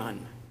thing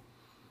done.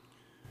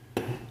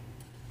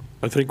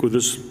 I think with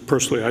this,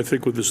 personally, I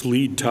think with this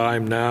lead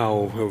time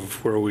now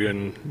of where are we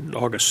in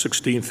August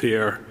 16th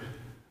here,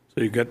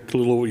 so you got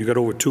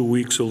over 2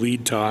 weeks of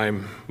lead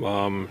time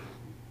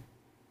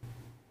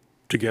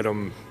to get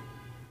them,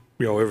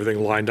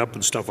 everything lined up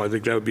and stuff. I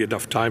think that would be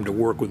enough time to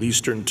work with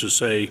Eastern to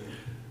say,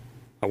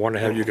 I want to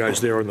have you guys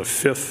there on the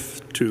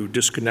 5th to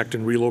disconnect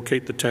and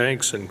relocate the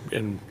tanks, and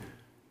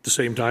at the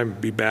same time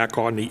be back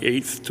on the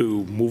 8th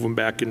to move them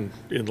back in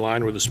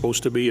line where they're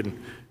supposed to be and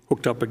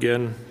hooked up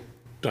again.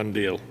 Done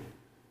deal.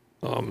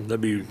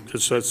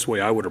 That's the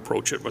way I would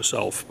approach it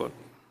myself, but.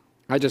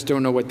 I just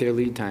don't know what their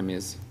lead time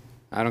is.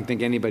 I don't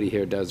think anybody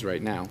here does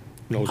right now.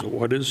 Knows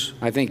what is?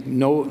 I think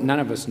none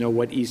of us know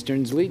what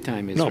Eastern's lead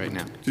time is right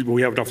now.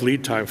 We have enough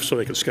lead time so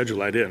they can schedule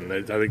that in.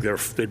 I think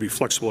they'd be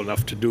flexible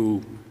enough to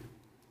do,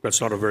 that's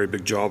not a very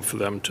big job for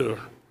them to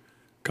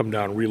come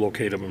down,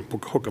 relocate them, and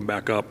hook them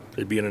back up.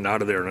 They'd be in and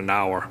out of there in an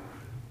hour,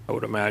 I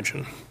would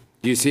imagine.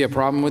 Do you see a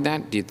problem with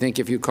that? Do you think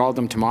if you called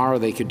them tomorrow,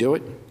 they could do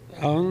it?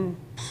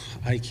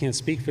 I can't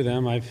speak for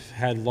them. I've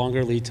had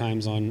longer lead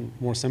times on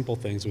more simple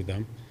things with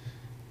them.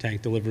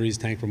 Tank deliveries,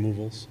 tank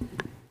removals.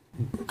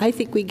 I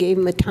think we gave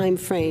them a time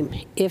frame.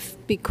 If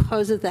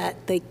because of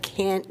that they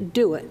can't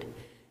do it,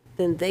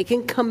 then they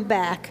can come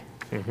back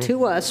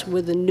to us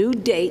with a new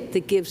date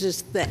that gives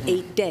us the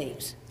 8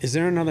 days. Is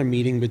there another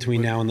meeting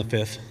between now and the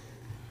 5th?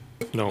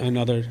 No.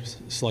 Another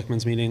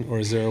selectmen's meeting? Or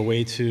is there a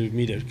way to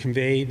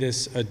convey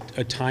this,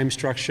 a time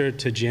structure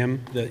to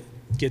Jim that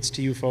gets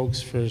to you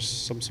folks for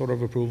some sort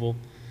of approval?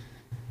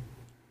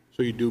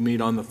 So you do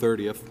meet on the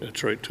 30th?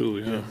 That's right, too,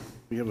 yeah.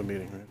 We have a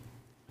meeting, right?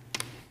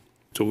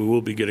 So we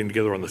will be getting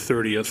together on the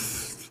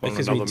 30th on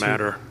another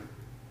matter.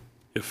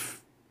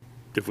 If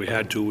we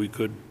had to, we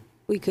could.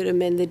 We could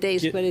amend the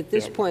days, but at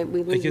this point, we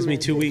leave them. It gives me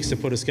as 2 is. weeks to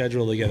put a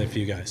schedule together for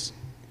you guys,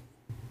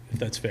 if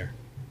that's fair.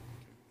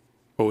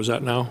 What was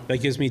that now? That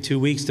gives me 2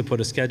 weeks to put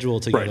a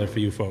schedule together for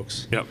you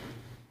folks. Yep.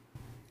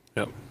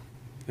 Yep.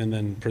 And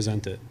then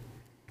present it.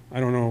 I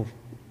don't know,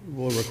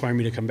 will it require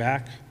me to come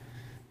back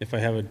if I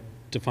have a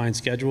defined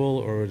schedule,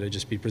 or would I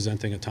just be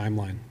presenting a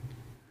timeline?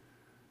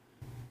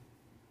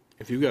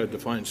 If you've got a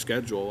defined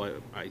schedule,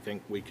 I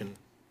think they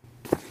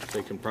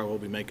can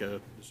probably make a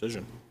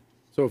decision.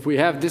 So if we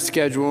have this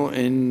schedule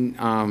and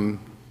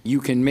you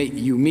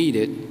meet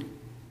it,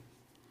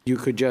 you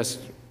could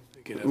just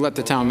let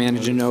the town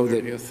manager know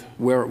that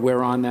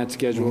we're on that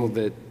schedule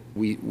that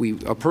we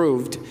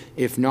approved.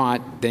 If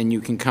not, then you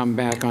can come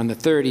back on the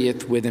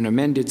 30th with an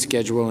amended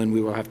schedule and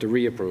we will have to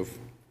reapprove.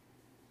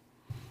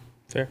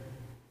 Fair.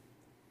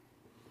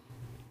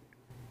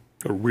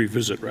 Or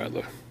revisit,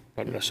 rather.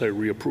 Not necessarily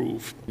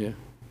reapprove. Yeah.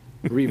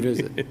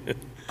 Revisit.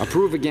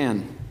 Approve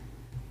again.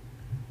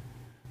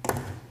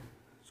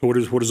 So what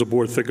does the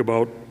board think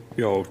about,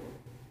 giving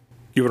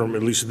them,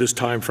 at least at this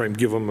time frame,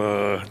 give them,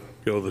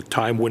 the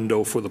time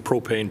window for the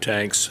propane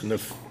tanks, and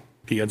if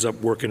he ends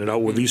up working it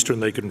out with Eastern,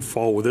 they can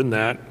fall within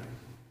that,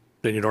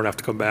 then you don't have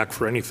to come back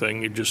for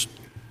anything. You just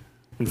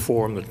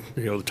inform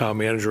the town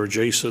manager or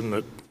Jason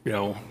that,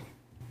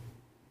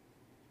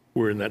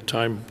 we're in that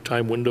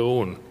time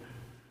window, and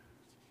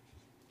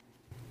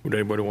would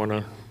anybody want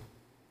to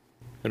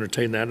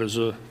entertain that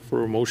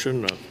for a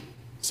motion?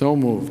 So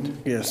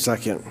moved. Yeah,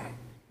 second.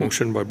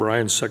 Motion by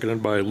Brian,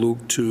 seconded by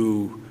Luke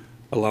to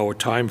allow a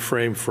time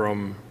frame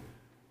from,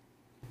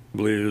 I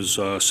believe it is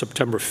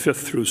September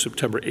 5th through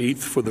September 8th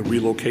for the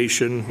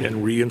relocation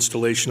and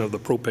reinstallation of the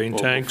propane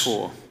tanks.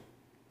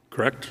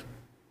 Correct?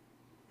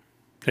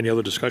 Any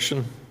other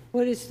discussion?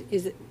 What is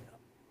it,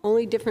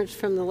 only difference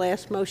from the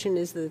last motion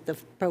is that the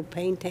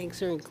propane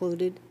tanks are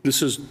included?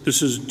 This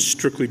is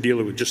strictly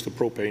dealing with just the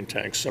propane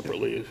tanks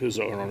separately, is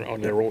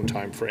on their own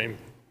time frame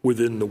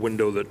within the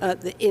window that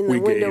In the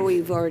window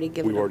we've already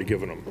given them. We've already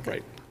given them,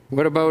 right.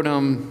 What about,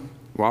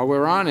 while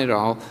we're on it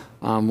all,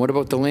 what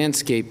about the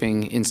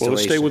landscaping installation? Well,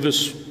 let's stay with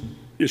this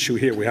issue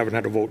here. We haven't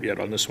had a vote yet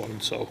on this one,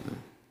 so.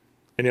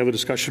 Any other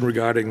discussion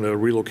regarding the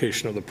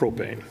relocation of the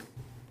propane?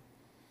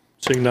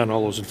 Seeing none,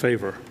 all those in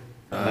favor?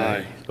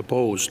 Aye.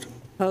 Opposed?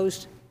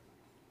 Opposed?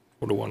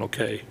 4 to 1,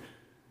 okay.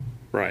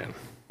 Brian?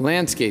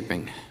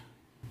 Landscaping,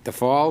 the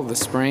fall, the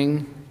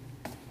spring.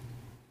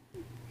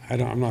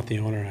 I'm not the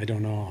owner. I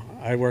don't know.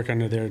 I work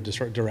under their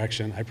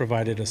direction. I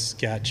provided a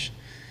sketch.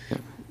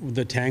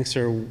 The tanks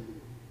are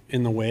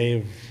in the way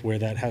of where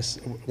that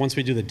has, once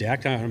we do the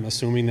deck, I'm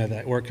assuming that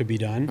that work could be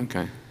done.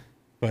 Okay.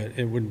 But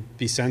it would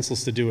be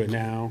senseless to do it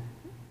now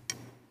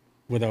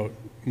without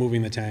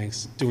moving the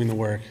tanks, doing the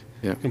work,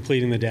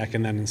 completing the deck,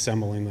 and then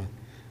assembling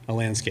a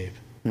landscape.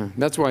 Yeah.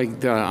 That's why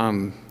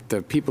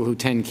the people who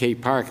tend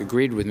Cape Park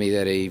agreed with me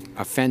that a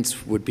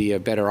fence would be a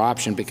better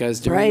option because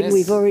during Right, this,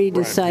 we've already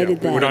decided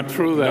that. We're not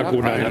through that,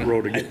 going down that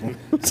road again.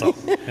 So.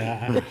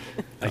 Yeah,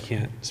 I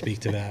can't speak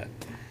to that.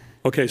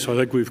 Okay, so I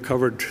think we've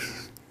covered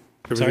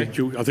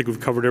everything. I think we've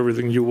covered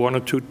everything you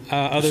wanted to.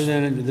 Other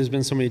than there's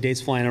been so many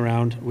dates flying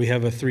around, we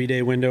have a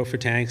 3-day window for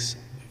tanks,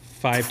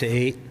 5 to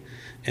 8.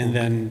 And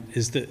then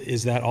is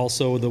that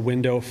also the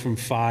window from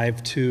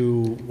 5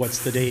 to,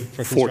 what's the date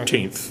for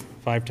construction? 14th.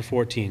 5 to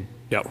 14.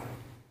 Yep.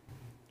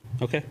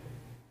 Okay.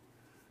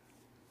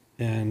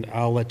 And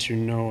I'll let you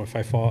know if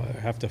I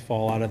have to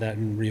fall out of that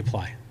and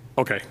reapply.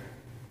 Okay.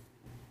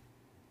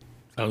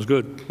 Sounds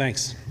good.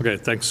 Thanks. Okay,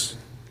 thanks.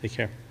 Take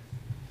care.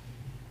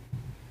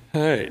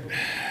 All right.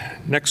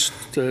 Next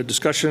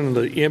discussion,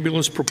 the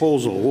ambulance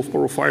proposal,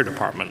 Wolfeboro Fire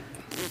Department.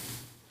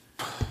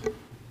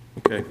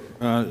 Okay,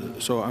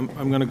 so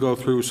I'm going to go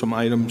through some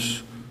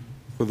items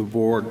for the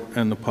board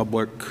and the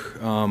public.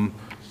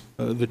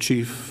 The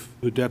chief,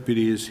 the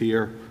deputy is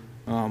here,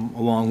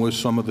 along with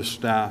some of the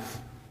staff.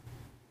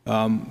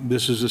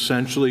 This is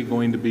essentially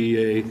going to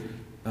be a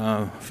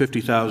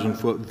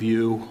 50,000-foot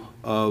view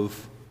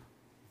of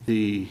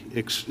the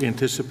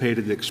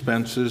anticipated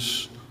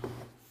expenses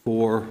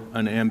for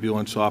an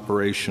ambulance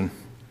operation,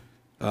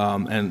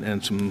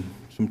 and some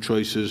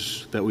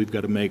choices that we've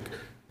got to make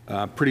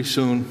pretty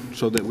soon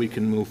so that we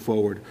can move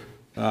forward.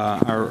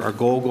 Our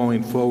goal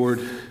going forward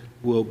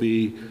will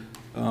be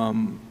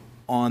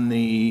on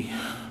the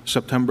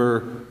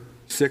September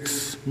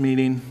 6th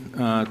meeting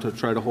to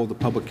try to hold a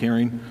public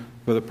hearing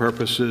for the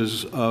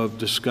purposes of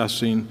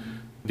discussing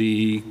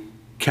the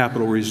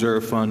capital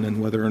reserve fund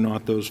and whether or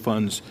not those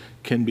funds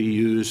can be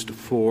used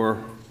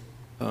for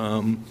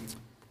the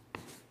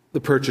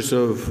purchase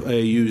of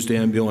a used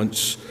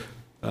ambulance.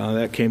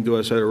 That came to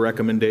us at a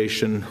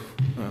recommendation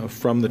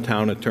from the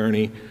town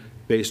attorney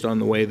based on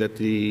the way that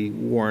the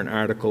warrant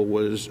article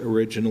was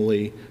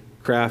originally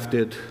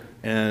crafted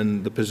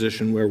and the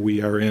position where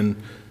we are in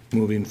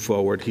moving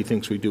forward. He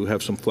thinks we do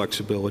have some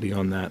flexibility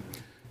on that.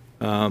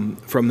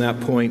 From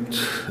that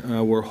point,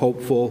 we're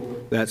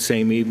hopeful that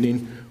same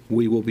evening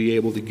we will be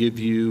able to give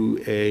you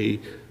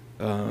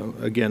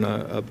again,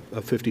 a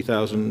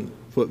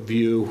 50,000-foot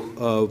view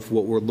of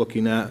what we're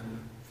looking at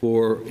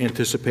for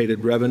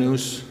anticipated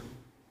revenues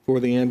for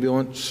the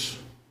ambulance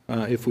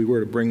if we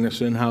were to bring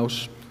this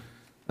in-house.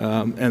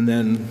 And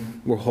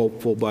then we're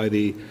hopeful by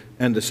the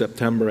end of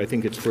September, I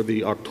think it's for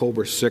the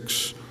October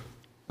 6th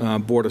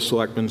Board of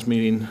Selectmen's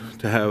meeting,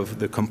 to have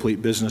the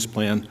complete business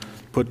plan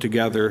put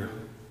together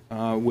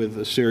with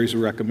a series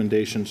of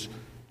recommendations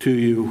to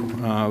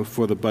you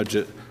for the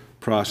budget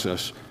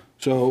process.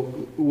 So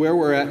where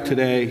we're at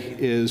today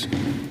is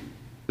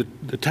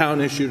the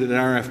town issued an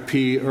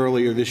RFP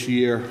earlier this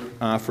year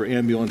for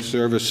ambulance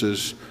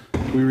services.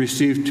 We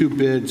received 2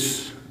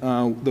 bids.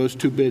 Those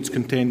 2 bids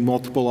contained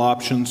multiple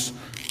options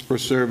for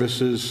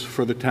services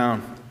for the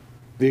town.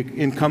 The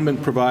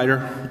incumbent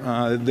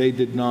provider, they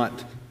did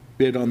not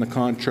bid on the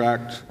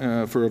contract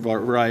for a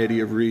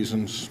variety of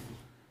reasons.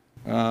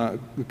 The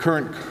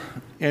current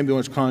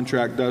ambulance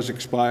contract does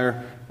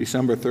expire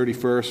December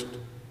 31st,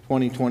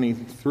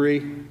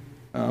 2023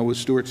 with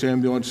Stewart's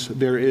Ambulance.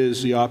 There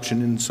is the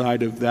option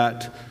inside of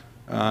that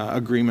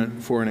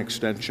agreement for an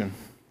extension.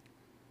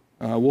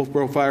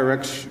 Wolfeboro Fire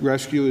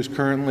Rescue is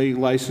currently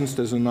licensed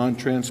as a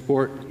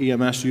non-transport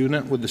EMS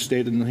unit with the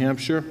state of New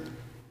Hampshire,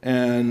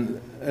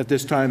 and at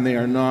this time they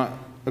are not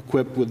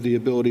equipped with the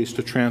abilities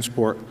to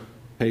transport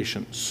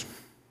patients.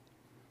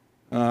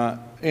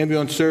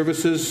 Ambulance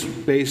services,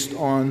 based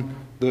on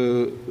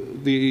the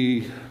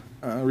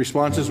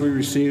responses we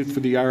received for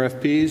the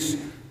RFPs,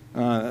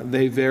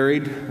 they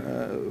varied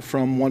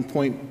from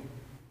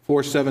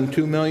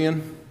 $1.472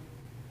 million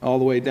all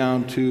the way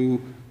down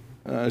to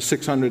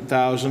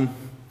 $600,000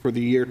 for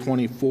the year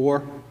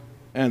 24,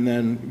 and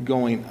then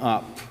going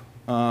up.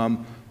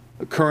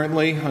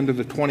 Currently, under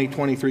the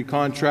 2023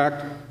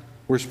 contract,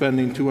 we're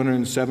spending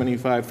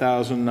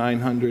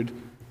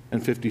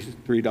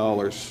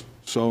 $275,953.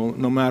 So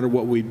no matter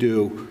what we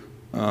do,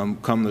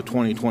 come the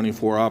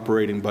 2024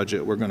 operating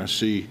budget, we're going to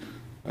see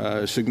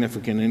a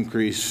significant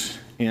increase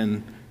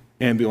in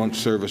ambulance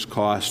service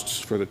costs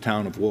for the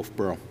town of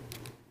Wolfeboro.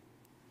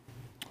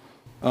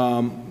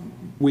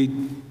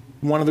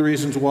 One of the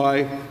reasons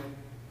why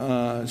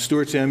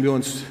Stewart's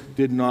Ambulance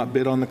did not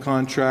bid on the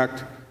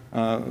contract,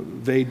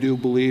 they do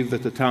believe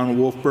that the town of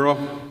Wolfeboro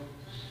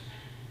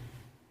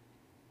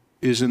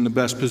is in the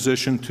best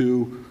position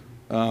to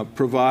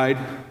provide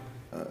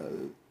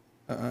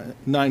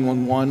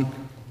 911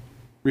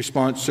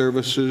 response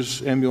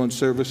services, ambulance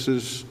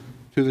services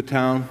to the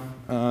town.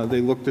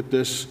 They looked at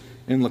this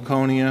in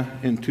Laconia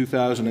in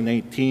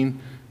 2018.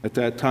 At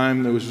that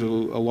time, there was a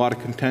lot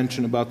of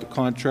contention about the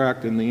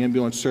contract and the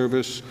ambulance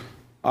service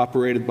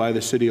operated by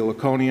the city of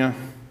Laconia,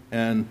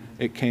 and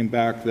it came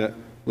back that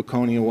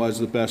Laconia was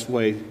the best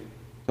way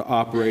to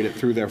operate it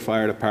through their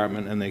fire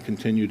department, and they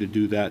continue to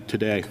do that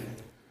today.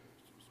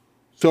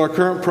 So our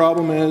current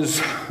problem is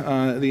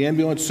the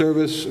ambulance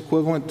service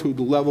equivalent to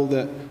the level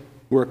that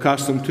we're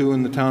accustomed to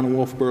in the town of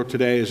Wolfeboro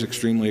today is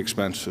extremely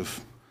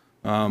expensive.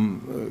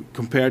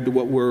 Compared to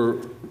what we're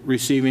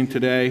receiving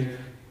today,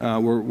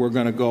 we're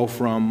going to go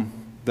from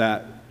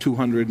that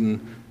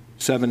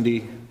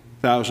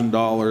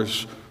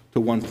 $270,000 to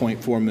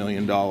 $1.4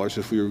 million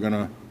if we were going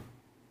to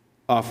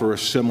offer a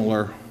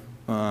similar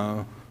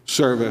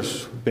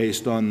service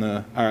based on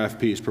the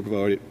RFPs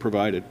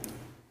provided.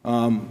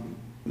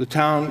 The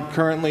town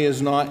currently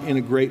is not in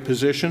a great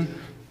position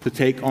to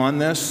take on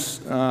this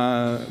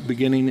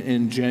beginning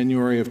in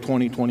January of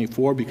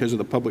 2024 because of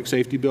the public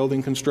safety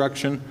building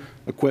construction,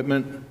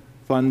 equipment,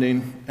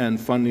 funding, and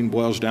funding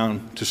boils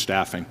down to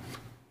staffing.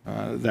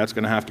 That's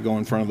going to have to go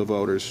in front of the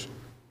voters.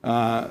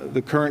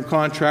 The current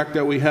contract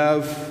that we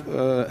have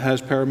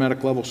has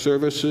paramedic level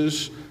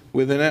services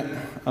within it.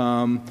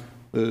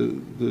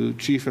 The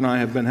chief and I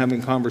have been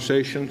having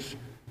conversations.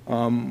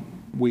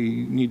 We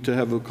need to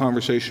have a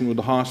conversation with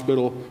the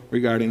hospital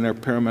regarding their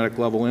paramedic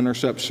level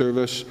intercept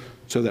service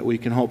so that we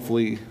can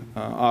hopefully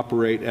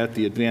operate at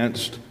the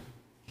advanced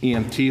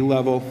EMT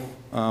level,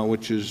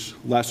 which is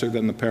lesser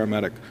than the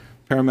paramedic.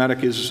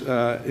 Paramedic is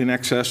in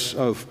excess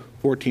of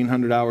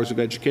 1,400 hours of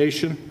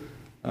education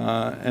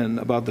and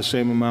about the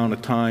same amount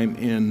of time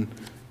in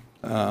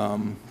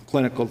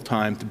clinical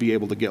time to be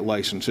able to get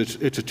licensed.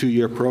 It's a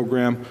 2-year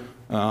program,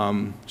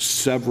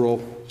 several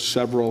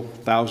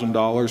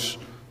 $1,000s,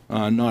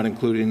 not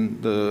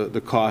including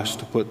the cost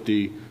to put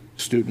the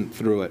student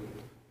through it.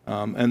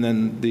 And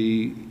then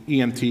the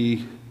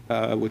EMT,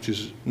 which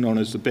is known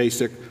as the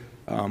basic,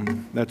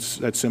 that's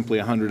simply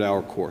a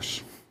 100-hour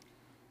course.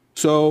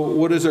 So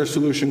what is our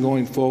solution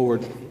going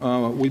forward?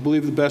 We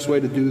believe the best way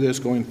to do this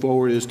going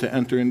forward is to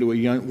enter into a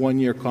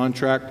 1-year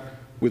contract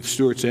with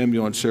Stewart's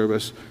Ambulance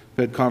Service. I've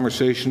had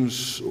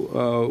conversations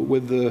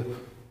with the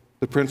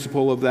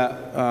principal of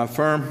that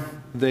firm.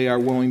 They are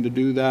willing to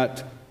do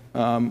that,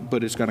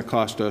 but it's going to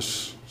cost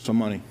us some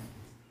money.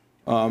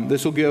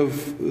 This will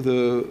give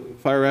the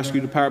Fire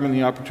Rescue Department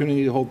the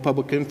opportunity to hold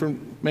public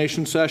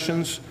information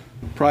sessions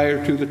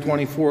prior to the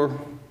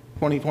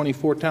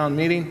 2024 town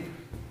meeting.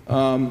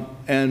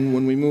 And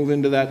when we move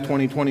into that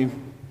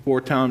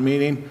 2024 town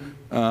meeting,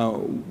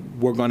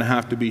 we're going to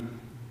have to be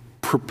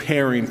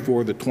preparing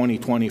for the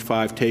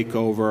 2025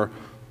 takeover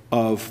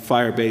of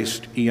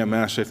fire-based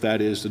EMS, if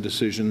that is the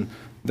decision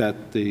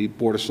that the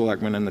Board of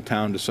Selectmen and the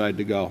town decide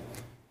to go.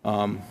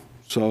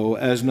 So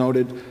as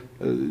noted,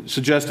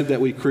 suggested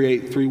that we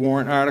create 3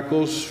 warrant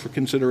articles for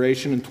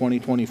consideration in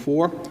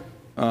 2024.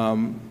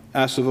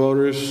 Ask the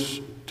voters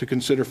to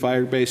consider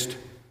fire-based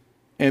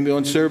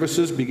ambulance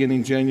services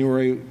beginning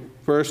January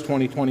 1st,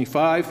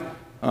 2025.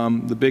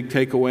 The big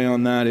takeaway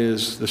on that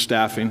is the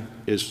staffing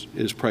is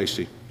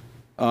pricey.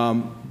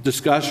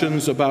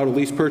 Discussions about a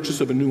lease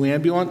purchase of a new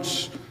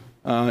ambulance.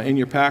 In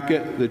your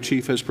packet, the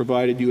chief has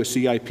provided you a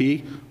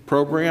CIP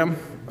program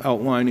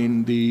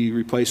outlining the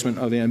replacement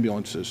of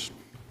ambulances.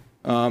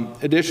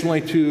 Additionally,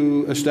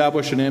 to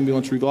establish an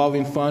ambulance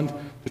revolving fund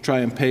to try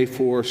and pay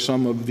for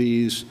some of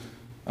these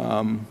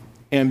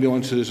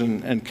ambulances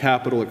and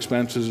capital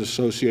expenses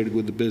associated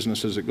with the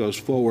business as it goes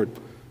forward.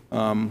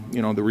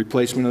 You know, the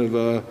replacement of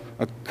a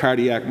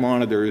cardiac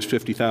monitor is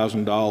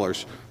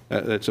 $50,000.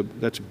 That's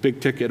a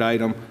big ticket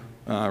item.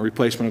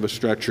 Replacement of a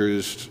stretcher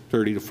is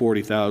 $30,000 to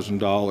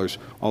 $40,000.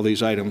 All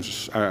these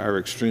items are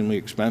extremely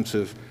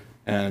expensive,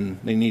 and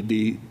they need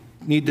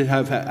to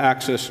have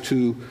access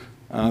to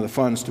the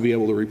funds to be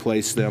able to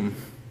replace them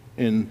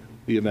in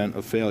the event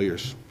of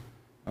failures.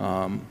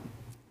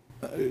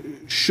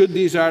 Should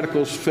these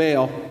articles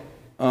fail,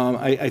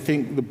 I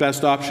think the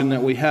best option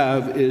that we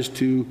have is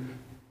to,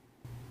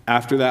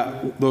 after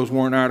those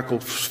warrant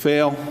articles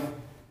fail,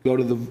 go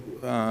to the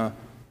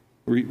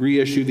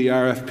reissue the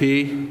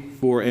RFP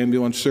for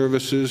ambulance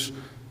services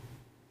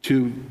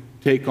to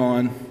take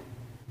on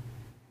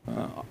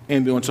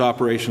ambulance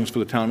operations for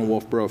the town of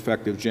Wolfeboro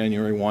effective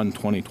January 1,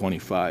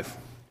 2025.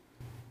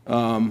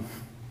 How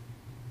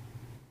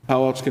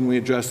else can we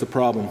address the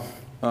problem?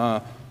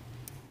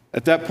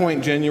 At that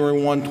point,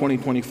 January 1,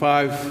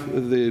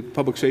 2025, the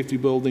public safety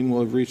building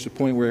will have reached a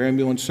point where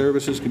ambulance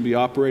services can be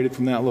operated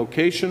from that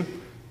location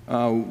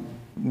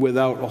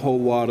without a whole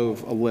lot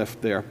of a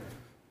lift there.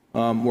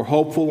 We're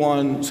hopeful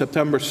on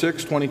September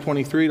 6,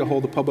 2023 to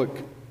hold a public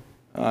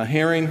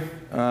hearing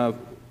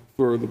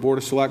for the Board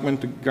of Selectmen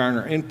to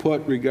garner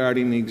input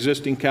regarding the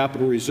existing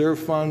capital reserve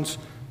funds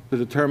to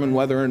determine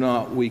whether or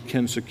not we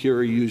can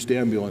secure a used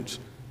ambulance.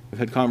 I've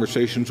had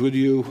conversations with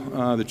you.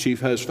 The chief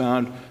has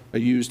found a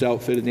used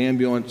outfitted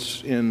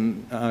ambulance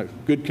in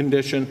good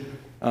condition.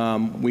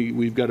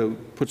 We've got to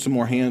put some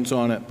more hands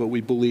on it, but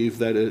we believe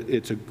that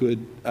it's a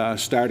good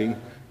starting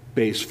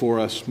base for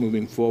us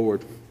moving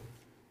forward.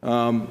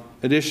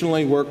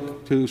 Additionally,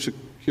 work to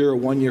secure a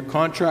one-year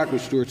contract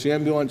with Stewart's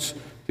Ambulance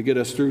to get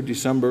us through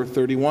December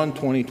 31,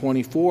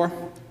 2024.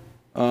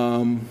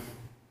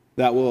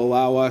 That will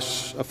allow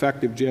us,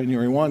 effective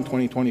January 1,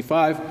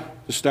 2025,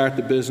 to start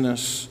the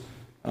business.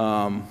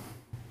 Time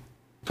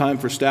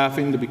for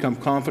staffing to become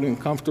confident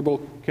and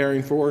comfortable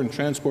caring for and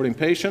transporting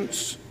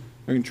patients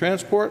during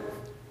transport.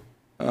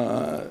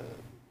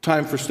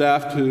 Time for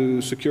staff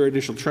to secure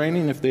additional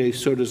training if they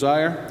so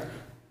desire.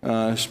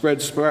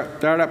 Spread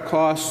startup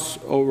costs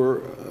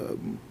over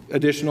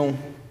additional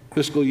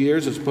fiscal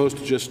years as opposed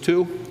to just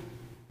 2.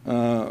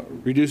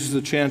 Reduces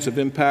the chance of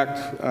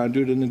impact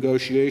due to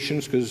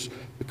negotiations because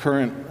the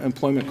current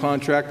employment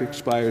contract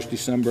expires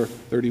December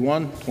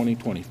 31,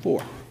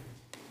 2024.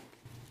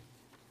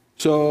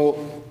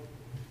 So,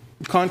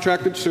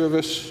 contracted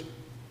service,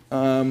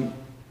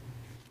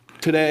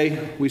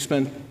 today we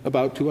spent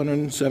about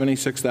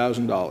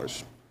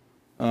 $276,000.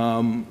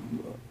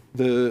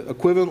 The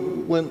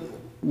equivalent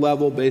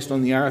level based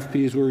on the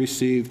RFPs we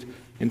received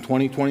in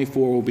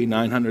 2024 will be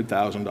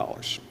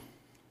 $900,000.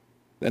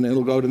 Then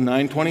it'll go to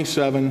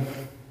 927,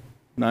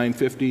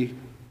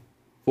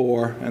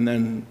 954, and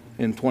then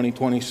in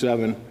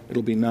 2027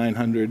 it'll be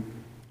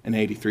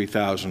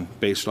 983,000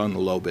 based on the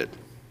low bid.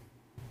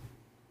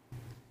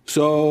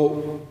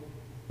 So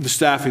the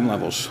staffing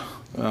levels.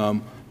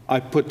 I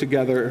put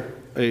together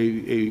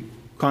a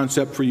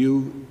concept for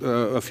you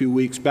a few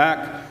weeks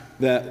back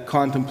that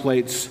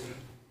contemplates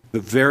the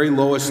very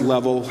lowest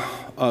level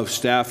of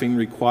staffing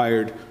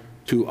required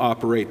to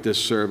operate this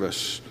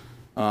service.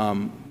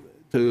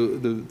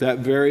 That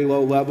very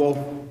low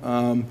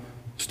level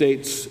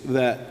states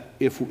that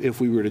if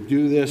we were to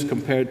do this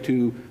compared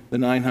to the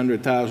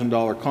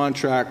 $900,000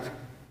 contract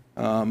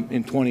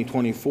in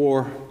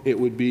 2024, it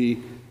would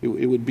be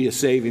a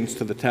savings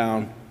to the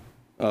town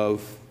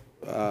of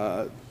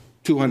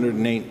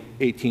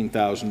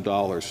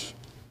 $218,000.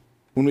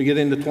 When we get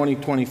into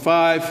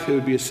 2025, it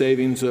would be a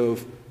savings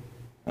of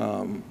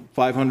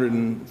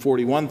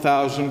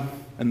 $541,000,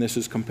 and this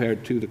is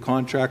compared to the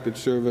contracted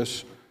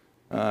service.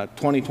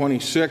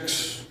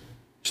 2026,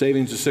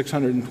 savings of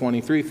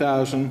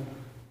 $623,000,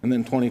 and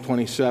then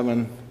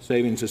 2027,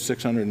 savings of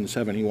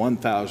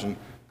 $671,000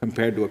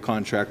 compared to a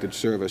contracted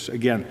service.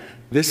 Again,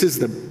 this is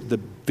the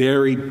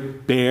very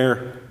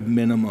bare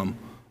minimum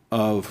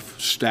of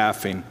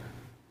staffing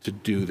to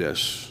do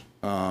this.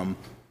 And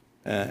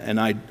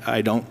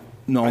I don't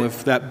know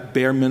if that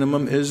bare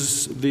minimum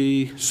is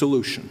the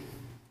solution.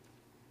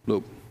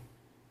 Luke.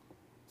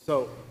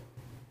 So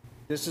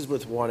this is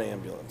with one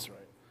ambulance, right?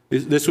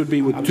 This would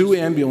be with 2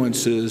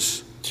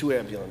 ambulances. 2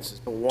 ambulances,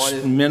 but one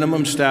is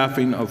minimum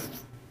staffing of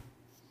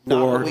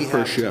 4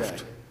 per shift.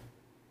 Today.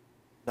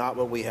 Not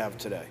what we have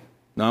today.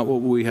 Not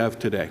what we have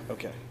today.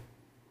 Okay.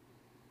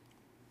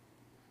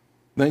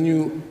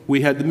 Then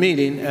we had the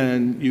meeting,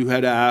 and you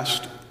had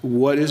asked,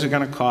 what is it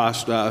going to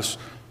cost us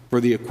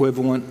for the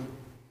equivalent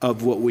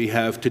of what we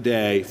have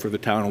today for the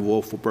town of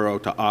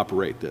Wolfeboro to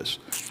operate this?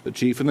 The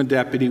chief and the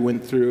deputy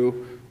went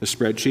through the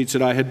spreadsheets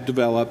that I had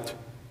developed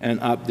and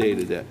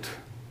updated it.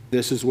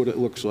 This is what it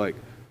looks like.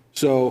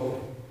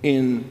 So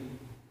to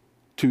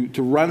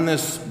run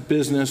this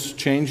business,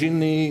 changing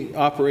the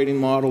operating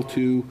model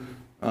to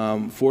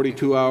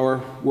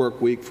 42-hour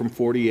work week from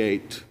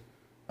 48,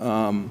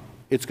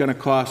 it's going to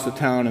cost the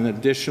town an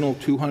additional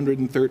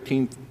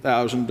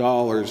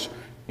 $213,000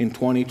 in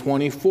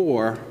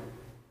 2024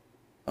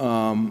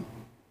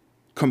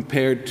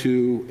 compared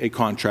to a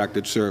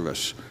contracted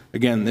service.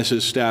 Again, this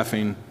is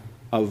staffing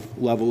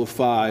of level of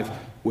 5,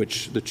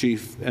 which the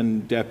chief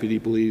and deputy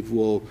believe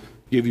will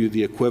give you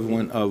the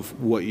equivalent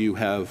of what you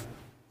have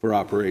for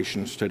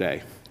operations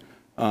today.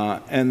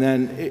 And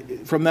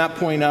then from that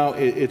point out,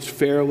 it's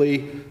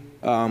fairly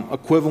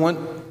equivalent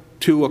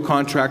to a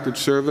contracted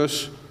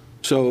service.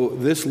 So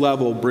this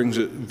level brings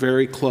it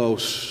very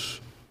close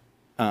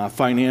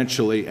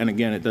financially, and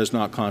again, it does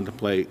not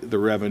contemplate the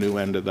revenue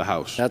end of the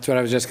house. That's what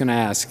I was just going to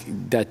ask.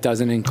 That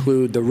doesn't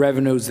include the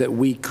revenues that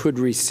we could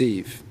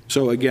receive.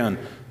 So again,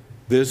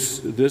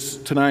 this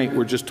tonight,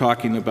 we're just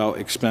talking about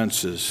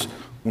expenses.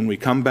 When we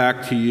come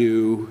back to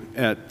you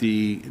at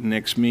the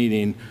next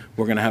meeting,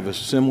 we're going to have a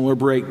similar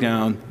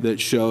breakdown that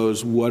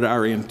shows what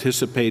our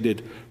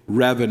anticipated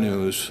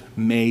revenues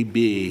may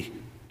be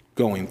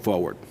going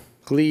forward.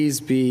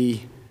 Please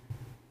be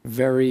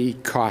very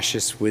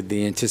cautious with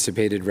the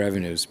anticipated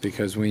revenues,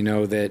 because we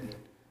know that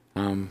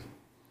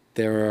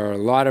there are a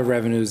lot of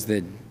revenues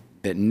that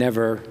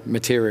never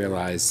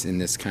materialize in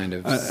this kind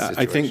of situation.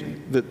 I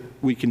think that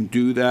we can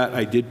do that.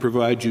 I did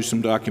provide you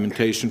some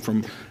documentation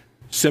from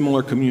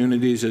similar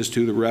communities as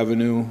to the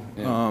revenue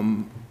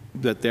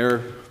that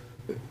they're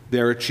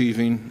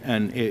achieving,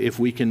 and if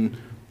we can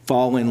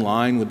fall in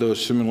line with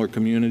those similar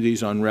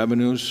communities on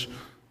revenues,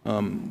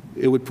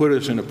 it would put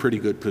us in a pretty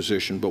good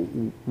position, but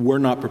we're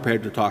not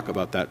prepared to talk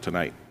about that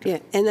tonight. Yeah,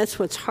 and that's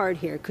what's hard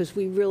here, because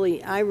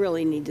I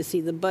really need to see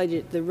the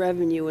budget, the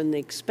revenue, and the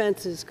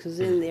expenses, because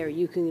in there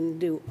you can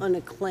do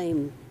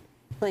unacclaimed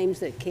claims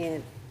that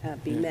can't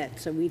be met,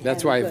 so we'd have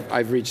That's a why good-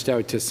 I've reached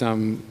out to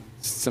some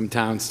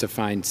towns to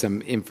find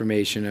some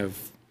information of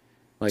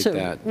like So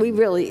that.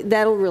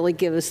 that'll really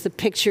give us the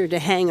picture to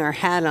hang our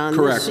hat on.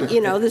 Correct.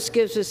 This, this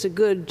gives us a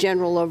good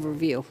general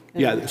overview.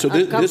 Yeah, so I'm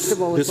this,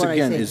 comfortable with this what I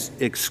again see. is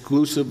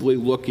exclusively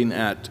looking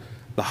at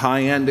the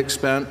high-end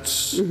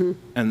expense,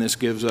 and this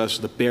gives us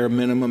the bare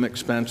minimum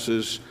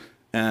expenses.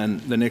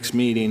 And the next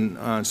meeting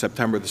on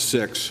September the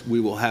 6th, we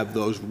will have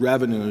those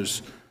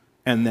revenues,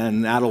 and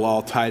then that'll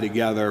all tie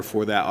together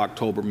for that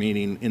October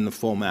meeting in the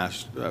full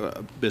mass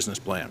business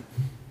plan.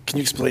 Can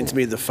you explain to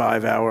me the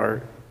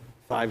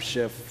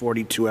 5-shift,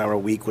 42-hour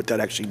week, what that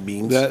actually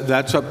means?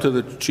 That's up to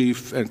the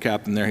chief and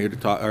captain. They're here to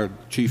talk, or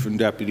chief and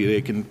deputy.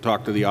 They can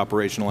talk to the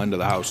operational end of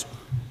the house.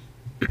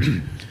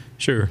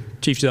 Sure.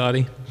 Chief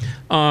Zadi.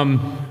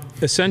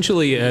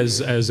 Essentially,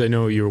 as I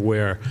know you're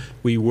aware,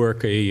 we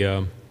work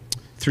a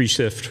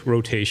 3-shift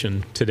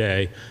rotation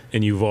today,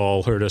 and you've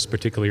all heard us,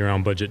 particularly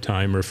around budget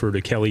time, refer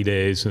to Kelly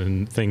days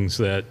and things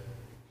that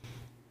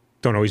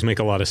don't always make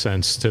a lot of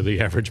sense to the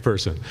average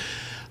person.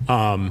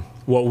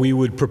 What we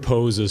would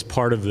propose as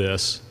part of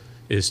this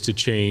is to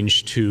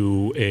change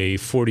to a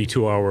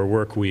 42-hour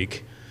work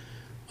week,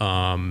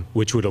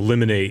 which would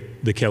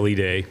eliminate the Kelly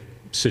Day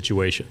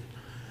situation.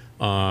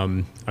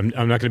 I'm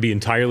not going to be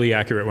entirely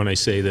accurate when I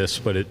say this,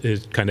 but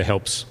it kind of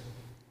helps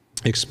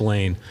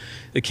explain.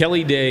 The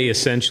Kelly Day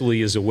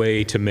essentially is a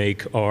way to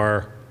make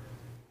our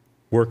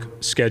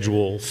work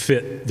schedule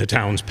fit the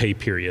town's pay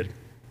period,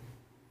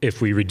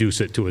 if we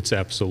reduce it to its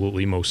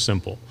absolutely most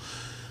simple.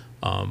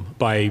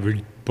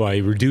 By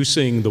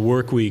reducing the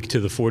work week to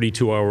the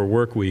 42-hour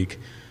work week,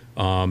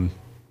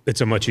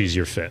 it's a much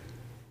easier fit.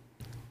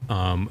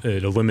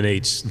 It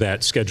eliminates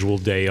that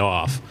scheduled day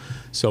off.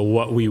 So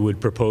what we would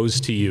propose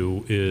to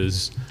you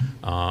is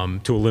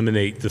to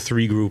eliminate the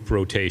 3-group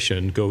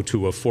rotation, go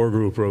to a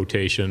 4-group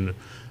rotation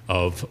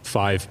of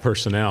 5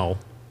 personnel,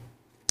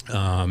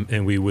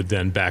 and we would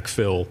then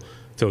backfill,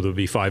 so there'd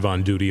be 5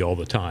 on duty all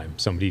the time.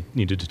 Somebody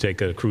needed to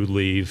take a accrued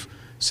leave,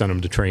 send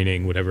them to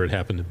training, whatever it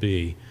happened to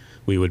be.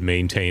 We would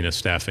maintain a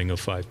staffing of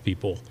 5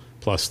 people,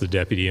 plus the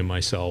deputy and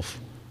myself,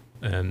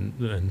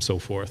 and so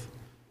forth.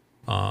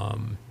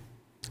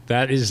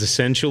 That is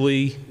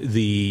essentially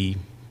the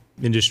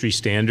industry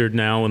standard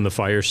now in the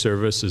fire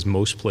service, is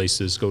most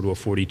places go to a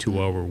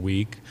 42-hour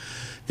week.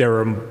 There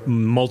are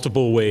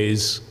multiple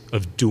ways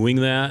of doing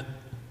that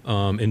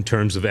in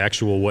terms of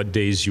actual what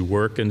days you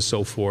work and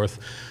so forth.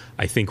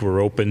 I think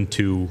we're open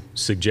to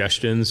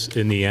suggestions.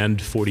 In the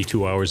end,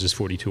 42 hours is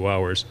 42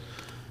 hours.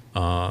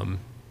 And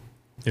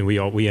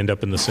we end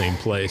up in the same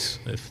place.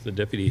 If the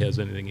deputy has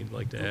anything he'd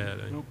like to add.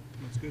 Nope,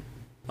 that's good.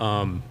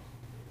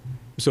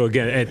 So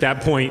again, at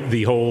that point,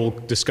 the whole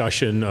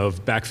discussion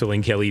of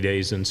backfilling Kelly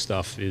days and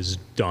stuff is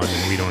done,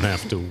 and we don't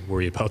have to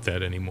worry about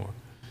that anymore.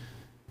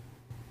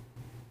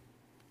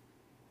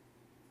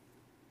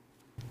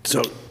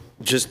 So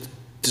just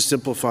to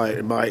simplify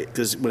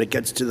because when it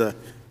gets to the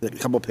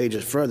couple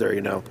pages further,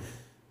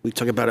 we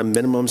talk about a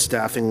minimum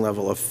staffing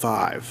level of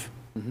 5.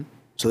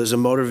 So there's a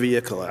motor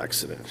vehicle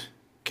accident,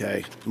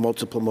 okay?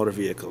 Multiple motor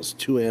vehicles.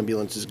 2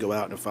 ambulances go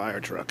out in a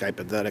fire truck,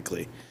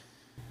 hypothetically.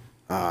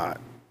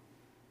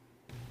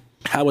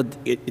 How would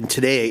it,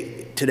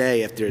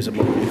 today, if there's a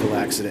motor vehicle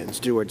accident and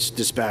Stewart's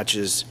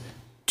dispatches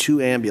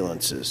 2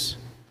 ambulances,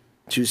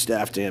 2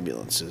 staffed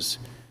ambulances,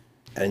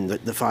 and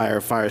the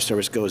fire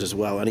service goes as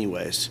well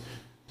anyways.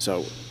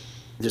 So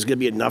there's going to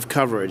be enough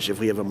coverage if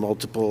we have a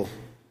multiple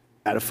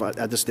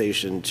at the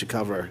station to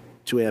cover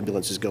 2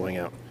 ambulances going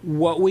out.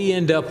 What we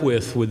end up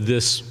with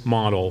this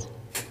model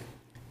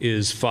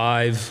is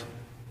 5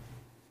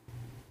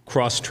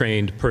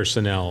 cross-trained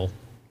personnel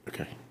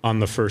on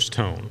the first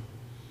tone.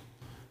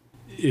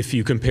 If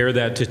you compare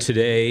that to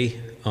today,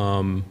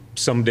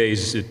 some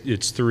days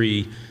it's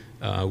 3.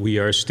 We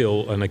are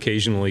still and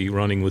occasionally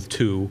running with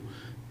 2,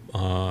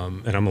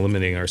 and I'm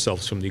eliminating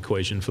ourselves from the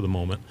equation for the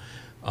moment.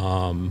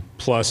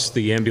 Plus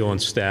the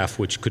ambulance staff,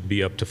 which could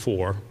be up to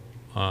 4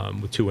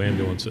 with 2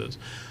 ambulances.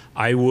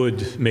 I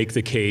would make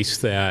the case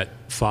that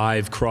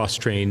 5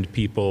 cross-trained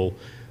people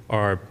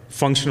are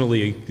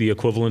functionally the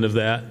equivalent of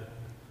that,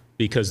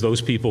 because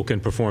those people can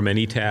perform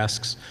any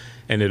tasks,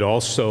 and it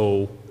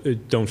also,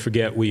 don't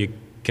forget, we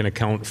can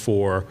account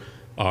for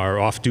our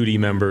off-duty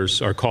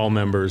members, our call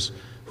members,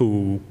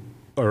 who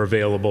are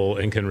available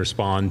and can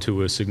respond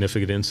to a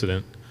significant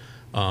incident.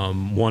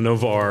 One of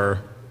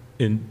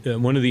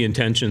the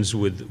intentions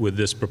with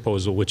this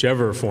proposal,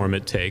 whichever form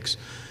it takes,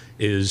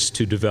 is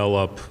to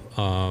develop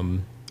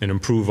and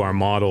improve our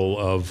model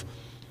of,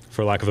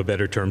 for lack of a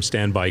better term,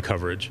 standby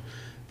coverage,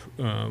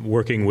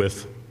 working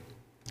with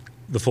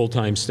the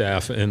full-time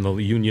staff and the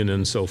union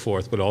and so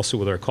forth, but also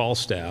with our call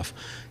staff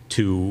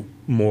to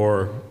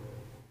more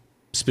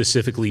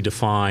specifically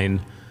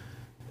define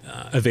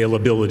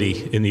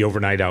availability in the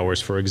overnight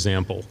hours, for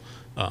example.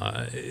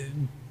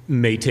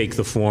 May take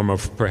the form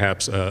of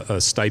perhaps a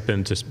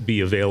stipend to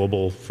be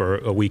available for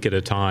a week at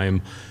a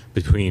time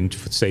between,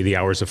 say, the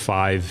hours of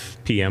 5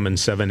 p.m. and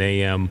 7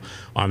 a.m.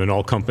 on an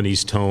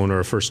all-companies tone or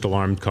a first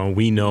alarm tone.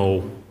 We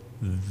know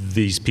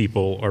these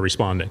people are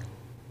responding.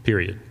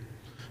 period.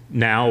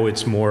 Now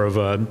it's more of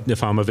a,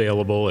 if I'm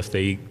available, if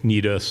they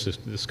need us,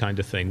 this kind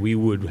of thing. We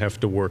would have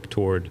to work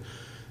toward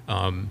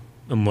a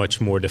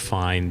much more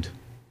defined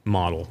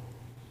model.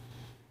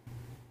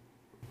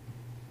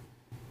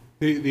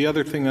 The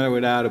other thing I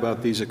would add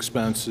about these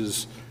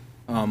expenses,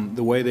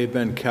 the way they've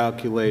been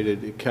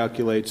calculated, it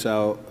calculates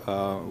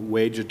out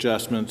wage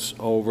adjustments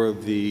over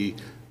the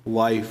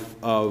life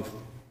of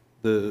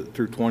through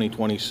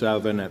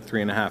 2027 at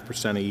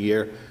 3.5% a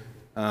year.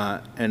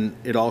 And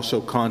it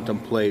also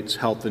contemplates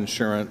health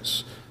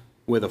insurance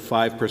with a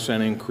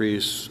 5%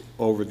 increase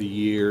over the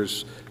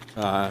years,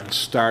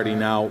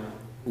 starting out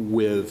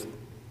with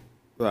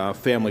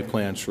family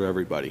plans for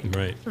everybody.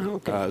 Right.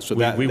 So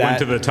we went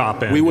to the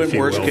top end. We went if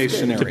you worst will, case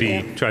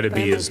scenario. try to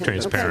be as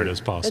transparent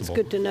as possible. That's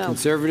good to know.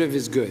 Conservative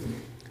is good.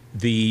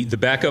 The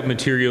backup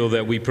material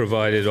that we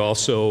provided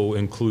also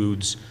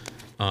includes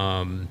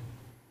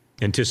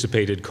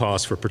anticipated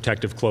costs for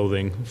protective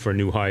clothing for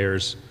new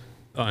hires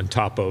on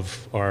top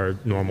of our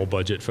normal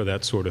budget for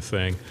that sort of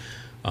thing.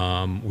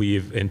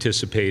 We've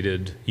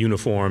anticipated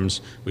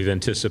uniforms, we've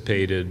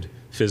anticipated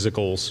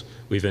physicals,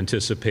 we've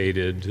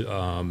anticipated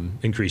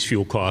increased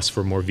fuel costs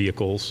for more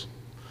vehicles,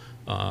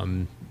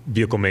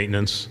 vehicle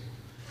maintenance.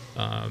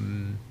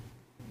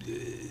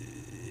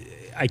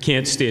 I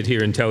can't stand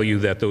here and tell you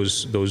that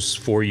those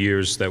 4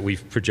 years that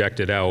we've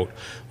projected out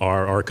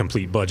are our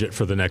complete budget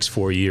for the next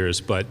 4 years,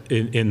 but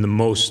in the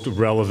most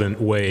relevant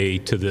way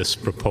to this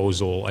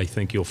proposal, I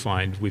think you'll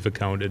find we've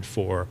accounted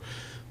for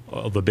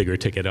the bigger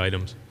ticket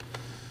items.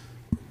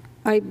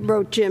 I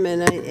wrote Jim,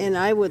 and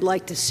I would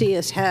like to see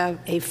us have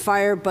a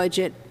fire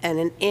budget and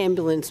an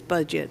ambulance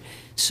budget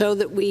so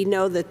that we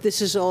know that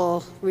this is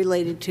all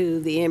related to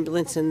the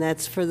ambulance and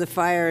that's for the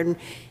fire. And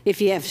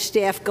if you have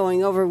staff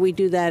going over, we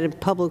do that in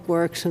public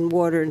works and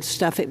water and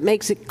stuff. It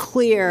makes it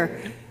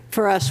clear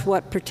for us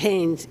what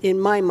pertains, in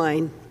my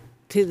mind,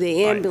 to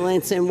the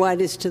ambulance and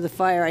what is to the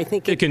fire. I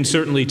think it can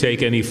certainly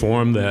take any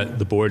form that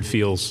the board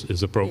feels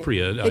is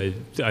appropriate.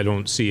 I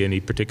don't see any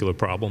particular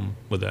problem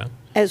with that.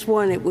 As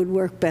one, it would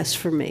work best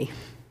for me.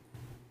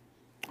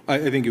 I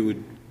think it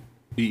would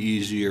be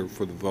easier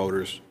for the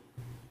voters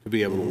to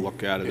be able to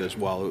look at it as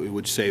well. It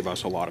would save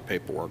us a lot of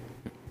paperwork.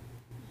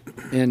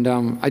 And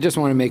I just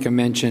want to make a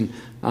mention.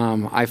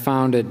 I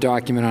found a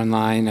document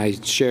online. I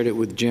shared it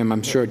with Jim.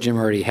 I'm sure Jim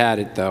already had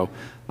it, though.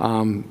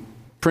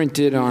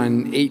 Printed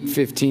on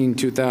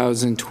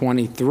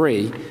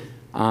 8/15/2023.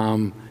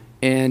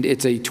 And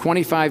it's a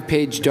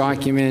 25-page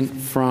document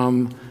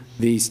from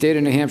the State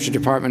of New Hampshire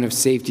Department of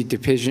Safety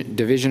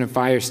Division of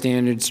Fire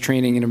Standards,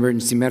 Training, and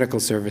Emergency Medical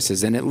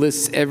Services. And it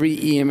lists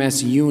every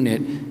EMS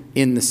unit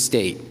in the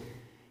state.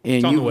 And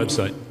it's on the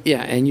website.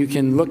 Yeah, and you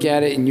can look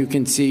at it and you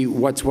can see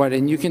what's what.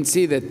 And you can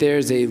see that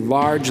there's a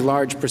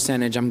large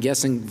percentage, I'm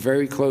guessing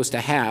very close to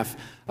half,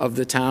 of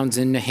the towns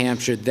in New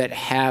Hampshire that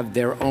have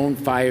their own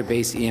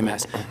fire-based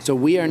EMS. So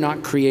we are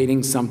not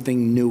creating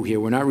something new here.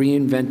 We're not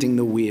reinventing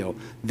the wheel.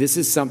 This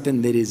is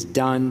something that is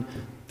done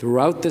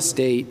throughout the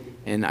state.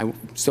 And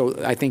so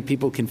I think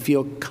people can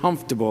feel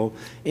comfortable.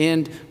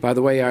 And, by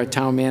the way, our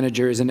town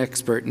manager is an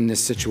expert in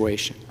this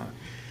situation.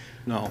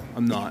 No,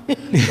 I'm not. The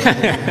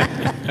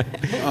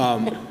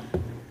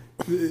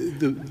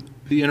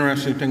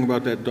interesting thing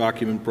about that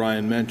document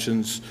Brian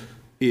mentions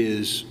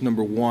is,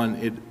 number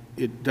one,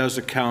 it does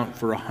account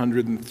for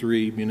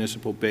 103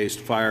 municipal-based,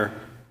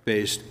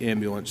 fire-based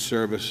ambulance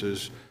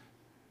services,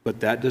 but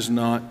that does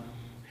not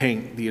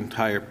paint the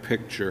entire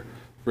picture.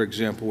 For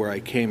example, where I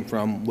came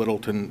from,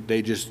 Littleton,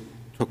 they just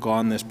took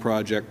on this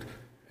project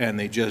and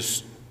they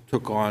just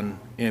took on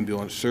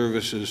ambulance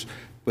services,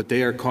 but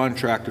they are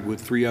contracted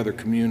with 3 other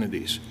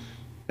communities.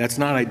 That's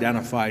not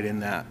identified in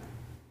that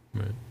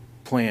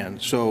plan.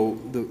 So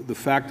the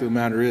fact of the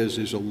matter is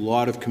there's a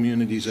lot of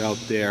communities out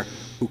there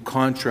who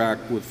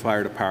contract with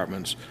fire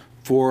departments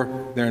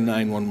for their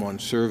 911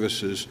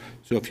 services.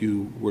 So if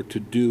you were to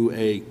do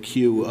a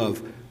queue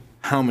of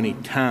how many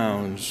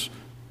towns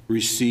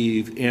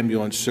receive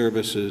ambulance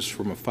services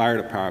from a fire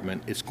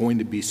department, it's going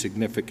to be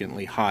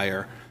significantly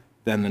higher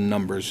than the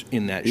numbers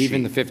in that sheet.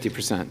 Even the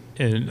 50%.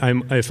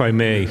 And if I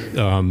may,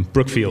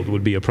 Brookfield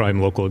would be a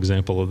prime local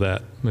example of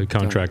that, a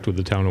contract with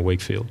the town of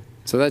Wakefield.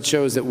 So that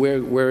shows that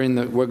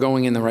we're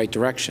going in the right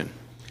direction.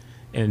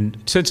 And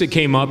since it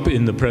came up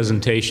in the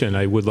presentation,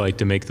 I would like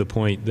to make the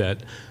point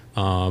that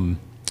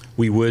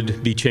we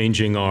would be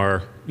changing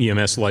our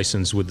EMS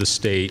license with the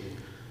state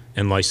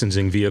and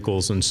licensing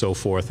vehicles and so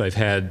forth. I've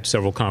had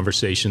several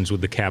conversations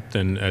with the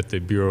captain at the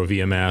Bureau of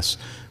EMS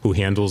who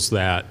handles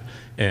that,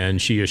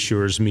 and she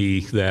assures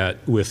me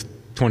that with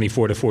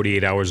 24 to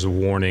 48 hours of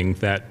warning,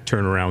 that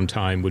turnaround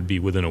time would be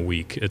within a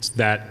week.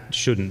 That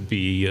shouldn't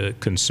be a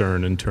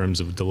concern in terms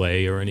of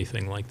delay or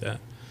anything like that.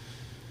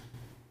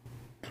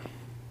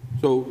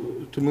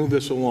 So to move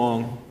this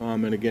along,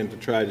 and again, to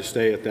try to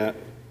stay at that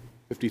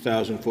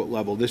 50,000-foot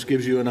level, this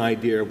gives you an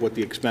idea of what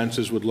the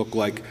expenses would look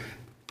like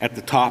at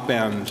the top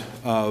end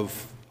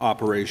of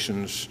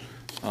operations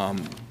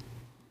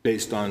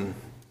based on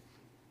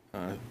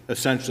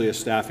essentially a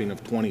staffing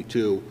of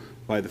 22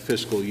 by the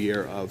fiscal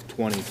year of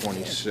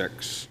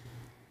 2026.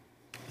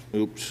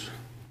 Oops,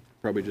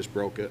 probably just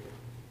broke it.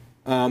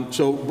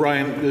 So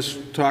Brian, this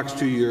talks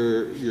to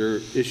your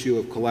issue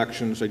of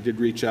collections. I did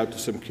reach out to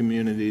some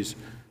communities.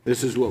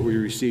 This is what we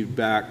received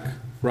back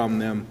from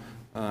them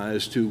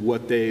as to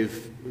what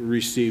they've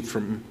received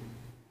from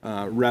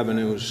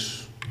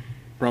revenues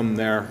from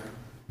their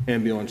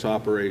ambulance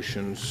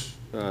operations.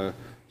 So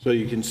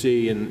you can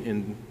see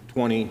in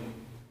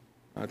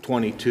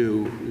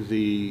 2022,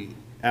 the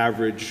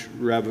average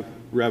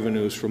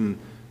revenues from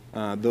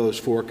those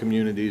 4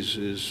 communities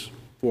is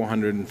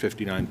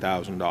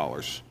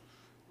 $459,000.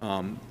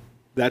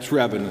 That's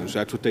revenues.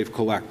 That's what they've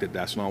collected.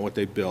 That's not what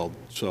they billed.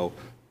 So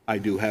I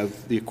do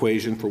have the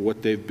equation for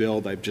what they've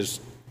billed. I've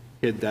just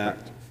hid that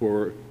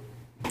for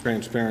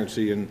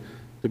transparency and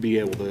to be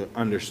able to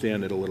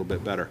understand it a little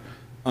bit better.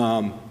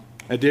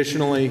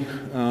 Additionally,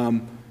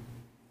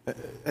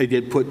 I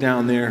did put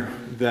down there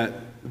that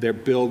their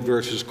billed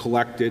versus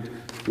collected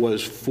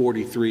was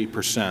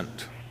 43%.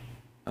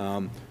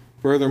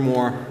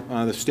 Furthermore,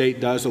 the state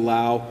does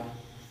allow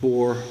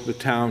for the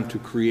town to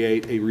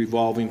create a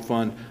revolving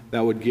fund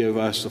that would give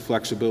us the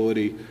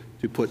flexibility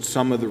to put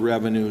some of the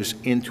revenues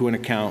into an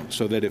account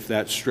so that if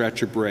that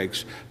stretcher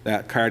breaks,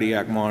 that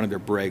cardiac monitor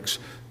breaks,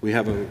 we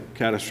have a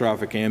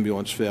catastrophic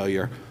ambulance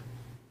failure,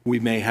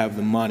 we may have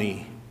the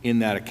money in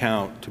that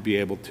account to be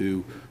able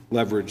to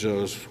leverage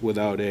those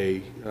without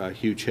a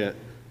huge hit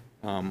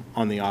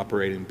on the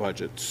operating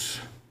budgets.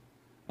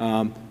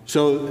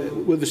 So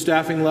with the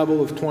staffing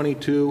level of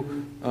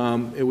 22,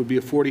 it would be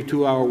a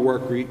 42-hour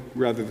work week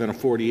rather than a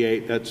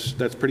 48.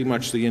 That's pretty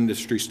much the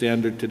industry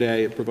standard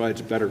today. It provides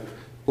a better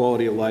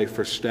quality of life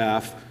for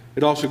staff.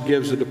 It also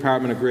gives the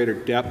department a greater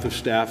depth of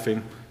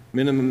staffing,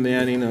 minimum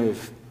manning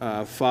of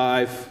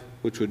 5,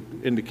 which would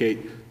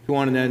indicate 2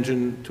 on an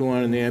engine, 2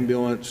 on an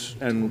ambulance,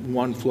 and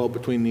 1 float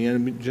between the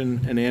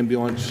engine and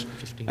ambulance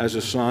as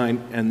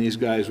assigned, and these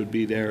guys would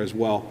be there as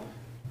well.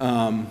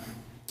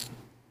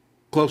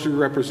 Closely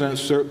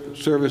represents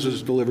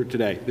services delivered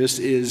today. This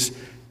is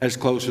as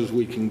close as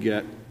we can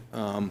get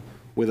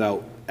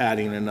without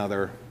adding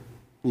another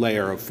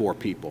layer of 4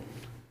 people.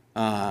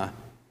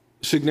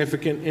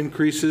 Significant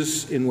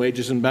increases in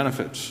wages and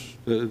benefits.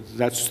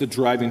 That's the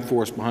driving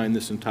force behind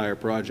this entire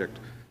project.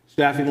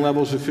 Staffing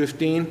levels of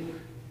 15.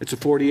 It's a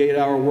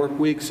 48-hour work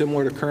week,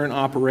 similar to current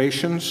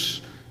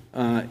operations.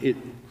 It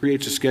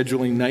creates a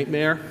scheduling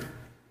nightmare.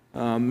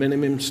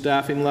 Minimum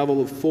staffing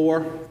level of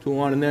 4, 2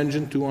 on an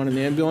engine, 2 on an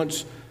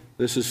ambulance.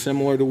 This is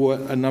similar to what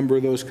a number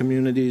of those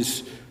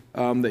communities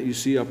that you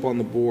see up on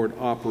the board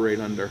operate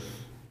under.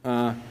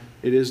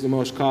 It is the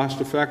most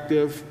cost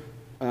effective.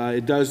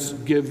 It does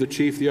give the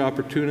chief the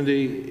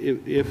opportunity,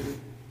 if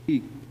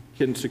he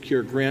can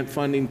secure grant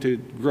funding, to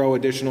grow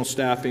additional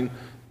staffing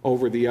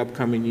over the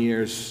upcoming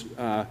years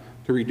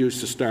to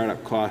reduce the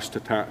startup cost to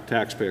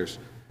taxpayers.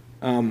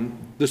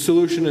 The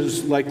solution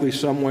is likely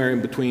somewhere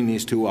in between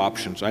these 2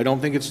 options. I don't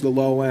think it's the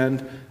low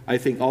end. I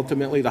think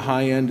ultimately the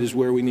high end is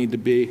where we need to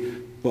be,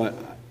 but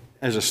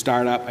as a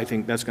startup, I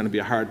think that's going to be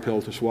a hard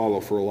pill to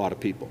swallow for a lot of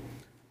people.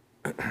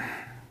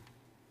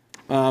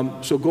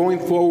 So going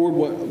forward,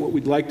 what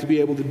we'd like to be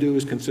able to do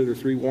is consider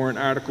 3 warrant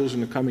articles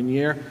in the coming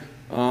year,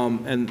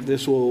 and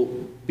this will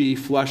be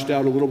fleshed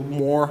out a little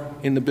more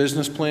in the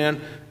business plan,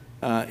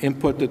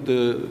 input that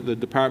the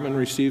department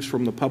receives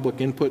from the public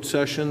input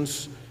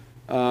sessions,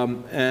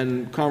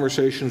 and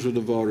conversations with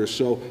the voters.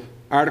 So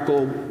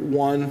Article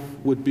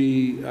 1 would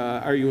be,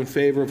 are you in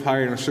favor of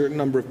hiring a certain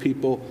number of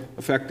people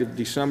effective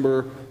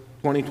December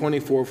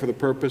 2024 for the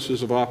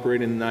purposes of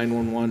operating the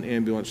 911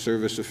 ambulance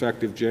service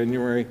effective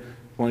January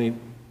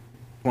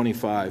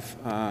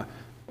 2025?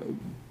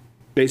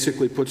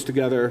 Basically puts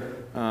together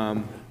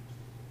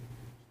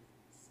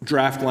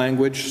draft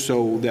language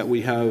so that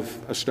we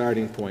have a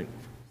starting point.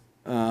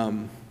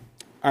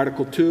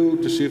 Article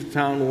 2, to see if the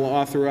town will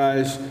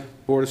authorize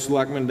Board of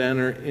Selectmen to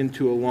enter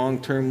into a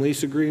long-term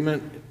lease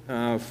agreement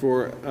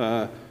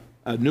for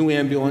a new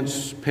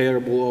ambulance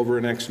payable over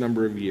an X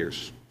number of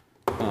years.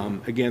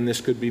 Again,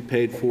 this could be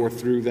paid for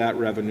through that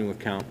revenue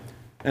account.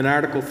 And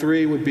Article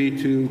 3 would be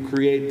to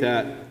create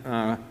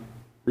that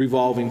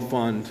revolving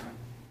fund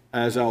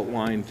as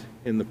outlined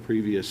in the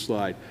previous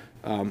slide.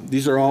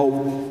 These are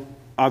all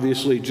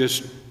obviously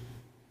just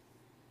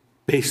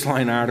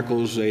baseline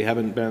articles. They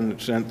haven't been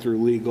sent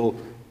through legal.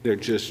 They're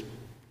just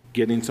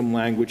getting some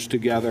language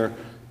together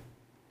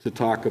to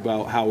talk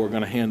about how we're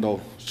going to handle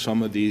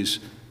some of these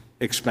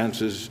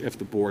expenses if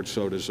the board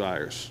so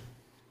desires.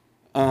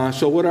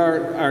 So what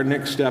are our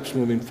next steps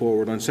moving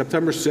forward? On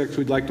September 6th,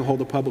 we'd like to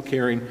hold a public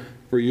hearing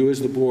for you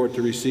as the board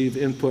to receive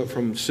input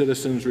from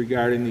citizens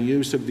regarding the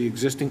use of the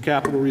existing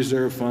capital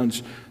reserve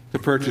funds to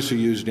purchase a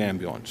used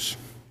ambulance.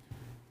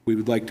 We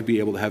would like to be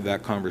able to have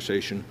that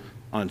conversation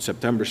on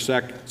September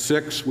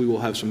 6th. We will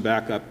have some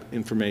backup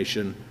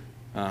information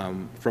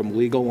from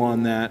legal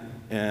on that,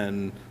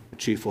 and the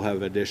chief will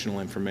have additional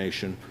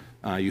information.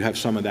 You have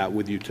some of that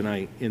with you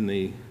tonight in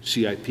the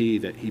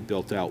CIP that he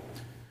built out.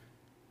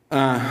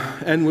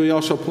 And we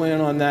also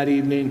plan on that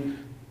evening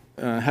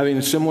having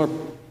a similar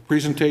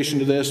presentation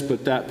to this,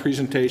 but that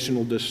presentation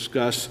will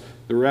discuss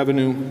the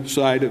revenue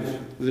side of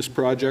this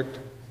project.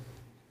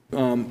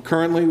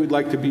 Currently, we'd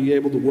like to be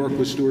able to work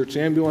with Stewart's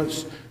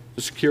Ambulance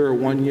to secure a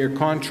one-year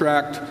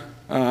contract,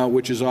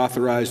 which is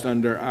authorized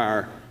under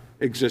our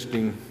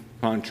existing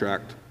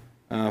contract.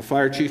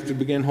 Fire chief to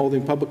begin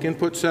holding public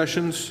input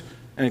sessions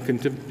and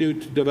continue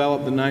to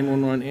develop the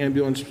 911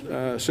 ambulance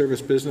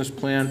service business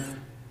plan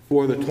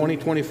for the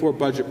 2024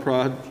 budget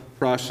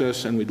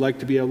process, and we'd like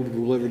to be able to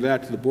deliver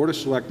that to the Board of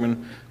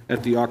Selectmen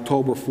at the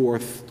October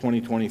 4th,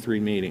 2023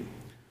 meeting.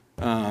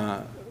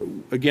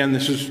 Again,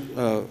 this is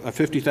a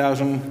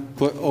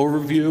 50,000-foot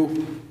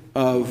overview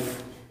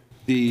of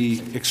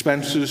the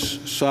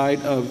expenses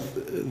side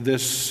of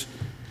this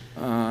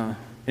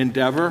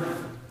endeavor.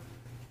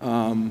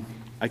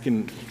 I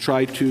can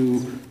try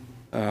to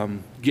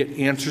get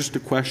answers to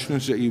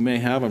questions that you may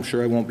have. I'm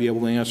sure I won't be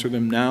able to answer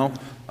them now,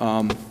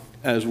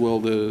 as will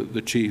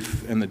the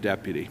chief and the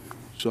deputy.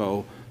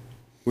 So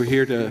we're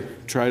here to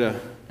try to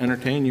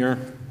entertain your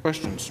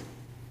questions.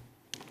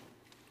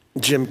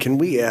 Jim, can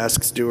we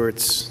ask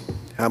Stewart's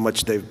how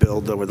much they've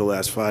billed over the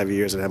last 5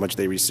 years and how much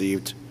they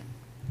received?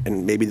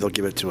 And maybe they'll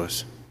give it to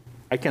us.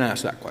 I can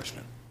ask that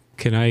question.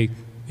 Can I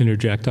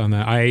interject on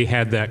that? I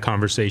had that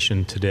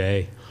conversation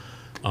today.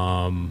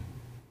 I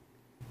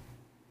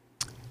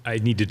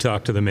need to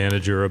talk to the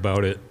manager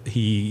about it.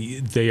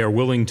 They are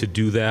willing to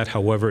do that.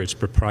 However, it's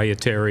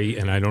proprietary,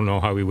 and I don't know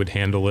how he would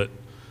handle it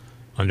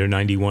under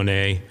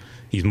 91A.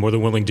 He's more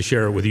than willing to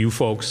share it with you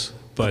folks,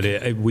 but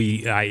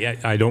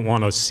I don't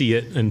want to see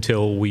it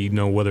until we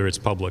know whether it's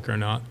public or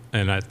not,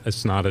 and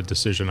it's not a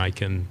decision I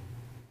can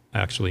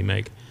actually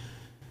make.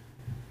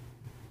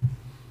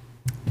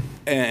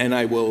 And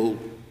I will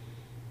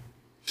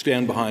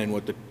stand behind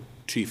what the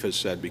chief has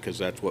said, because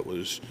that's what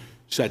was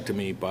said to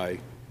me by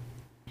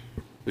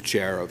the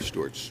chair of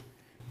Stewart's.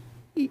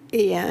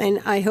 Yeah,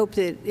 and I hope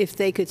that if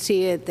they could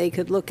see it, they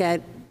could look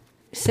at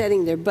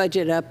setting their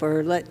budget up,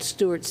 or let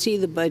Stewart see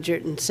the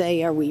budget and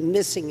say, are we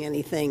missing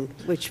anything?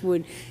 Which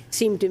would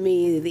seem to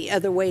me the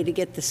other way to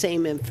get the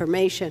same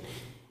information.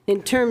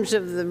 In terms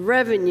of the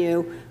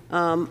revenue,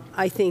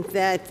 I think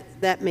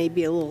that may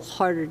be a little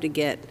harder to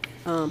get.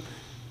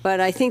 But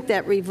I think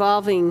that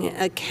revolving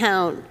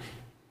account,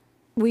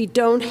 we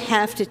don't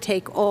have to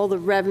take all the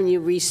revenue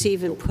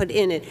received and put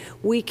in it.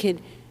 We could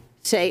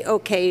say,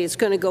 okay, it's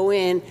going to go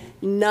in,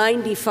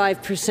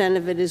 95%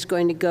 of it is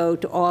going to go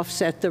to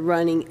offset the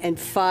running, and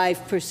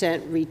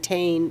 5%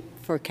 retain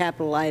for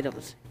capital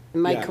items.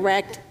 Am I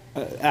correct?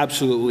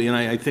 Absolutely, and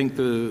I think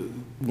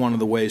one of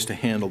the ways to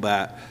handle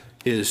that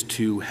is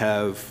to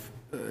have,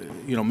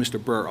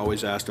 Mr. Burt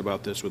always asked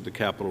about this with the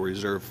capital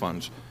reserve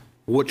funds.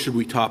 What should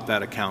we top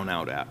that account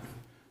out at?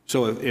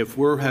 So if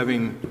we're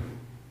having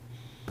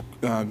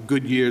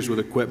good years with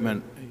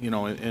equipment,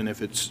 and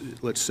if it's,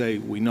 let's say,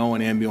 we know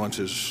an ambulance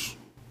is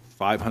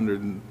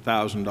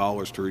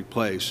 $500,000 to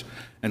replace,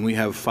 and we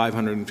have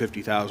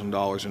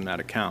 $550,000 in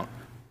that account,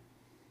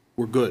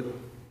 we're good.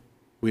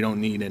 We don't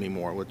need any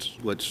more.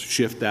 Let's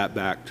shift that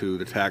back to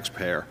the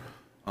taxpayer,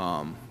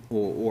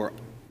 or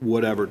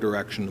whatever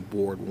direction the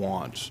board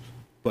wants.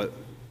 But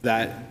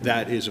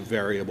that is a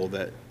variable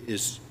that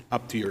is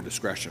up to your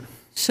discretion.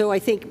 So I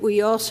think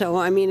we also,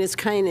 it's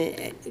kind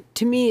of,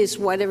 to me, is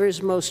whatever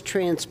is most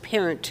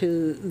transparent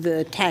to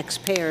the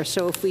taxpayer.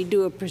 So if we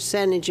do a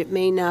percentage, it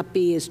may not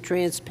be as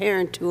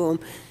transparent to them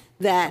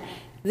that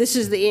this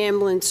is the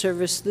ambulance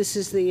service, this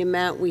is the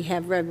amount we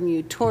have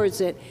revenue towards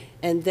it,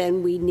 and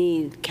then we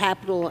need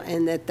capital,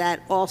 and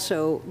that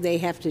also they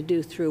have to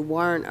do through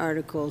warrant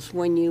articles.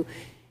 When you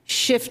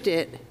shift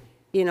it,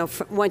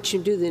 once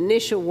you do the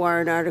initial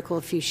warrant article,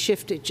 if you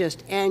shift it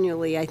just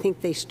annually, I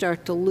think they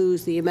start to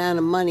lose the amount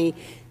of money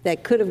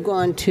that could have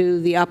gone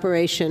to the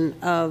operation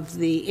of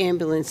the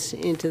ambulance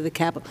into the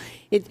capital.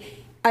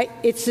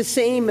 It's the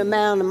same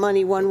amount of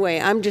money one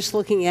way. I'm just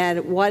looking at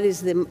it, what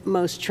is the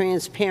most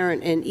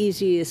transparent and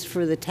easiest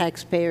for the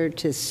taxpayer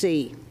to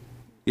see?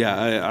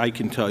 Yeah, I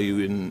can tell you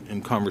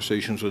in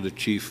conversations with the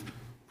chief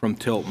from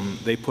Tilton,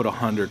 they put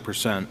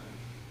 100%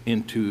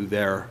 into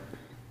their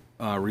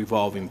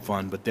revolving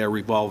fund, but their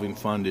revolving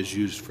fund is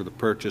used for the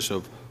purchase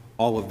of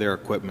all of their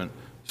equipment.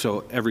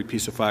 So every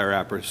piece of fire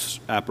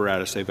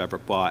apparatus they've ever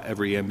bought,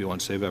 every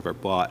ambulance they've ever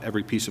bought,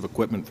 every piece of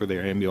equipment for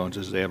their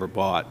ambulances they ever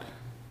bought,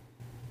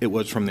 it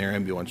was from their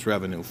ambulance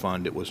revenue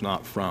fund. It was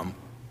not from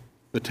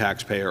the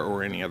taxpayer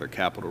or any other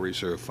capital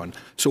reserve fund.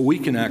 So we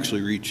can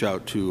actually reach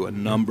out to a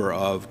number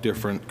of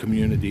different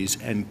communities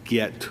and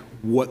get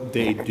what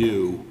they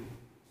do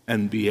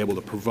and be able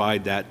to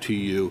provide that to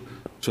you,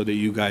 so that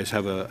you guys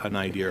have an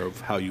idea of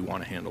how you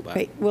want to handle that.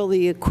 Right. Well,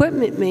 the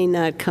equipment may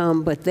not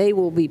come, but they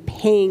will be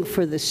paying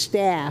for the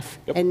staff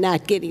and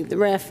not getting the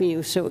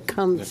revenue. So it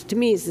comes, to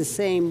me, is the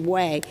same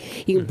way.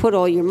 You can put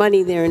all your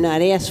money there and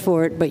not ask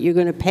for it, but you're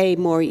going to pay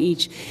more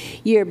each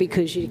year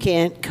because you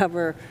can't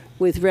cover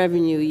with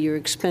revenue, your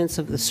expense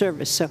of the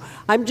service. So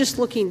I'm just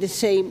looking to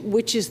say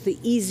which is the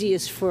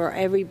easiest for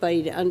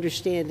everybody to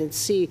understand and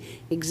see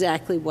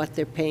exactly what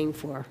they're paying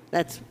for.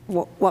 That's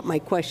what my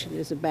question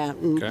is about.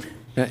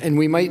 And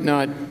we might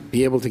not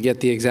be able to get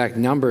the exact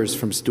numbers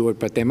from Stewart,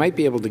 but they might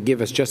be able to give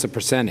us just a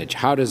percentage.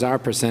 How does our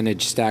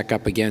percentage stack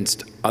up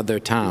against other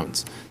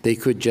towns? They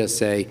could just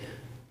say,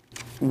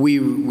 we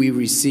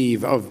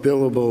receive of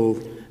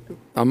billable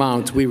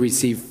amounts, we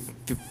receive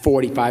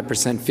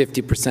 45%,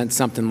 50%,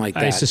 something like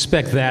that. I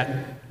suspect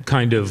that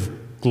kind of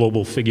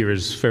global figure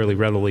is fairly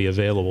readily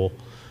available.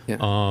 Yeah.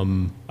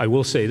 I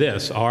will say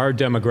this, our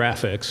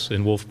demographics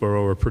in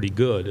Wolfeboro are pretty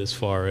good as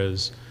far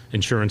as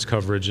insurance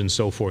coverage and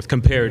so forth,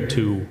 compared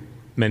to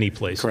many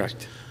places.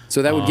 Correct.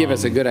 So that would give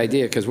us a good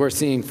idea, because we're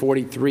seeing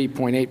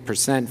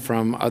 43.8%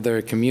 from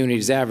other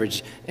communities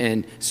average,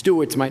 and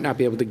Stewart's might not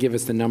be able to give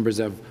us the numbers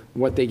of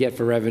what they get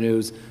for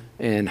revenues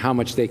and how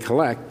much they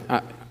collect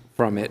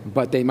from it,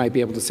 but they might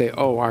be able to say,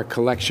 oh, our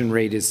collection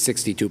rate is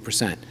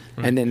 62%. Right.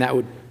 And then that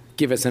would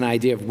give us an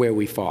idea of where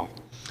we fall.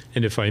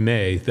 And if I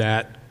may,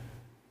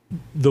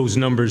 those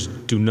numbers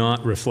do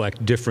not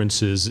reflect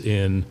differences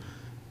in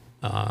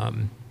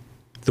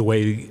the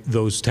way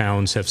those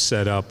towns have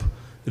set up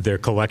their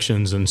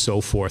collections and so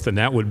forth, and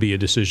that would be a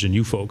decision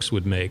you folks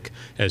would make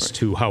as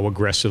to how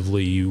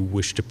aggressively you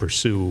wish to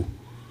pursue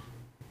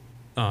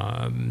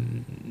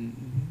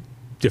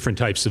different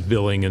types of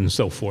billing and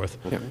so forth,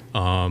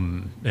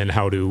 and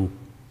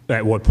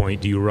at what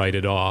point do you write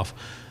it off.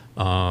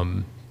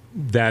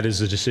 That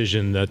is a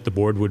decision that the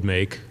board would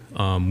make.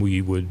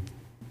 We would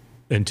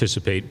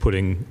anticipate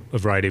putting a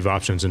variety of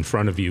options in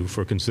front of you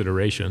for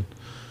consideration.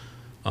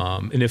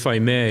 And if I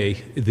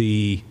may,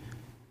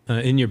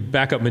 in your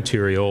backup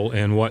material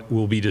and what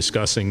we'll be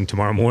discussing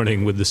tomorrow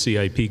morning with the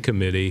CIP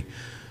committee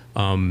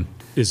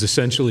is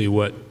essentially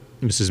what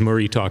Mrs.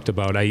 Murray talked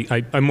about.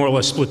 I more or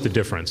less split the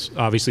difference.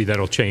 Obviously,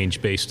 that'll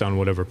change based on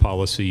whatever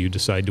policy you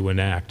decide to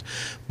enact,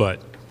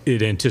 but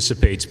it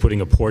anticipates putting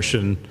a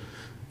portion,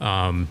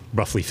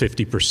 roughly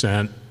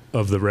 50%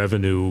 of the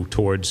revenue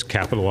towards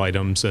capital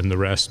items and the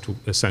rest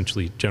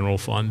essentially general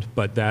fund.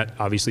 But that,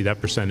 obviously,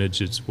 that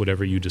percentage is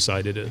whatever you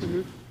decide it is.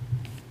 Mm-hmm.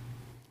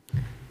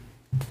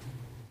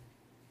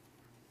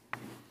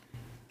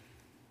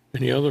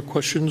 Any other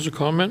questions or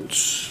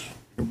comments?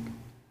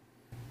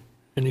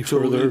 Any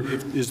further?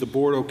 Is the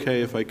board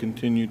okay if I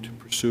continue to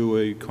pursue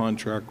a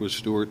contract with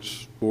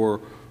Stewart's for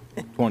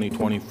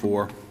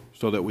 2024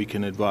 so that we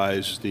can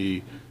advise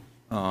the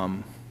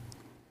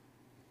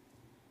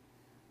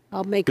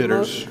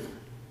bidders?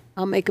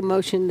 I'll make a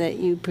motion that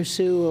you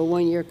pursue a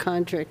one-year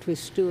contract with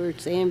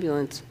Stewart's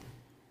Ambulance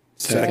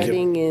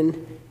starting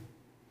in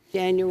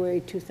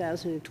January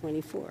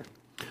 2024.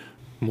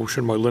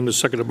 Motion by Linda,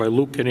 seconded by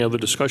Luke. Any other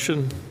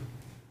discussion?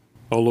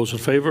 All those in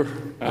favor?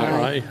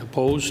 Aye.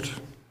 Opposed?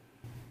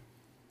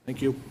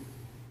 Thank you.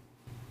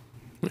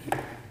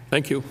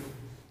 Thank you.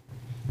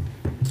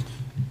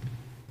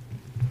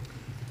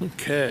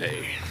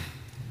 Okay.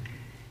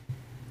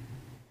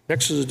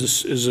 Next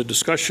is a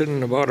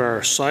discussion about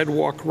our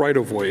sidewalk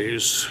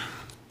right-of-ways.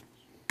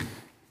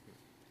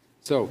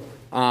 So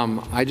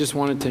I just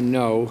wanted to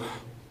know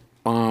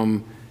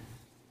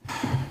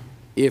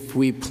if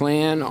we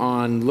plan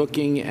on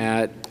looking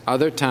at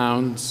other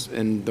towns,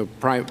 and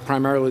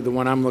primarily the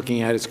one I'm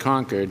looking at is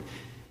Concord,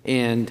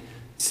 and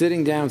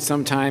sitting down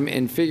sometime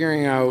and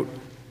figuring out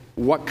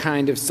what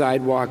kind of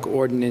sidewalk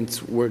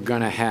ordinance we're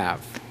going to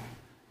have.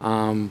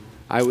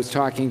 I was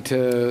talking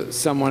to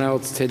someone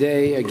else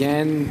today,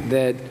 again,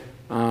 that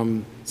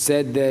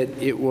said that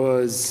it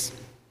was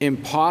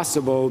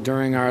impossible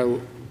during our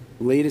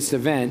latest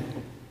event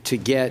to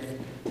get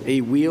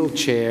a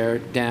wheelchair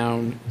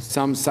down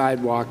some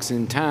sidewalks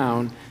in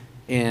town,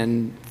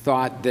 and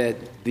thought that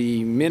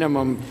the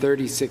minimum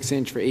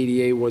 36-inch for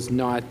ADA was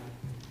not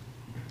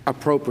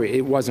appropriate.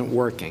 It wasn't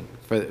working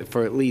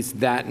for at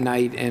least that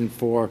night and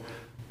for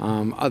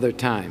other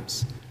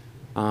times.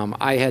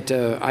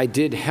 I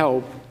did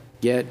help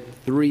get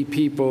 3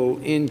 people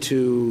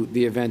into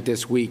the event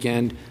this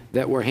weekend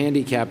that were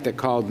handicapped that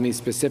called me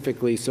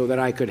specifically so that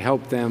I could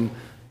help them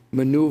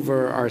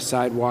maneuver our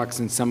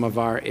sidewalks in some of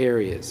our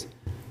areas.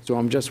 So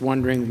I'm just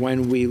wondering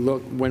when we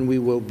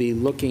will be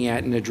looking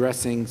at and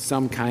addressing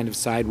some kind of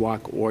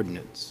sidewalk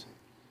ordinance.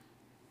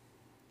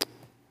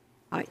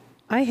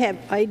 I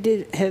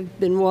have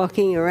been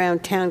walking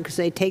around town because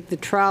I take the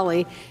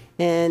trolley,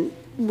 and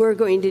we're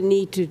going to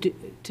need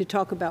to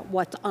talk about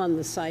what's on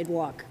the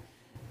sidewalk.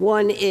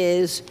 One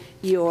is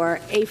your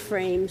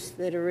A-frames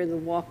that are in the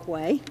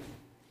walkway.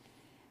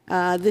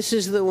 This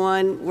is the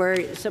one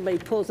where somebody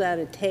pulls out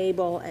a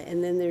table,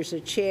 and then there's a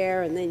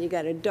chair, and then you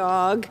got a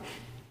dog.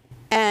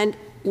 And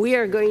we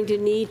are going to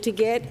need to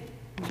get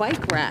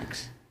bike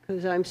racks,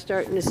 because I'm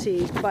starting to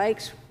see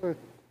bikes. We're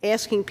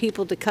asking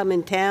people to come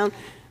in town.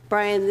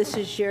 Brian, this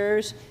is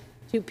yours.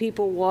 2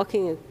 people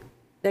walking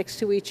next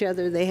to each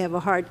other, they have a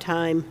hard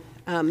time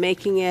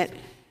making it.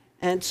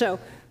 And so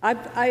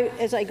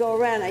as I go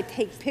around, I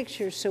take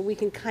pictures so we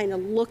can kind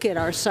of look at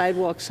our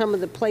sidewalks. Some of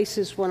the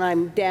places when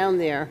I'm down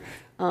there,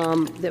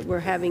 that we're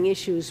having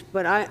issues.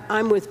 But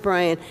I'm with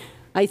Brian.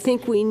 I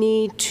think we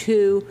need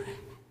to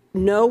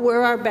know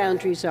where our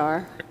boundaries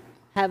are,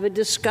 have a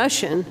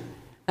discussion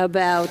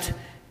about,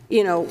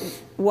 you know,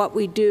 what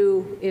we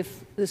do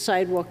if the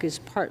sidewalk is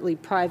partly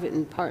private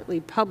and partly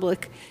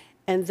public,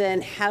 and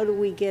then how do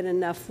we get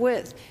enough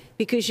width?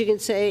 Because you can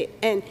say,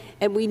 and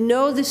we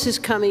know this is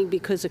coming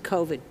because of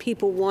COVID.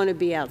 People want to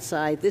be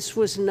outside. This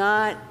was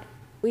not,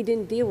 we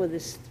didn't deal with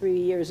this 3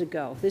 years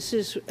ago. This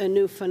is a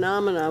new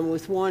phenomenon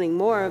with wanting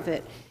more of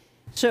it.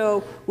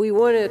 So we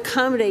want to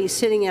accommodate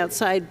sitting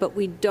outside, but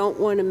we don't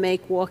want to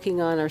make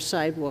walking on our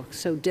sidewalk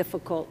so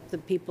difficult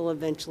that people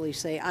eventually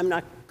say, I'm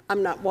not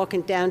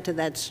walking down to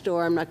that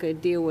store. I'm not going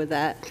to deal with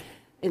that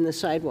in the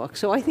sidewalk.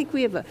 So I think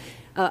we have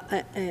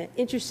an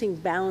interesting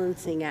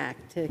balancing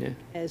act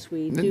as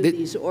we do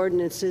these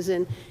ordinances.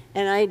 And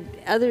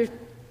other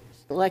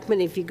selectmen,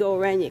 if you go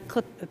around, you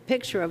clip a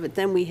picture of it,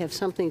 then we have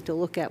something to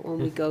look at when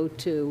we go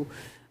to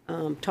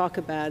talk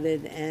about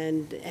it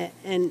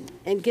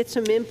and get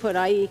some input.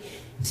 I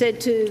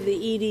said to the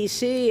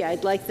EDC,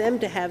 I'd like them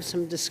to have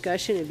some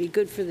discussion. It'd be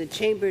good for the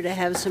chamber to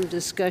have some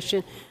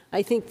discussion.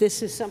 I think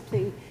this is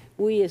something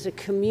we as a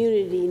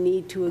community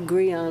need to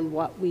agree on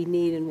what we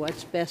need and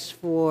what's best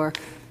for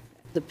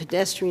the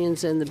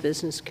pedestrians and the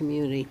business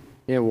community.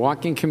 Yeah,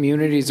 walking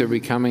communities are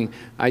becoming,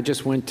 I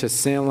just went to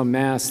Salem,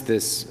 Mass.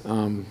 This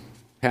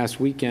past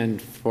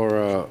weekend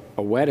for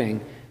a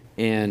wedding,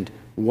 and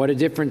what a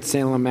different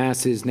Salem,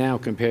 Mass. Is now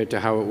compared to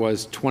how it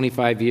was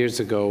 25 years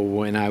ago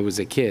when I was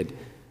a kid.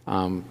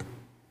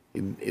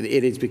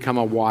 It has become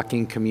a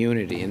walking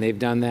community, and they've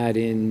done that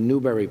in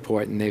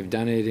Newburyport, and they've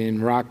done it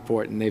in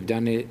Rockport, and they've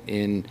done it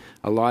in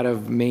a lot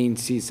of Maine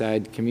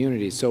seaside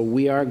communities. So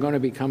we are going to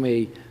become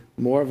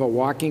more of a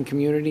walking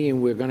community,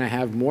 and we're going to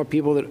have more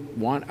people that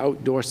want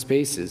outdoor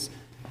spaces.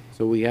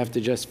 So we have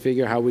to just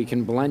figure how we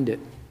can blend it,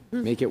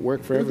 make it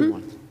work for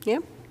everyone.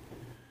 Yep.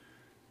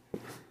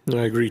 And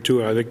I agree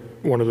too. I think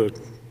one of the,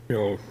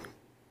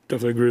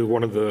 definitely agree with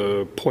one of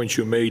the points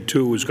you made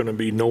too is going to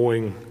be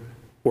knowing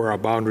where our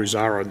boundaries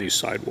are on these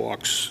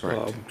sidewalks.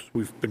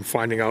 We've been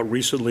finding out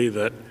recently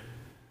that,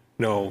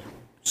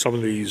 some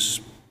of these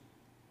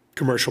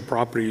commercial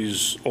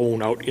properties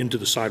own out into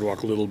the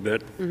sidewalk a little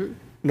bit.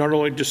 Not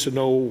only just to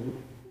know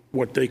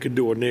what they could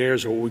do on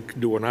theirs or what we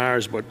could do on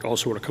ours, but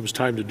also when it comes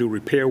time to do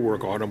repair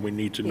work on them, we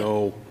need to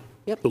know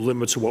the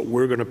limits of what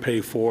we're going to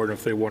pay for, and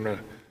if they want to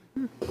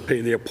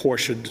pay their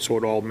portion so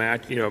it all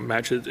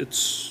matches.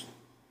 It's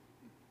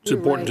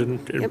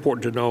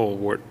important to know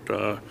what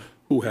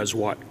who has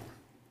what.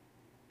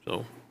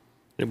 So,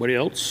 anybody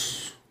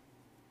else?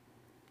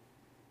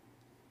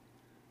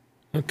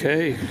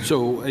 Okay.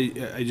 So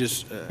I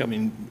just, I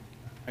mean,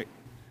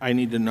 I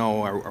need to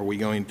know, are we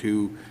going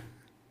to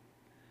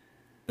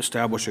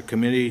establish a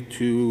committee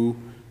to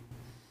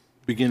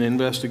begin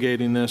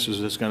investigating this? Is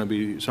this going to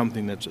be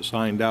something that's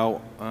assigned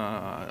out?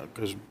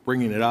 Because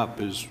bringing it up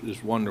is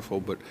wonderful,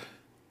 but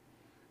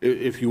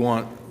if you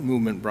want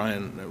movement,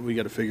 Brian, we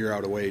got to figure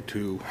out a way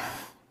to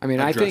I mean,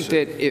 I think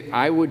that if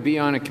I would be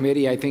on a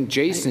committee, I think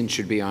Jason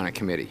should be on a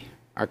committee,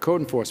 our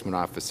code enforcement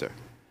officer.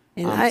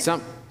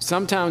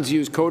 Some towns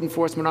use code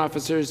enforcement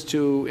officers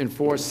to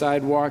enforce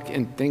sidewalk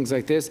and things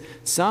like this.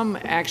 Some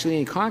actually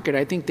in Concord,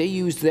 I think they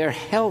use their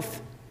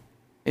health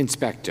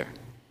inspector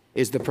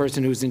is the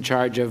person who's in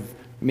charge of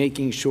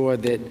making sure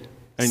that...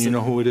 And you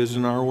know who it is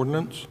in our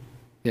ordinance?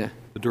 Yeah.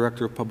 The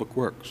Director of Public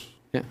Works.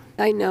 Yeah.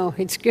 I know,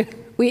 it's good.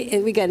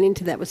 We got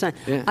into that with time.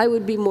 Yeah. I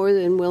would be more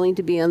than willing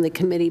to be on the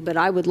committee, but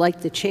I would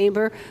like the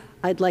chamber.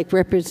 I'd like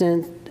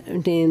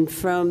representation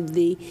from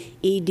the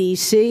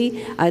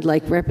EDC. I'd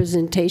like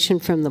representation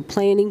from the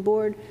planning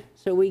board,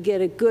 so we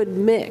get a good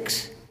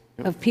mix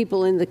of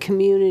people in the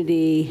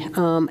community,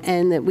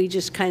 and that we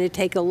just kind of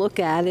take a look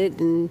at it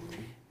and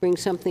bring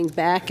something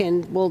back,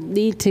 and we'll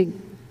need to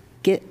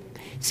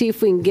see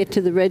if we can get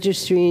to the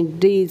registry of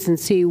deeds and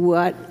see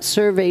what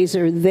surveys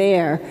are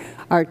there.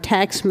 Our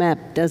tax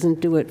map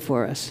doesn't do it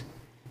for us.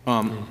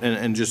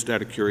 And just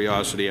out of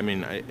curiosity, I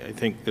mean, I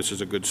think this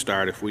is a good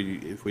start. If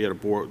we had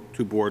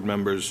two board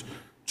members,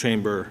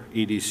 chamber,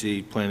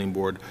 EDC, planning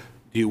board,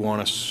 do you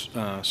want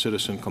a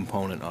citizen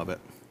component of it?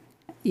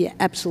 Yeah,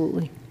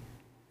 absolutely.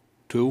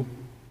 Two?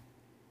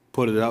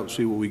 Put it out,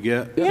 see what we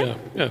get?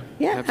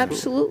 Yeah,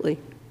 absolutely.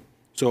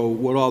 So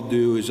what I'll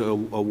do is I'll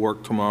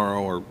work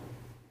tomorrow or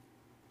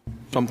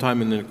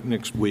sometime in the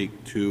next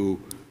week to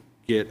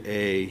get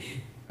a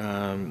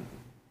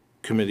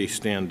committee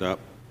stand up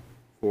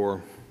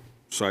for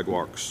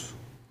sidewalks.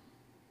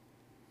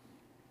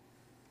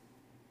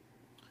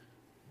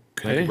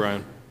 Okay. Thank you,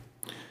 Brian.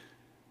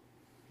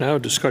 Now,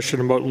 discussion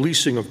about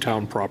leasing of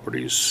town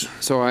properties.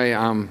 So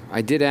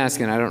I did ask,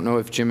 and I don't know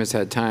if Jim has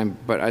had time,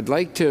 but I'd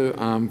like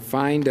to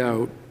find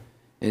out,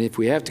 and if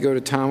we have to go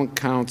to town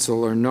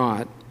council or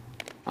not,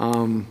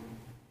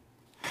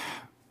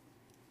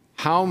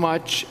 how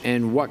much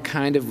and what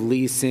kind of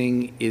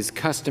leasing is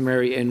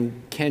customary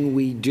and can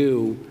we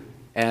do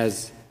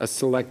as a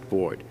select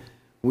board?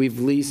 We've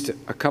leased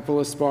a couple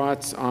of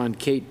spots on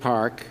Kate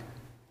Park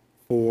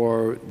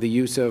for the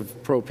use of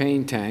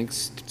propane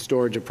tanks,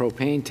 storage of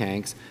propane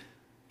tanks,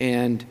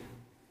 and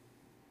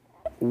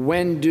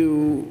when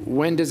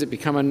does it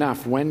become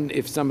enough?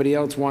 If somebody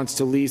else wants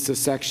to lease a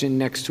section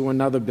next to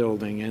another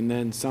building, and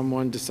then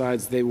someone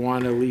decides they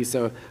want to lease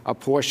a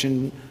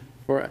portion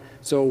for,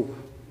 so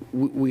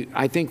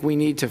I think we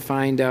need to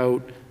find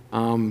out,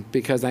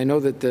 because I know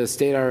that the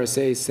state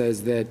RSA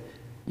says that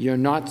you're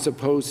not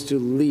supposed to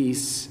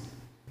lease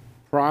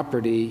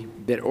property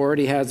that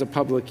already has a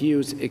public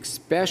use,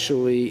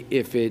 especially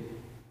if it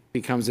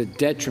becomes a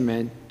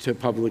detriment to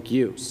public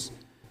use.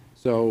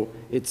 So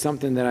it's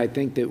something that I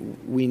think that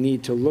we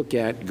need to look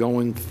at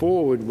going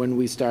forward when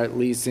we start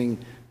leasing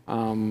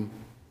for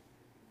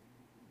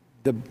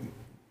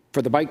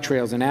the bike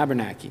trails in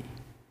Abenaki,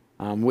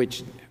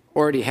 which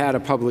already had a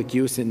public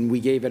use, and we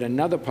gave it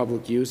another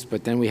public use,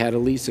 but then we had a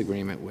lease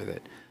agreement with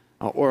it,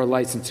 or a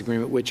license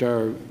agreement, which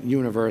are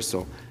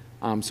universal.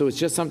 So it's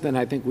just something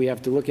I think we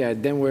have to look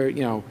at. Then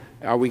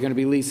are we going to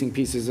be leasing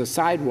pieces of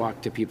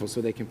sidewalk to people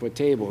so they can put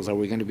tables? Are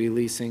we going to be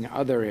leasing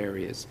other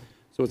areas?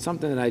 So it's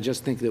something that I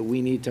just think that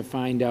we need to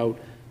find out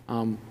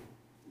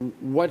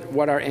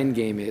what our end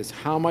game is.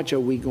 How much are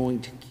we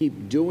going to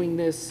keep doing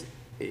this?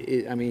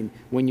 I mean,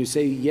 when you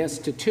say yes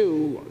to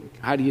 2,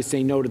 how do you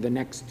say no to the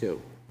next 2?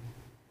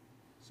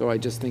 So I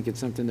just think it's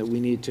something that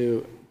we need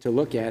to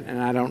look at, and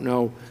I don't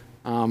know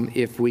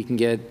if we can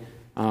get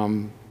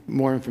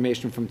more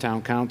information from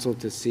town council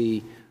to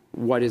see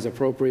what is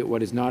appropriate,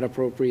 what is not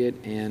appropriate,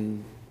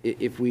 and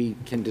if we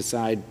can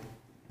decide,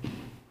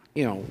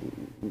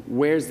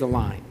 where's the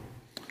line?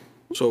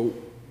 So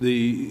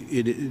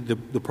the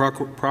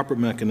proper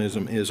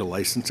mechanism is a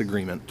license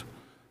agreement,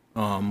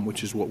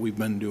 which is what we've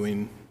been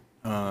doing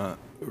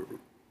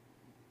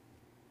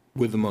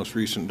with the most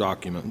recent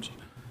documents.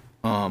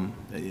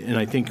 And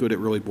I think what it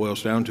really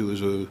boils down to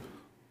is a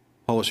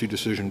policy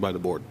decision by the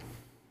board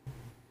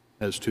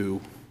as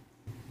to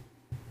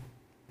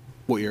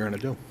what you're going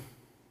to do.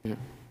 Yeah.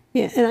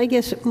 Yeah, and I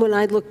guess when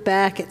I look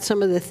back at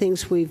some of the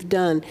things we've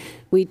done,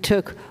 we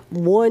took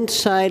one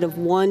side of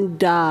one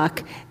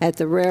dock at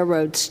the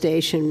railroad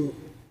station,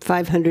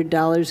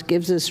 $500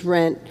 gives us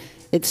rent.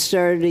 It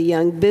started a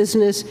young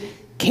business.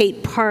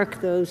 Kate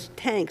Park, those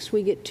tanks,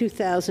 we get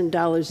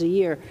 $2,000 a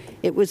year.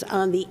 It was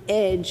on the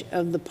edge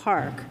of the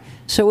park.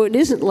 So it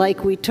isn't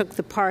like we took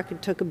the park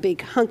and took a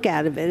big hunk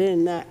out of it,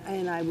 and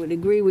I would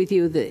agree with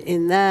you that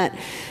in that.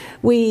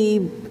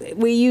 We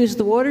use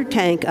the water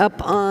tank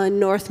up on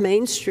North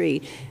Main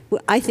Street.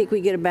 I think we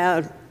get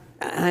about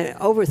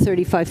over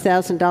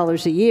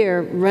 $35,000 a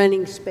year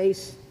renting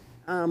space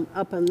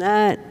up on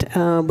that.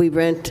 We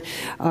rent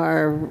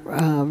our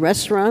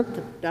restaurant,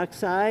 the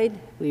Dockside.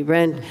 We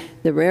rent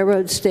the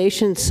railroad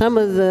station. Some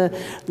of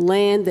the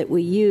land that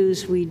we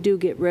use, we do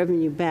get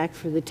revenue back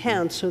for the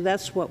town. So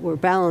that's what we're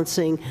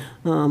balancing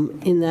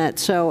in that.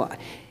 So,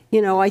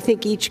 I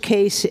think each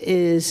case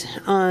is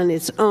on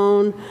its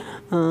own.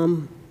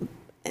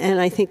 And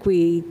I think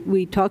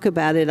we talk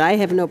about it. I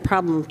have no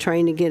problem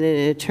trying to get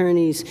an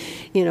attorney's,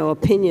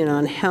 opinion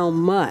on how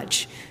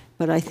much,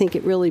 but I think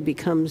it really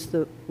becomes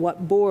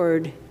what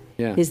board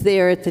is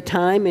there at the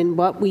time and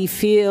what we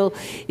feel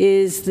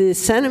is the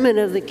sentiment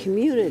of the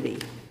community.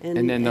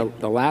 And then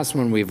the last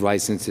one we've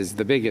licensed is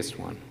the biggest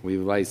one.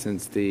 We've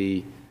licensed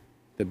the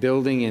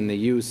building and the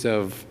use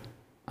of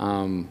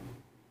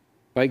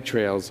bike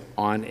trails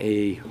on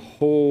a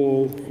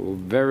whole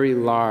very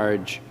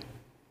large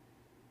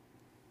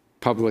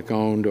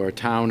public-owned or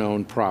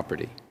town-owned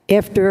property.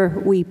 After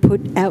we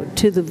put out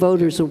to the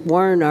voters a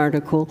warrant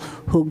article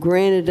who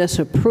granted us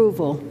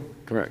approval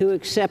Correct. to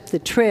accept the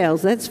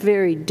trails, that's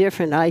very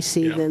different, I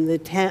see, than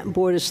the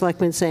Board of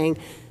Selectmen saying,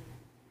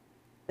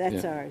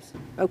 that's ours.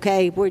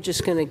 Okay, we're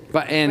just going to.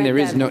 And there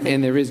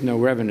is no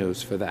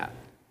revenues for that.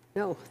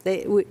 No,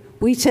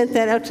 we sent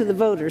that out to the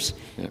voters.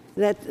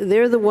 Yeah.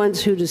 They're the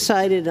ones who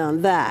decided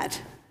on that.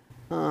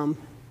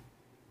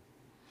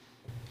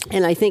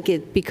 And I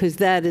think because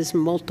that is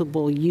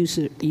multiple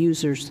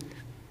users.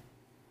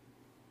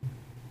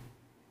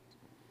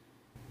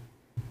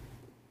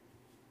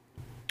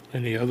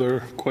 Any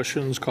other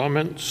questions,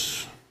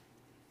 comments?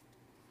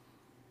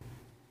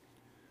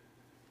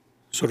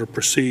 Sort of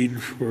proceed,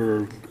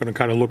 we're going to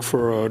kind of look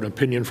for an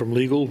opinion from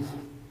legal.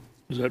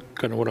 Is that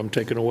kind of what I'm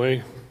taking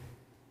away?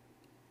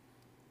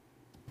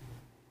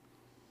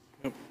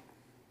 Yep.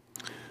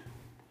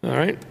 All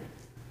right.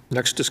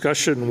 Next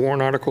discussion,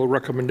 warrant article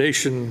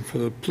recommendation for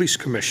the police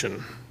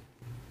commission.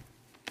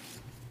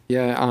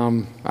 Yeah,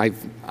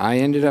 I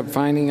ended up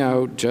finding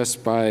out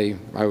just I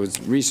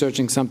was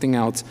researching something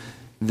else,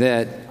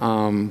 that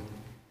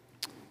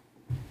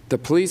the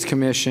police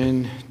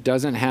commission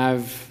doesn't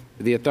have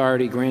the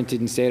authority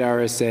granted in state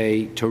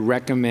RSA to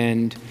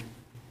recommend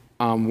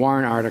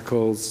warrant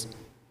articles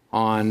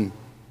on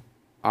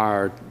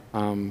our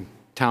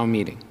town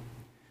meeting.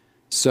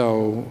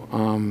 So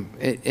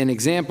an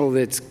example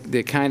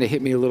that kind of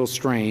hit me a little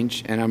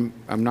strange, and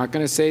I'm not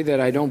going to say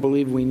that I don't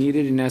believe we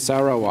needed an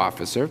SRO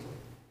officer.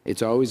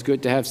 It's always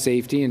good to have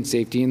safety and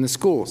safety in the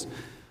schools.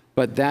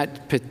 But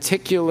that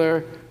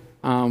particular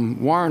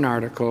warrant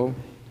article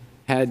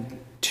had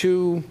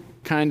two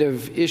kind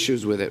of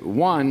issues with it.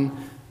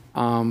 One,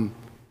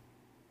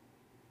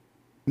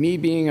 me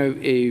being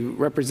a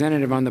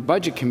representative on the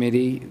Budget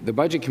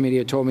Committee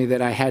had told me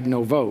that I had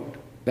no vote.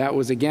 That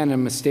was, again, a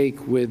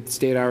mistake with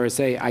state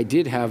RSA. I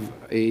did have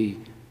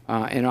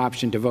an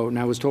option to vote, and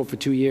I was told for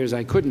 2 years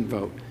I couldn't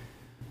vote.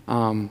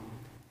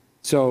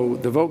 So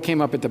the vote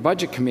came up at the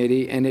Budget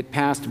Committee, and it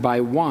passed by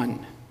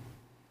 1.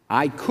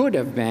 I could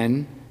have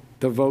been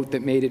the vote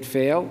that made it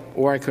fail,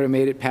 or I could have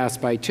made it pass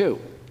by 2,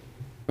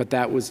 but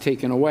that was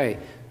taken away.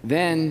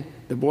 Then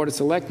the Board of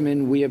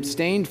Selectmen, we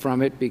abstained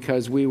from it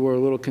because we were a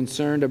little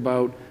concerned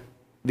about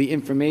the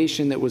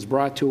information that was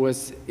brought to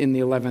us in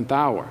the 11th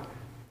hour.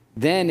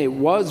 Then it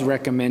was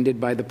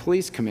recommended by the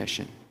Police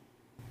Commission.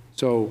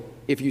 So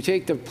if you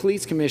take the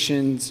Police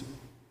Commission's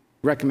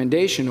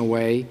recommendation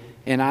away,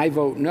 and I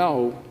vote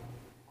no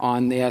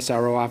on the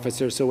SRO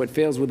officer, so it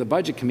fails with the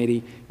Budget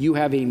Committee, you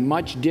have a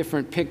much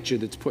different picture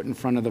that's put in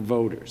front of the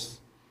voters.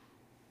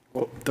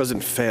 Well, it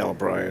doesn't fail,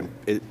 Brian.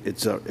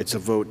 It's a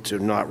vote to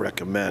not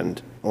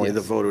recommend. Only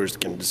the voters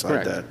can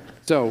decide that.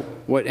 So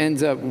what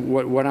ends up,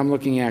 what I'm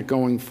looking at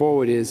going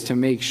forward is to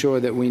make sure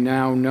that we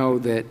now know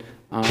that,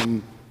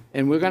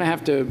 and we're going to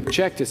have to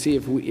check to see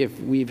if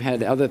we've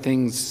had other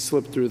things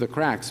slip through the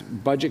cracks.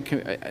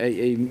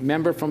 A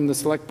member from the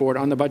Select Board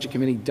on the Budget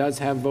Committee does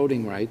have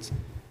voting rights,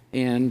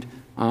 and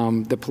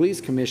the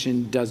Police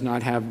Commission does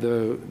not have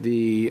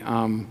the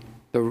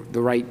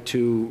right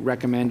to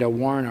recommend a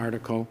warrant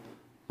article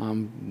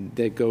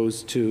that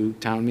goes to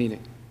town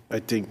meeting. I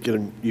think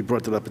you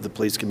brought that up at the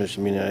Police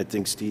Commission meeting. I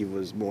think Steve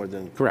was more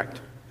than correct.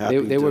 Happy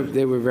they were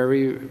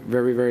very,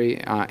 very, very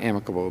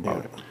amicable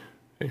about it.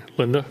 Okay.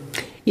 Linda?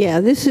 Yeah,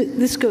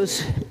 this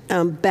goes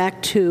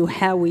back to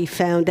how we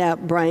found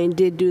out. Brian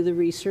did do the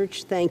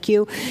research. Thank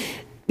you.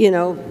 You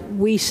know,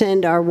 we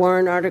send our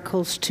warrant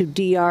articles to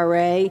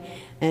DRA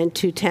and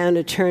to town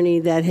attorney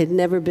that had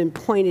never been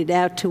pointed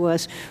out to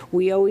us.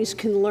 We always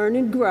can learn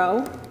and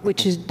grow,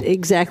 which is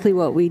exactly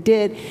what we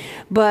did.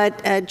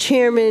 But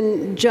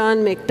Chairman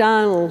John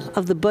McDonnell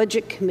of the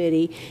Budget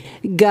Committee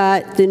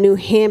got the New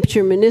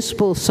Hampshire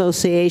Municipal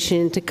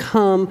Association to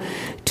come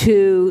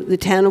to the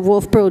town of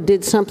Wolfeboro,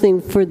 did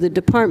something for the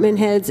department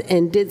heads,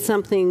 and did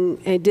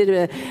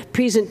a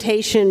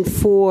presentation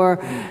for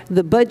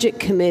the Budget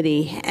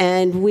Committee.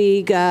 And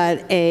we got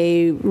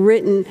a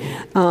written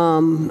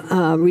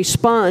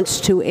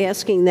response to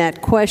asking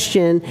that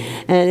question,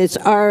 and it's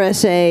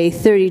RSA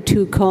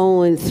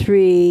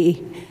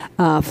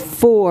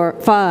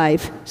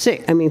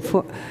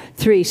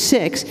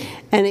 36,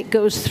 and it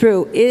goes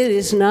through. It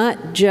is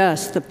not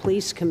just the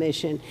Police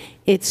Commission,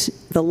 it's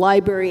the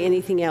library,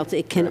 anything else.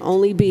 It can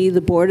only be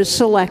the Board of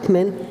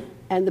Selectmen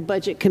and the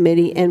Budget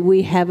Committee, and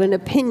we have an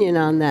opinion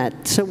on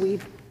that. So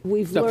we've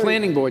The learned.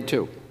 Planning Board,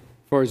 too.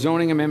 For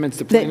zoning amendments,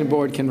 the Planning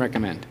Board can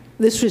recommend.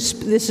 This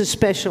is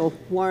special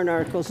warrant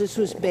articles. This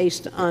was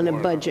based on a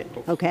budget,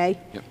 okay?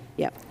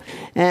 Yep.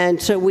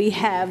 And so we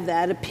have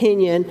that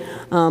opinion.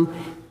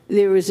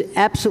 There was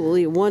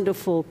absolutely a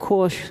wonderful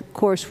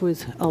course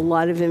with a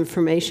lot of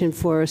information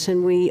for us,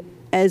 and we,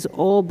 as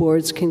all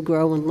boards, can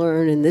grow and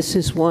learn, and this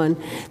is one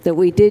that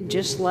we did,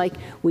 just like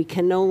we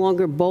can no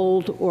longer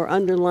bold or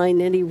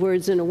underline any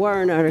words in a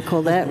warrant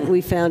article. That we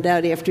found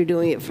out after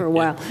doing it for a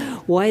while.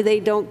 Why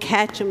they don't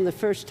catch them the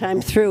first time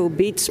through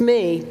beats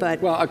me,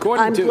 but well,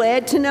 I'm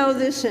glad to know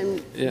this,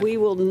 and we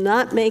will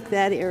not make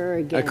that error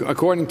again.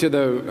 According to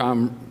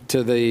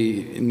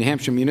the New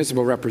Hampshire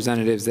municipal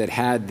representatives that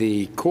had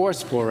the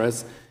course for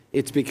us,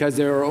 it's because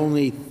there are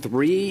only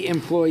 3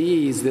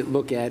 employees that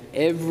look at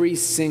every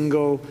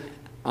single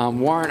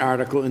warrant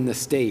article in the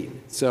state.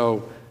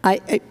 So,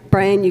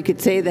 Brian, you could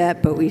say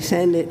that, but we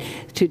send it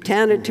to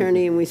town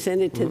attorney and we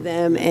send it to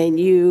them, and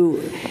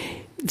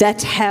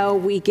that's how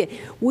we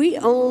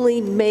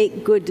only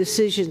make good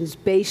decisions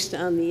based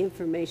on the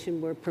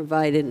information we're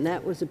provided, and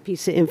that was a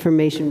piece of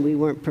information we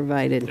weren't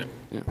provided.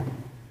 Yeah.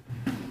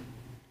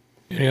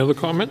 Any other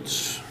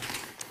comments?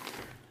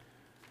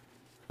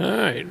 All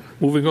right,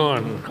 moving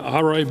on.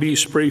 RIB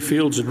spray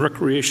fields and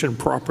recreation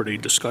property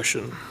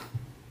discussion.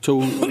 So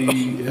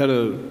we had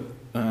a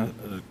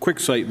quick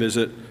site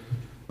visit,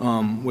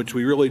 which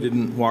we really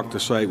didn't walk the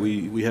site.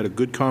 We had a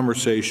good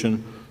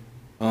conversation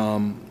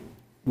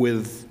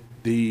with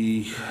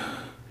the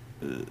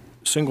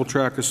Single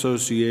Track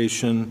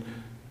Association,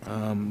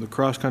 the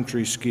Cross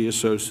Country Ski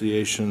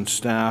Association,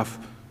 staff,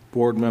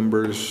 board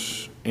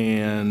members,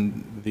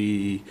 and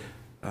the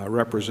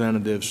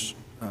representatives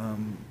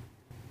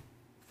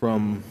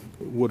from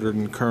Woodard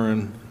and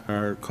Curran,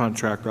 our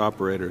contract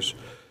operators.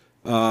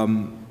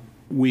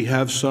 We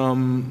have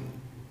some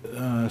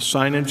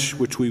signage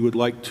which we would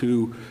like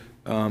to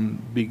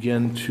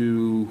begin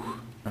to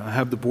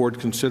have the board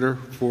consider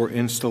for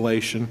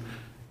installation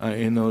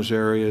in those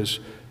areas.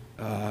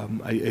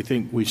 I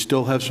think we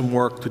still have some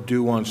work to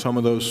do on some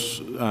of those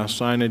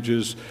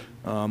signages,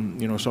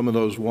 some of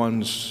those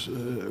ones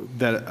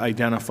that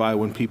identify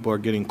when people are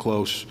getting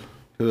close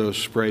those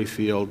spray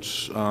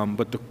fields.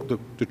 But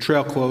the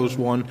trail closed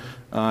one,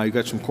 I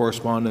got some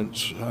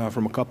correspondence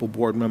from a couple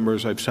board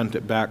members. I've sent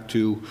it back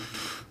to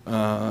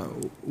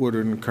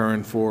Woodard and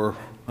Kern for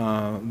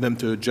them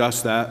to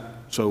adjust that.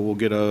 So we'll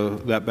get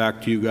that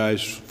back to you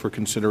guys for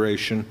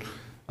consideration.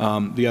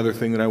 The other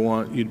thing that I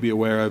want you to be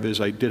aware of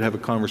is I did have a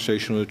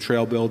conversation with a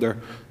trail builder.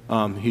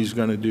 He's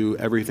going to do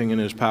everything in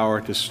his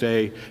power to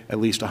stay at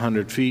least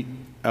 100 feet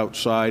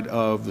outside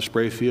of the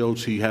spray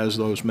fields. He has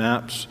those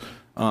maps,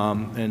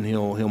 and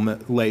he'll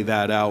lay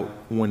that out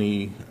when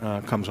he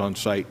comes on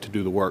site to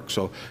do the work.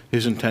 So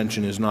his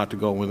intention is not to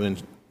go within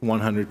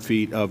 100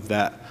 feet of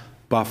that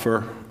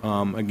buffer.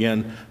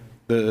 Again,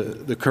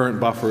 the current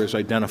buffer is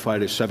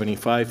identified as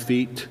 75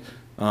 feet,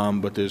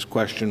 but there's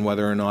question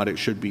whether or not it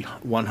should be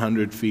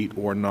 100 feet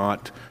or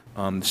not.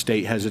 The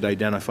state has it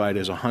identified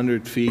as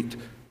 100 feet,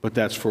 but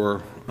that's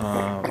for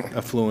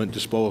effluent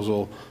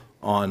disposal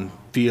on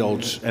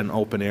fields and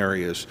open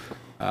areas.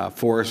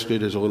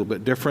 Forested is a little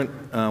bit different,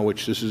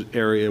 which this is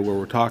area where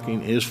we're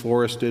talking is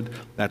forested.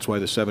 That's why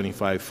the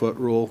 75-foot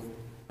rule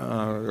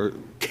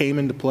came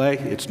into play.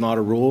 It's not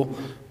a rule,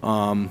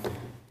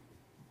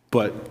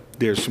 but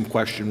there's some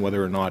question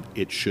whether or not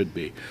it should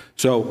be.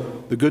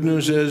 So the good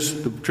news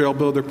is the trail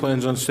builder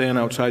plans on staying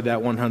outside that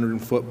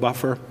 100-foot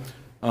buffer,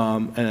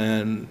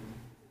 and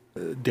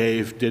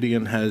Dave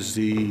Didion has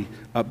the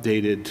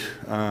updated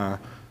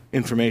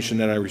information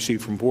that I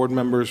received from board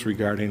members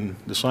regarding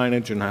the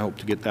signage, and I hope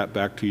to get that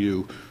back to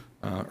you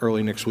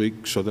early next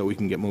week so that we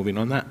can get moving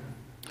on that.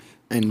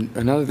 And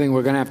another thing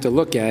we're going to have to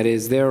look at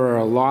is there are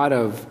a lot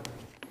of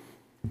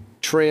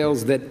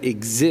trails that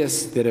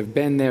exist that have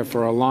been there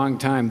for a long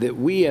time that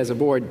we as a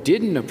board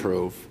didn't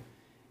approve,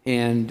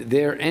 and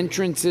their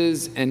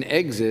entrances and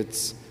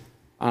exits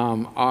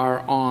are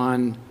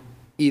on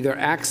either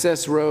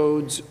access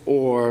roads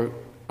or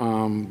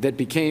that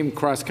became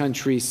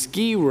cross-country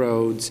ski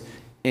roads,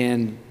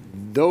 and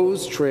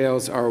those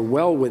trails are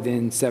well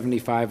within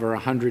 75 or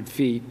 100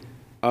 feet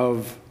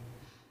of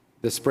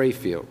the spray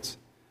fields.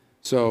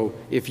 So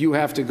if you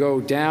have to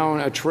go down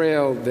a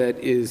trail that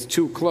is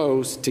too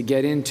close to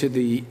get into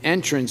the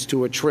entrance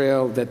to a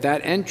trail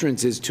that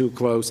entrance is too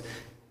close,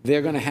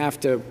 they're going to have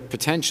to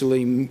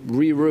potentially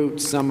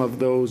reroute some of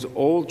those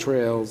old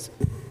trails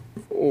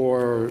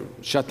or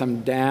shut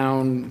them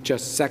down,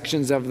 just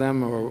sections of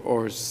them,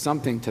 or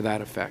something to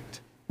that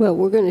effect. Well,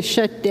 we're going to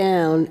shut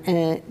down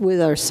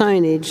with our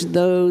signage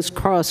those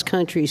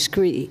cross-country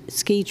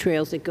ski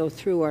trails that go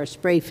through our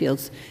spray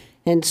fields,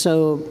 and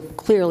so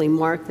clearly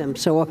mark them.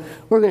 So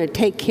we're going to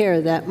take care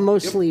of that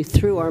mostly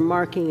through our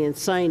marking and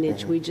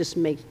signage. We just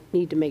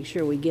need to make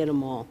sure we get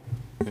them all.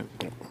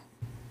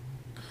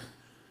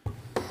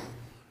 All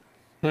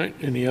right,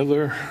 any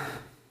other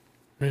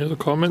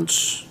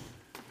comments?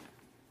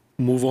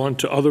 Move on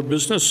to other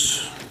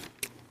business.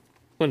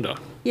 Linda.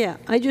 Yeah,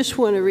 I just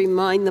want to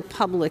remind the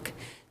public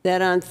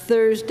that on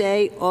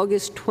Thursday,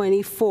 August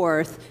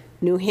 24th,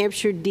 New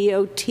Hampshire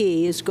DOT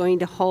is going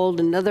to hold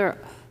another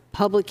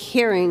public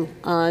hearing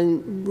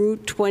on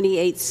Route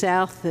 28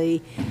 South,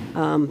 the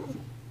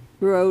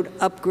road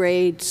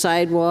upgrade,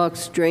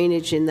 sidewalks,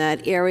 drainage in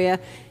that area.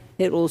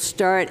 It will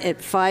start at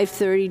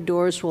 5:30.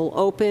 Doors will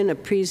open. A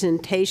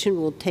presentation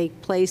will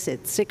take place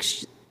at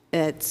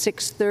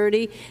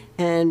 6:30,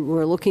 and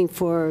we're looking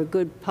for a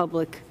good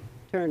public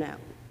turnout.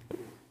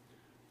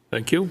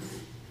 Thank you.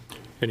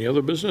 Any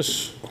other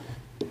business?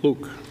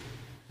 Luke.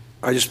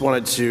 I just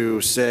wanted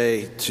to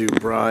say to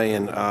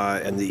Brian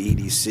and the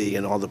EDC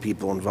and all the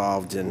people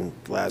involved in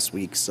last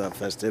week's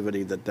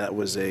festivity that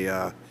was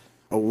a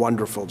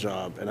wonderful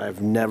job. And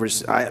I've never,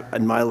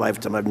 in my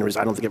lifetime, I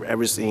don't think I've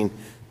ever seen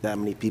that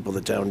many people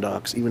at the town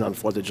docks, even on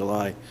 4th of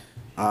July.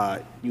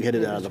 You hit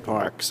it out of the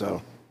park,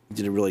 so you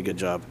did a really good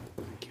job.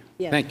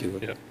 Yeah. Thank you.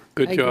 Yeah.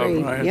 Good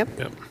job, Ryan. Yep.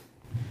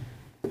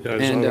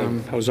 Yeah,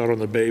 I was out on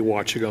the bay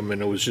watching them,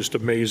 and it was just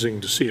amazing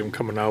to see them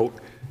coming out.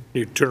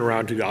 You turn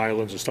around to the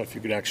islands and stuff,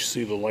 you could actually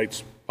see the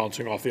lights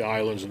bouncing off the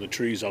islands and the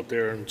trees out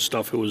there and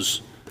stuff. It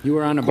was... You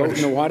were on a boat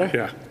in the water?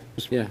 Yeah.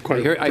 Yeah,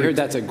 I heard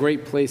that's a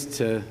great place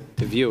to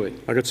view it.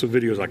 I got some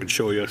videos I can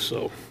show you,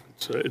 so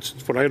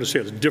it's what I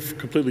understand, it's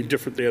completely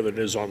different there than it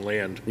is on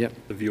land. Yep.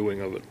 The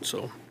viewing of it,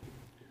 so...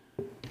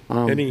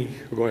 Go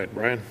ahead,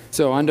 Brian.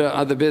 So under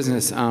other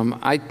business,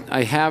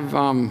 I have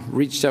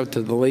reached out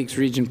to the Lakes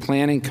Region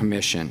Planning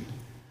Commission.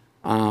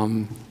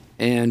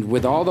 And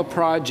with all the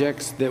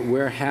projects that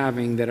we're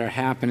having that are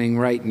happening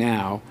right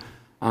now,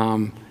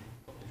 I'm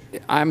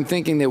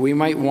thinking that we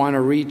might want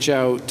to reach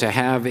out to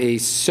have a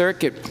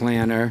circuit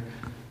planner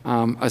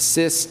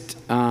assist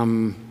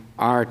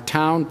our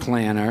town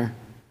planner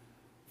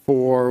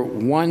for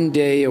 1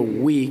 day a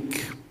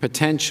week,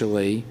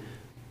 potentially,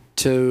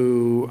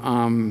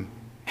 to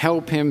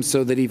help him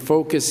so that he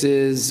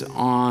focuses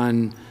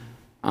on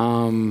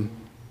the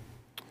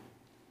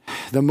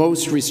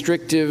most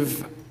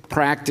restrictive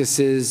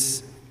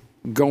practices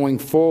going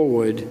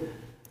forward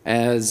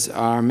as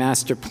our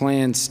master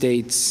plan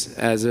states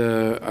as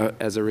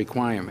a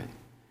requirement.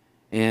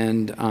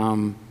 And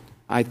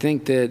I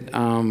think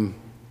that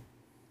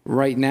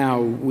right now,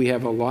 we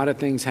have a lot of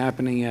things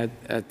happening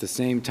at the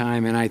same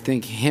time, and I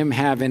think him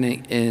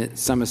having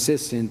some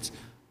assistance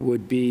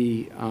would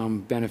be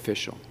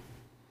beneficial.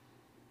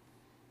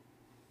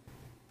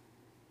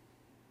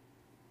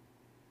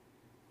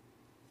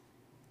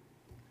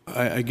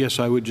 I guess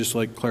I would just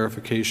like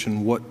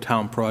clarification. What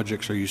town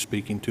projects are you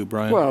speaking to,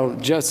 Brian? Well,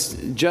 just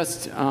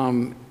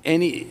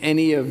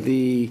any of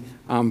the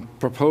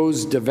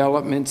proposed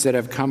developments that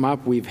have come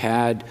up. We've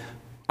had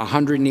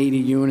 180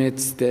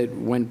 units that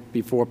went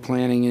before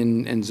planning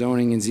and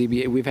zoning and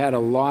ZBA. We've had a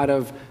lot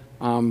of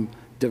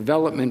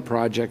development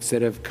projects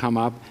that have come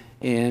up,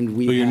 and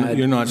we So had...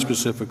 you're not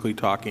specifically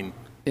talking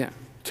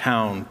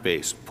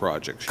town-based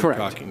projects? Correct.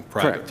 You're talking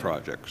private Correct.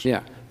 projects?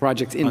 Yeah,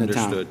 projects in the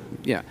town. Understood.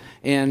 Yeah,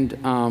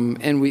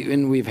 and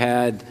we've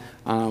had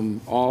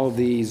all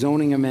the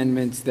zoning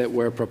amendments that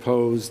were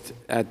proposed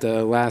at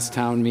the last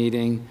town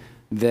meeting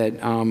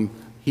that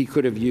he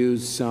could have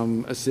used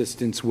some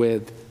assistance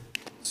with.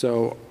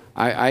 So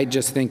I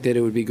just think that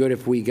it would be good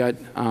if we got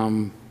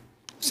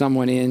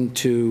someone in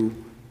to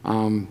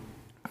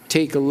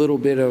take a little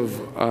bit of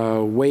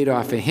weight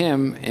off of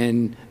him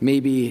and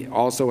maybe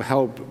also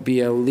help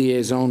be a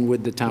liaison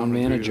with the town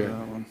manager,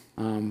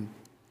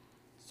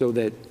 so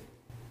that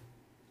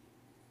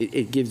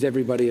it gives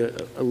everybody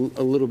a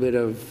little bit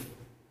of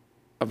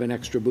an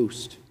extra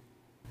boost.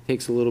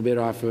 Takes a little bit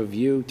off of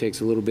you,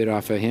 takes a little bit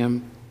off of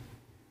him.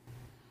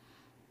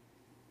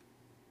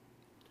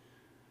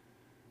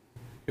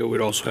 Yeah,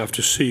 we'd also have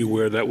to see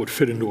where that would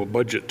fit into a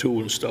budget too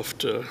and stuff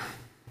to...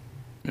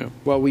 Yeah.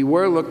 Well, we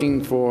were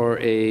looking for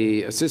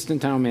a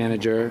assistant town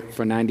manager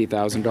for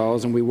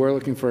 $90,000, and we were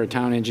looking for a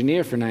town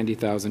engineer for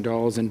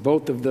 $90,000, and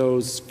both of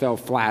those fell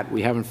flat.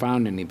 We haven't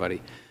found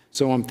anybody.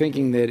 So I'm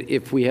thinking that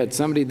if we had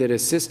somebody that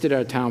assisted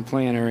our town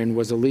planner and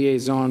was a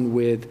liaison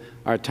with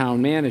our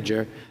town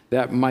manager,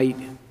 that might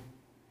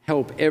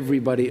help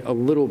everybody a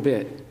little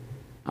bit.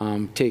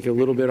 Take a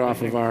little bit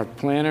off of our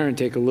planner and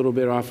take a little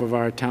bit off of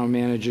our town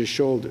manager's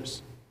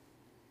shoulders.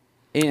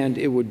 And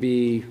it would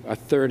be a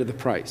third of the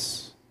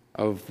price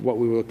of what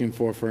we were looking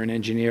for an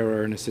engineer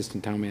or an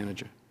assistant town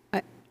manager.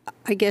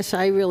 I guess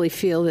I really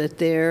feel that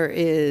there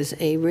is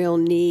a real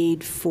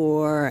need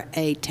for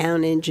a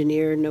town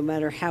engineer, no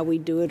matter how we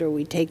do it or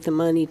we take the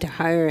money to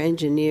hire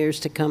engineers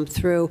to come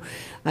through.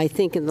 I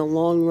think in the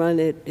long run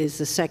it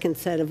is a second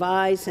set of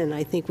eyes, and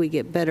I think we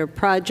get better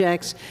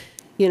projects.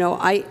 You know,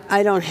 I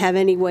don't have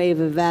any way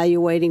of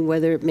evaluating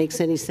whether it makes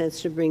any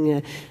sense to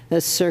bring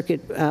a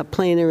circuit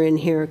planner in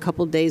here a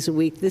couple days a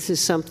week. This is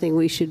something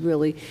we should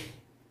really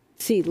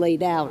see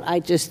laid out. I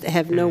just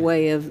have no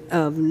way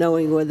of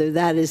knowing whether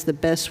that is the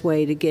best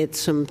way to get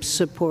some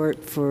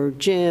support for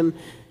Jim,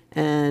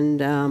 and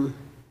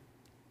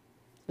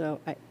so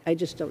I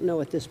just don't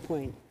know at this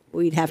point.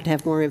 We'd have to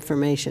have more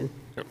information.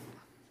 Yep.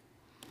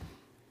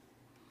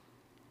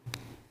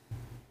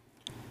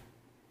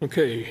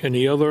 Okay,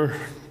 any other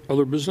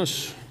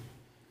business?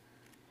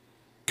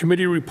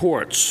 Committee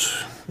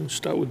reports. Let's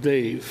start with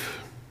Dave.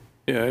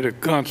 Yeah, I had a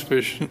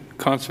Conservation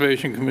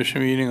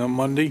Commission meeting on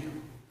Monday.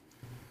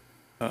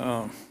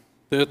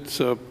 That's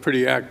a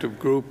pretty active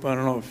group. I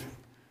don't know if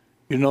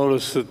you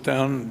noticed that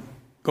down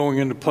going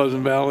into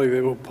Pleasant Valley,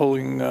 they were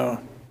pulling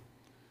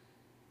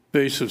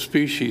invasive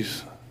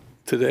species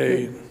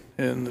today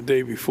and the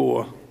day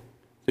before.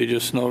 They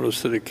just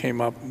noticed that it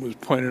came up and was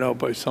pointed out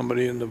by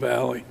somebody in the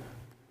valley.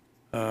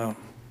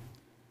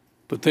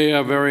 But they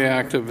are very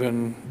active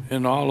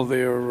in all of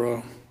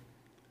their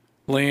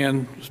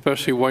land,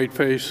 especially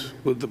Whiteface,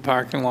 with the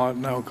parking lot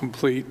now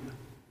complete.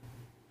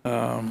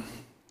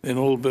 And a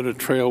little bit of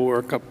trail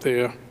work up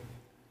there.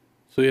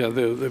 So yeah,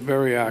 they're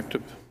very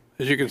active.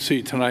 As you can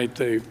see tonight,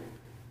 they're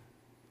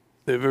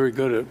very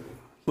good at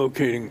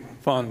locating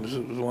funds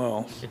as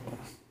well. So.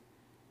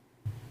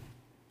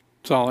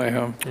 That's all I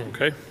have.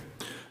 Okay.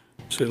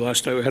 So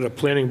last night we had a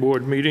planning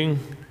board meeting.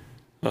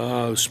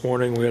 This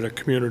morning we had a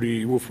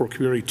Wolfeboro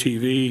Community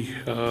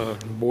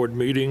TV board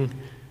meeting.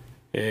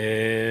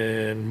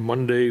 And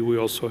Monday we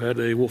also had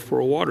a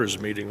Wolfeboro Waters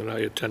meeting that I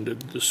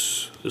attended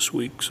this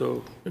week.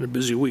 So in a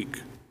busy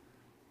week.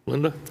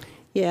 Linda?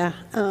 Yeah,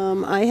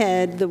 I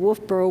had the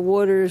Wolfeboro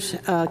Waters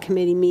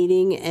Committee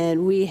meeting,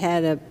 and we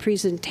had a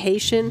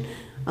presentation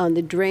on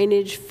the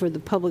drainage for the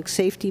public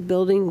safety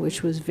building,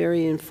 which was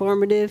very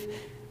informative.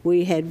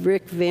 We had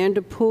Rick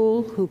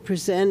Vanderpool, who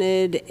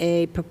presented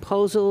a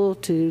proposal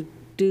to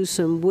do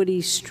some woody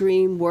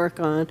stream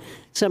work on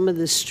some of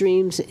the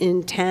streams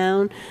in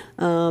town,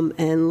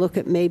 and look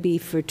at maybe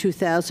for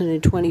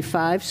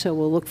 2025, so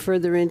we'll look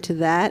further into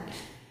that.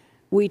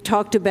 We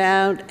talked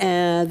about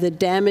the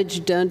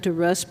damage done to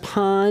Russ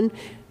Pond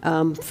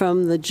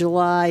from the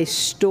July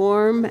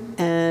storm,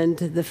 and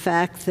the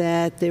fact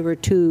that there were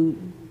 2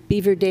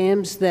 beaver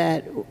dams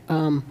that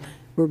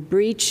were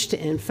breached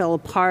and fell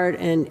apart,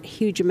 and a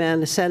huge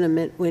amount of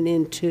sediment went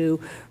into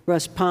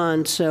Russ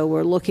Pond. So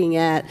we're looking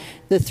at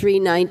the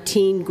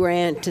 319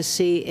 grant to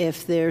see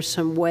if there's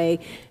some way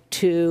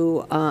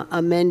to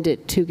amend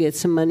it to get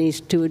some monies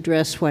to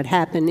address what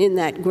happened. In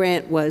that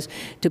grant was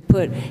to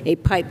put a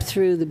pipe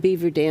through the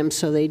beaver dam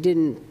so they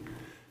didn't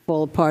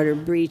fall apart or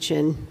breach,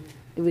 and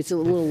it was a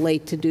little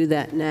late to do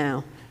that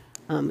now,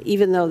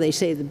 even though they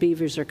say the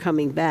beavers are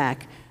coming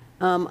back.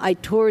 I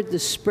toured the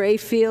spray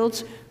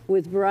fields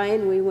with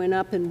Brian. We went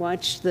up and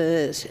watched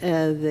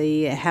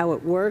how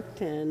it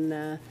worked,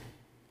 and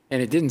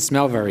it didn't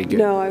smell very good.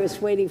 No, I was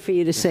waiting for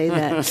you to say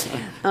that.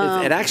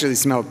 It actually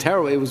smelled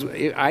terrible.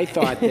 I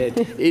thought that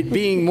it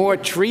being more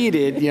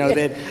treated,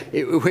 that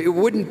it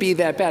wouldn't be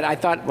that bad. I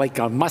thought like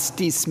a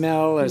musty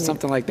smell or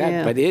something like that,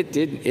 Yeah. but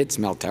it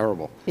smelled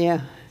terrible.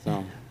 Yeah.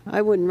 So.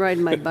 I wouldn't ride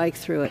my bike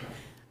through it.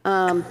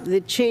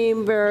 The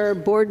chamber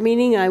board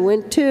meeting I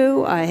went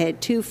to, I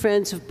had two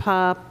Friends of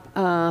Pop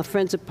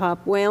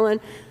Whalen.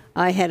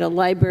 I had a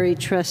library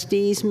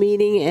trustees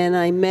meeting, and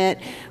I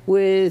met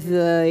with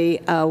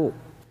the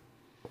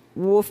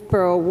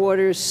Wolfeboro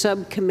Waters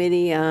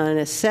Subcommittee on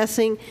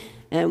Assessing,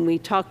 and we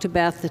talked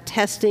about the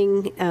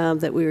testing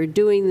that we were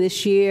doing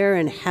this year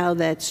and how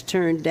that's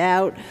turned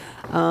out.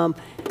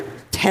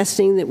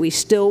 Testing that we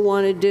still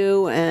want to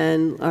do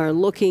and are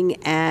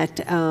looking at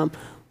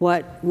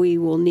what we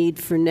will need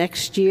for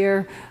next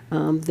year.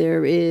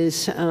 There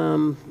is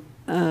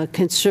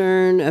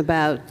concern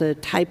about the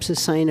types of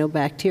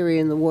cyanobacteria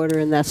in the water,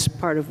 and that's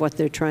part of what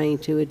they're trying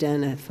to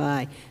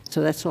identify.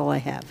 So that's all I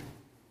have.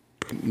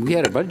 We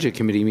had a budget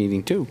committee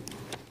meeting too.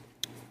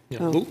 I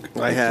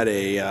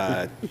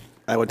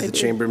went to the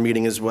chamber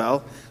meeting as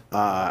well.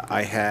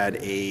 I had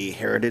a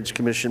Heritage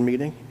Commission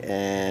meeting,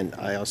 and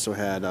I also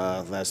had,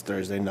 last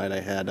Thursday night, I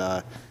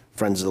had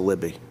Friends of the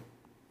Libby.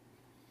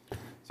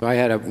 So I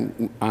had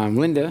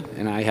Linda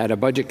and I had a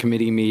budget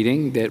committee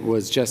meeting that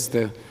was just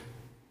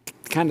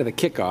kind of the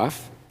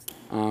kickoff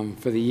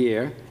for the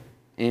year.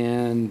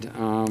 And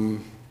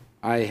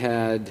I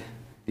had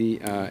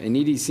an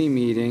EDC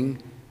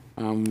meeting,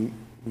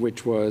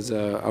 which was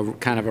a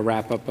kind of a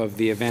wrap-up of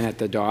the event at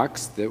the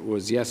docks that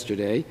was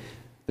yesterday,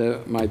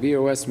 my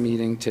BoS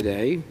meeting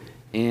today,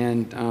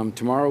 and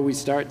tomorrow we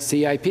start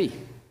CIP,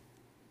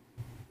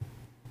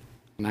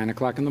 9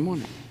 o'clock in the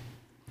morning.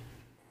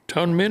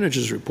 Town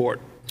managers report.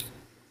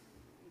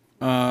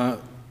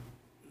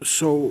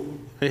 So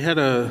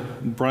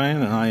Brian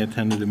and I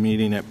attended a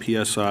meeting at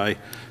PSI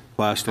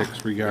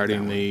Plastics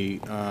regarding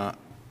the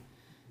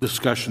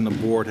discussion the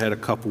board had a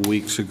couple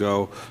weeks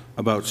ago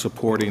about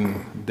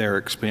supporting their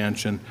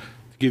expansion.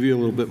 To give you a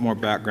little bit more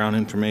background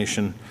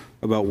information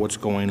about what's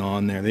going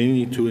on there, they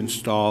need to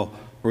install,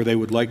 or they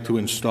would like to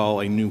install,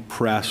 a new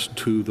press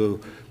to the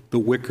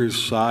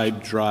Wickers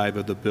side drive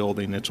of the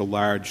building. It's a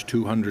large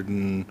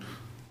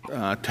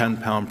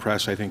 210-pound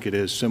press, I think it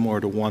is, similar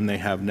to one they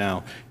have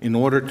now. In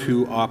order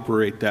to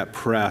operate that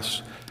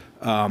press,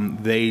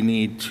 they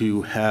need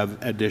to have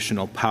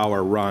additional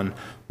power run.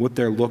 What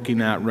they're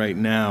looking at right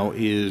now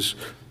is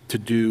to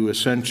do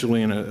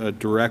essentially a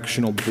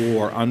directional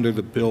bore under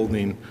the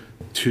building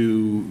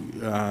to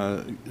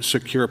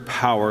secure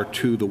power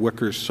to the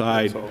Wickers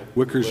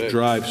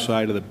Drive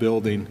side of the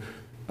building,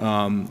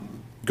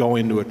 go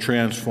into a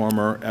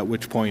transformer, at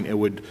which point it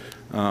would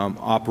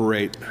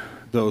operate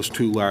those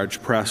two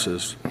large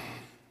presses.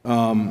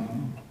 I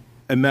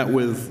met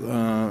with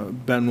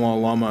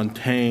Benoit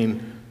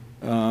Lamontagne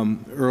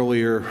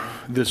earlier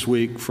this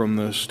week from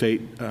the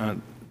State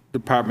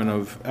Department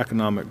of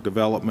Economic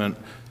Development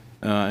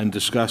and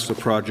discussed the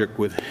project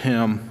with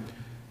him.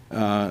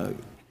 A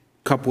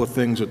couple of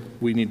things that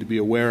we need to be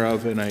aware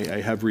of, and I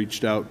have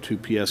reached out to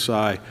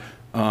PSI.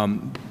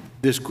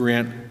 This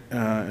grant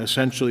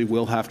essentially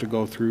will have to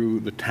go through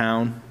the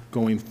town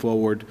going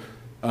forward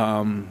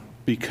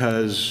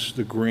because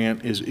the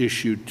grant is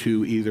issued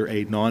to either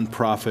a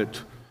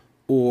nonprofit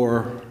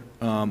or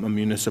a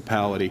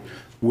municipality.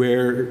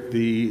 Where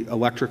the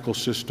electrical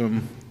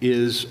system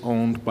is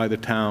owned by the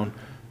town,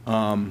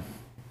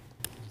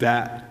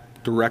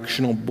 that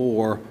directional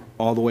bore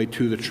all the way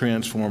to the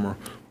transformer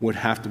would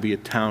have to be a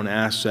town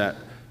asset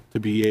to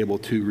be able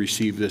to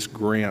receive this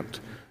grant.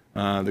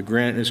 The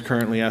grant is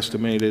currently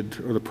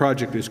estimated, or the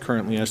project is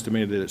currently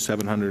estimated at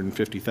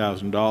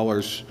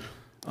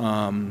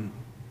 $750,000.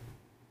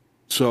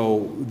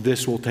 So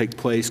this will take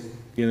place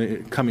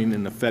coming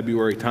in the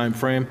February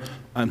timeframe.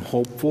 I'm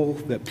hopeful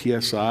that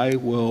PSI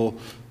will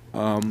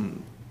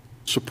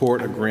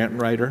support a grant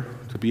writer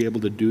to be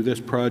able to do this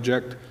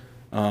project,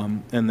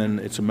 and then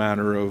it's a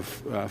matter of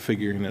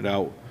figuring it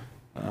out,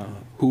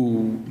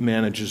 who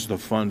manages the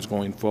funds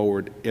going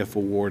forward if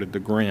awarded the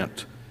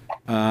grant.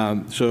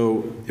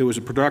 So it was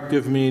a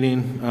productive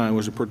meeting.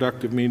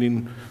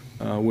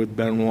 With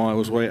Benoit. It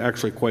was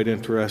actually quite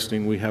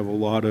interesting. We have a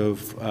lot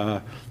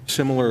of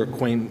similar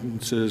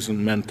acquaintances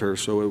and mentors,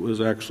 so it was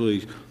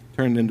actually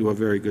turned into a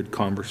very good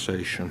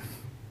conversation.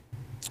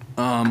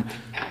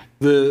 The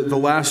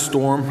last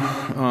storm,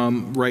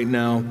 right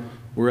now,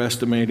 we're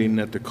estimating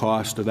that the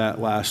cost of that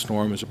last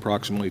storm is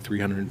approximately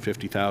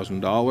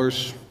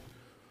 $350,000.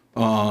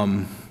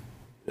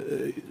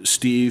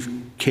 Steve,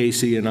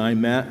 Casey, and I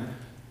met.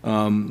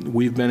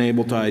 We've been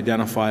able to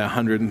identify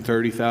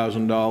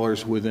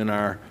 $130,000 within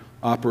our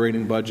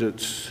operating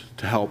budgets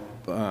to help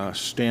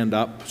stand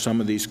up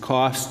some of these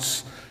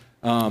costs.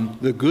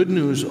 The good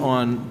news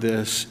on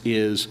this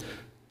is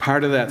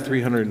part of that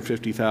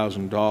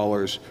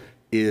 $350,000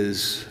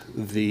 is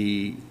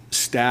the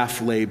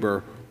staff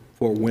labor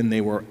for when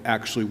they were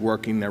actually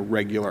working their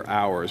regular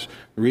hours.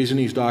 The reason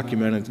he's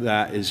documented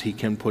that is he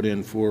can put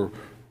in for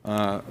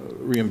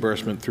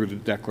reimbursement through the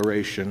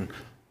declaration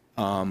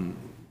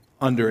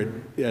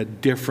under a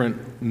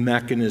different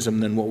mechanism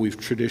than what we've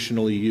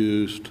traditionally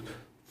used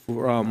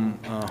from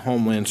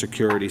Homeland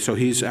Security. So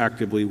he's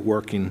actively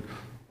working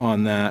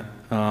on that,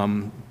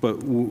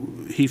 but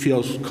he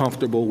feels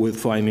comfortable with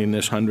finding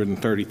this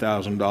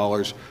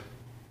 $130,000,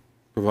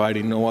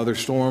 providing no other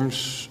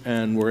storms,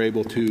 and we're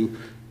able to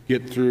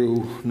get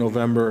through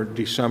November,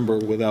 December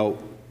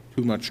without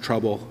too much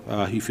trouble.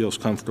 He feels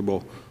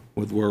comfortable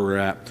with where we're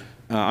at.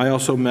 I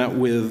also met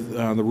with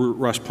the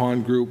Russ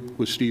Pond Group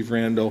with Steve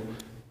Randall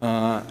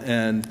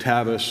and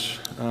Tavis.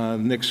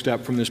 Next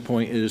step from this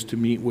point is to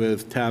meet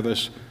with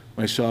Tavis,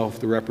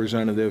 myself, the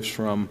representatives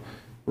from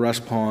Russ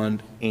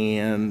Pond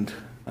and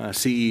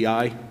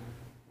CEI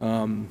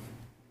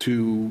to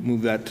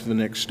move that to the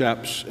next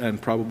steps and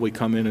probably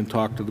come in and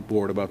talk to the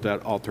board about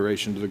that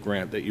alteration to the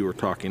grant that you were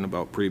talking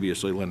about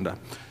previously, Linda.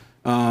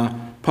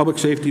 Public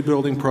safety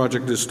building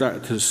project is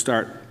to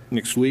start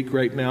next week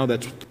right now.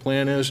 That's what the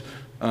plan is.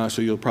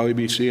 So you'll probably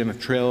be seeing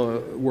a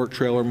work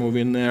trailer move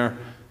in there,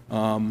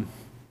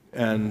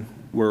 and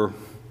we're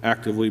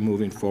actively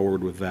moving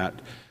forward with that.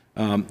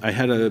 I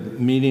had a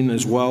meeting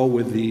as well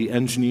with the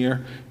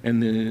engineer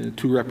and the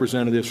two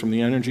representatives from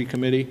the Energy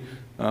Committee.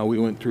 We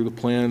went through the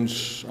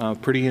plans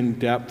pretty in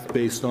depth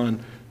based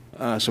on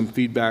some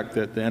feedback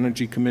that the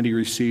Energy Committee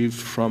received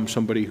from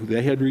somebody who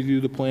they had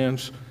reviewed the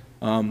plans.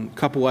 A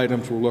couple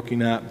items we're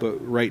looking at, but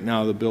right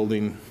now the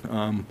building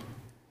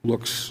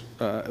looks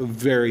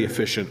very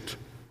efficient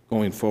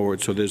going forward,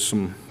 so there's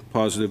some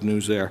positive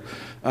news there.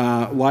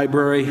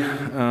 Library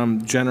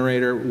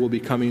generator will be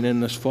coming in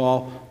this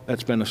fall.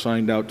 That's been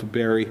assigned out to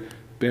Barry.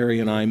 Barry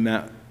and I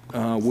met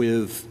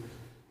with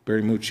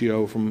Barry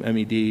Muccio from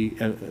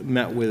MED,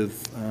 met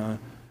with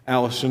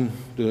Allison,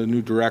 the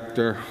new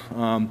director.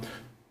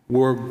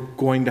 We're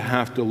going to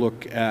have to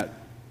look at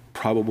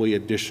probably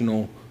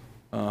additional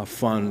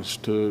funds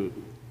to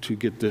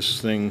get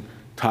this thing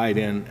tied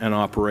in and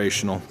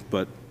operational,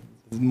 but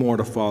more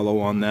to follow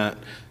on that.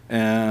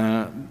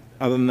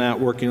 Other than that,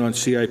 working on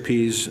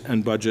CIPs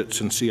and budgets,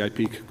 and CIP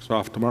kicks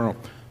off tomorrow.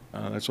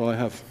 That's all I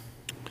have.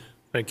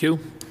 Thank you.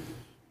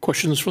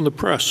 Questions from the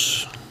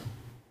press?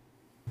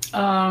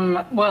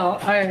 Well,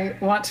 I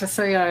want to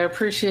say I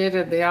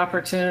appreciated the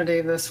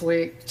opportunity this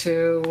week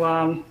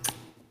to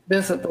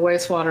visit the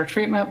wastewater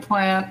treatment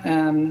plant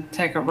and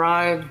take a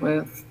ride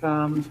with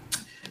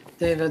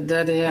David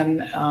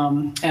Dedian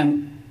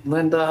and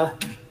Linda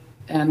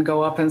and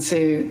go up and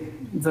see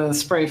the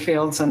spray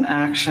fields in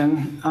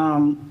action.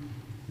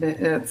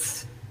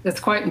 It's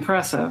quite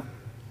impressive.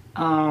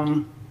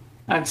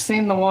 I've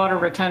seen the water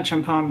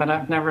retention pond, but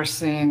I've never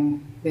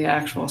seen the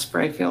actual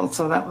spray field,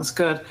 so that was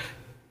good.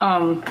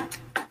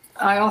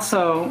 I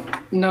also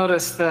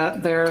noticed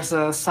that there's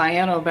a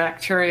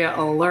cyanobacteria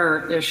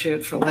alert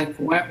issued for Lake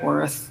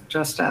Wentworth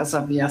just as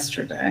of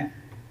yesterday.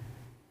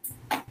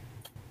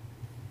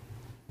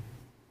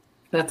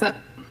 That's it.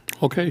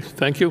 Okay,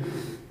 thank you.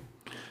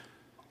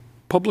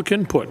 Public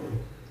input.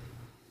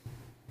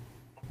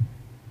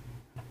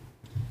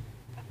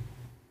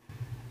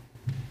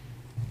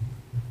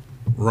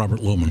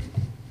 Robert Lumen.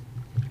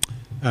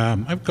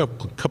 I've got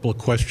a couple of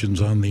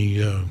questions on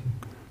the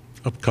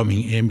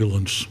upcoming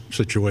ambulance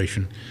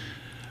situation.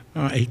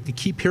 I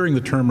keep hearing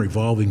the term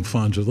revolving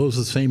funds. Are those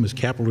the same as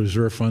capital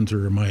reserve funds,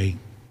 or am I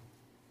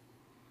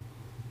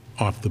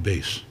off the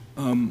base?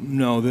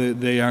 No,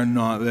 they are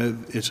not.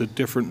 It's a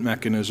different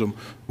mechanism.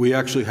 We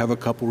actually have a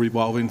couple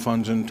revolving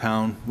funds in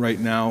town right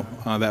now.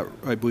 That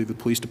I believe the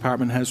police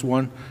department has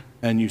one,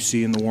 and you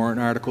see in the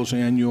warrant articles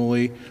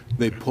annually,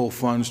 they pull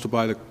funds to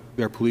buy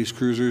their police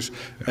cruisers.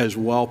 As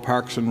well,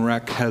 Parks and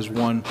Rec has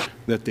one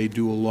that they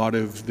do a lot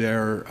of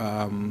their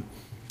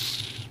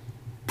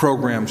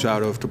programs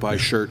out of to buy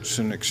shirts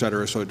and et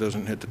cetera, so it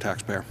doesn't hit the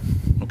taxpayer.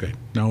 Okay,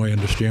 now I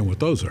understand what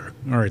those are.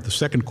 All right, the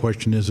second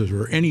question is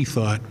there any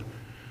thought,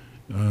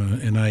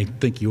 and I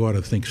think you ought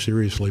to think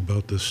seriously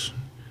about this,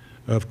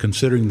 of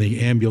considering the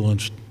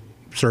ambulance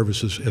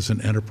services as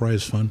an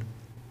enterprise fund?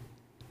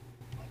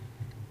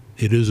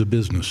 It is a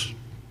business.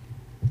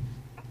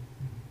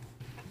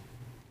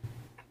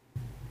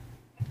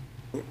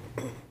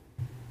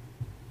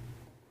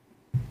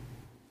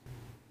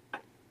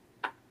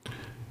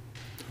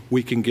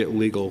 We can get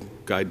legal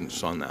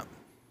guidance on that.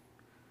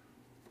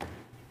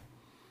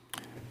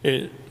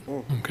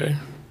 Okay.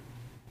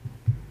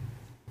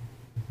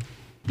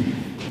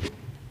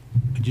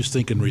 I just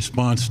think in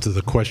response to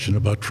the question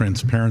about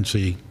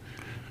transparency,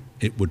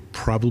 it would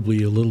probably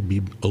be a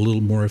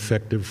little more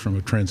effective from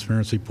a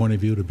transparency point of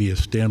view to be a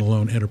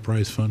standalone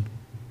enterprise fund.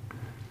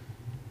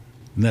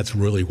 And that's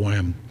really why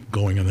I'm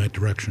going in that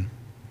direction.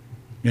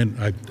 And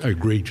I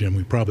agree, Jim,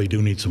 we probably do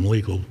need some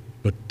legal,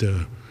 but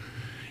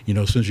you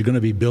know, since you're going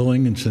to be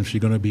billing and since you're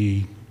going to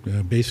be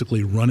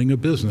basically running a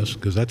business,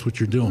 because that's what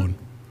you're doing,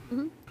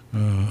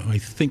 I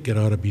think it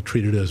ought to be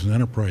treated as an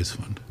enterprise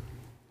fund.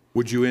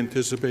 Would you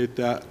anticipate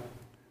that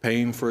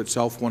paying for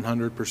itself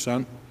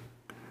 100%?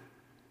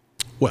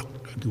 Well,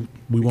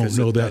 we won't Because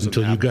know it that doesn't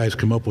until you happen. guys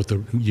come up with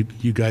the,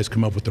 you guys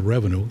come up with the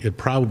revenue. It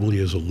probably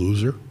is a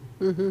loser,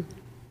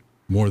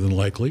 more than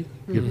likely.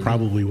 It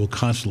probably will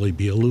constantly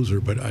be a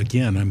loser, but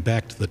again, I'm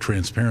back to the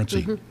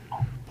transparency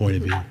point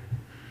of view.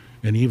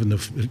 And even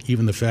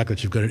the fact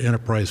that you've got an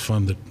enterprise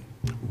fund that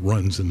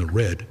runs in the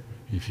red,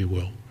 if you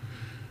will.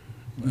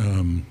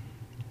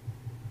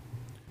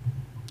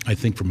 I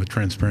think from a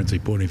transparency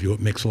point of view, it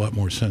makes a lot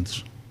more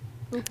sense.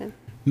 Okay.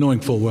 Knowing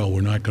full well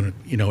we're not going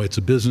to, it's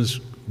a business,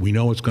 we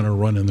know it's going to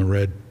run in the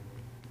red,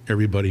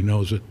 everybody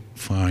knows it,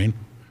 fine.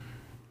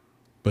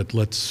 But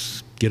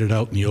let's get it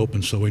out in the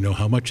open so we know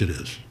how much it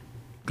is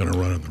going to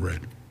run in the red.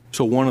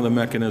 So one of the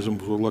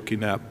mechanisms we're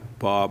looking at,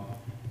 Bob,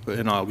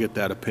 and I'll get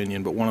that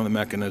opinion, but one of the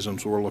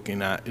mechanisms we're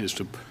looking at is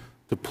to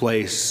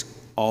place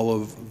all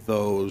of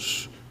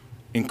those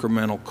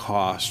incremental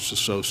costs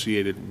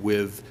associated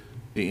with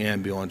the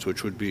ambulance,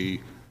 which would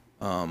be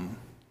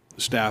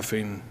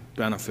staffing,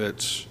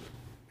 benefits,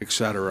 et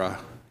cetera,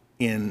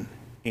 in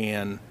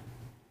an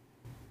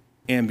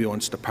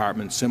ambulance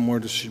department similar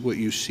to what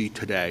you see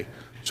today.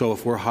 So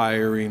if we're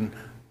hiring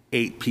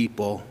 8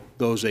 people,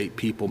 those 8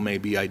 people may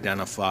be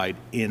identified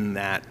in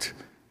that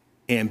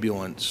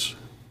ambulance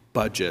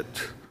budget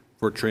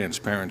for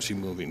transparency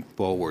moving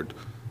forward.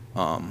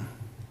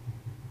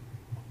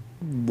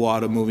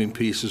 Lot of moving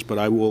pieces, but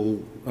I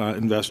will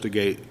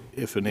investigate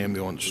if an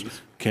ambulance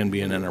can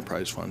be an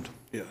enterprise fund.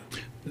 Yeah.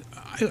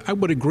 I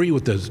would agree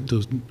with those,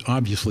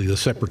 obviously the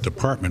separate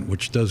department,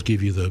 which does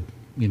give you the,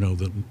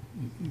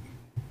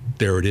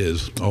 there it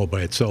is, all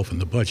by itself in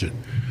the budget.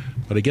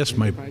 But I guess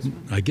my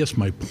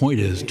point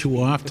is,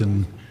 too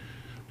often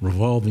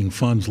revolving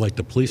funds like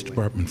the police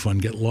department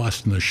fund get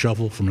lost in the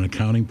shuffle from an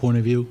accounting point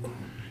of view.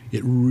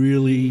 It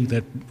really,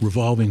 that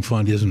revolving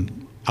fund isn't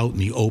out in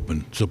the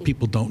open, so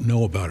people don't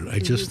know about it. I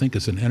just think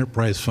it's an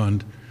enterprise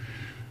fund.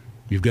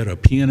 You've got a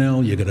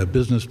P&L, you've got a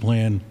business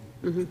plan.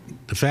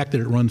 The fact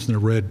that it runs in the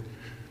red,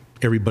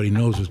 everybody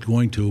knows it's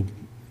going to,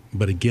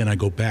 but again, I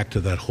go back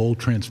to that whole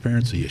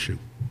transparency issue.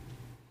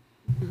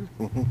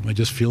 I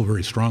just feel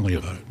very strongly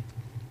about it.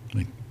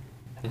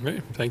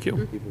 Okay, thank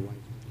you.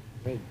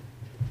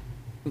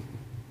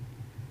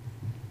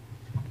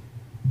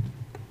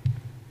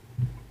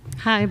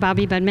 Hi,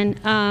 Bobby Budman.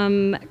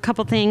 A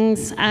couple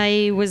things.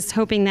 I was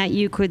hoping that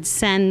you could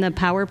send the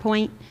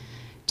PowerPoint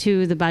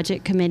to the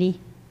Budget Committee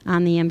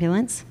on the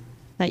ambulance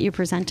that you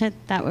presented.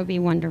 That would be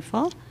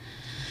wonderful.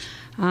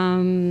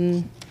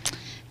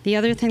 The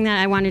other thing that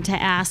I wanted to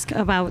ask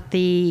about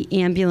the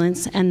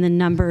ambulance and the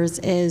numbers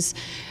is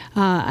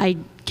I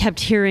kept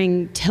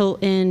hearing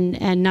Tilton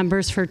and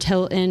numbers for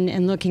Tilton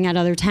and looking at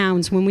other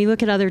towns. When we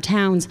look at other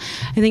towns,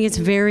 I think it's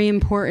very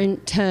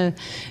important to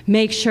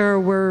make sure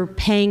we're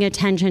paying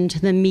attention to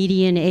the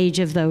median age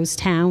of those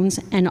towns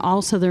and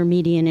also their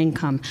median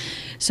income.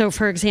 So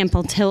for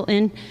example,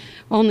 Tilton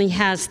only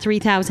has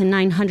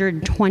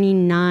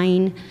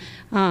 3,929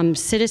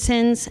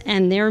 citizens,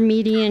 and their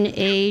median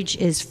age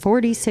is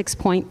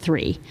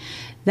 46.3.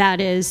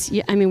 That is,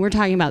 I mean, we're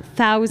talking about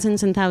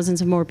thousands and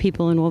thousands of more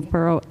people in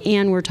Wolfeboro,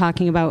 and we're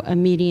talking about a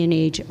median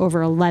age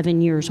over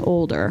 11 years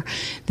older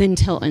than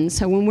Tilton.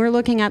 So when we're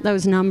looking at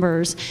those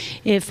numbers,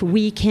 if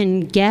we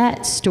can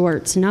get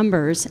Stewart's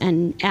numbers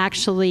and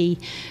actually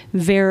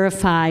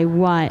verify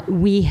what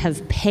we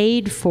have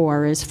paid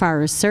for as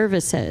far as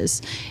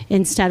services,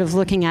 instead of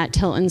looking at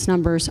Tilton's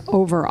numbers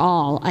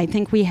overall, I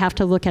think we have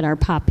to look at our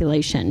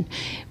population.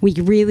 We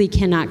really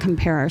cannot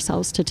compare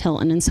ourselves to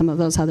Tilton and some of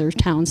those other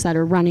towns that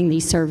are running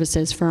these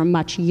services for a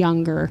much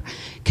younger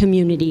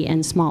community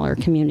and smaller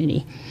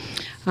community.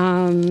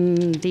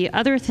 The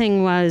other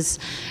thing was,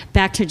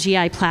 back to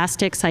GI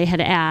Plastics, I had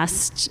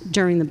asked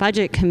during the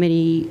Budget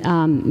Committee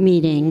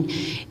meeting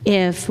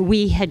if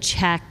we had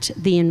checked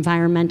the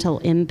environmental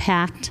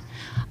impact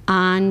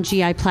on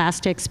GI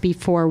Plastics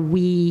before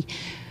we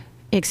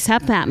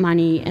accept that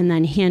money and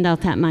then hand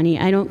out that money.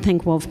 I don't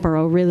think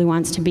Wolfeboro really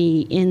wants to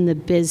be in the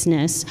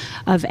business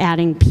of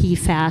adding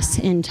PFAS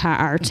into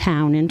our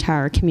town, into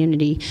our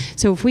community.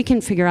 So if we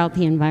can figure out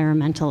the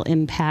environmental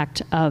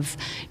impact of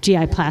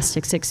GI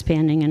Plastics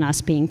expanding and us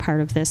being part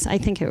of this, I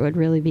think it would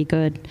really be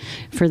good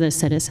for the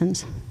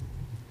citizens.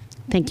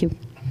 Thank you.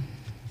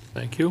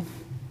 Thank you.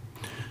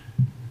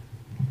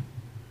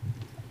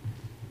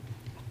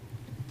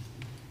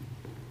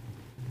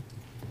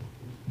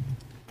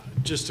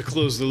 Just to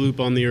close the loop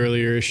on the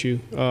earlier issue,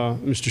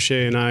 Mr.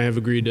 Shea and I have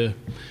agreed to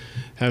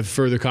have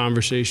further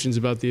conversations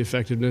about the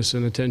effectiveness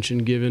and attention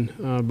given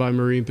by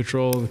Marine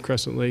Patrol and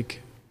Crescent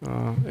Lake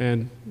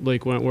and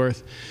Lake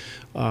Wentworth.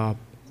 I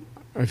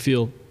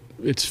feel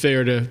it's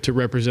fair to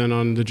represent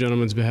on the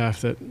gentleman's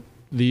behalf that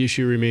the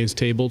issue remains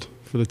tabled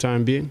for the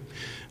time being.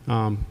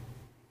 Our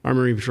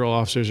Marine Patrol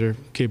officers are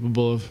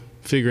capable of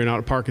figuring out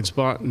a parking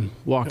spot and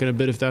walking a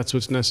bit if that's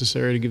what's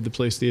necessary to give the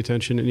place the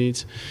attention it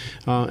needs.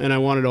 And I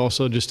wanted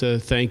also just to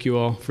thank you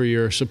all for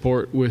your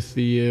support with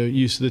the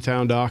use of the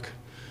town dock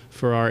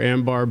for our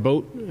Ambar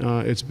boat.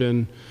 It's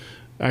been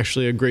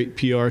actually a great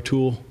PR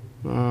tool.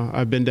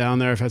 I've been down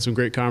there. I've had some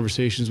great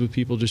conversations with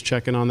people just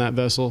checking on that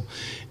vessel,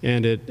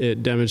 and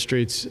it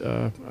demonstrates,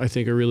 I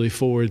think, a really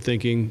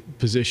forward-thinking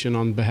position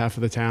on behalf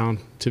of the town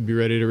to be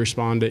ready to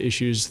respond to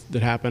issues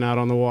that happen out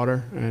on the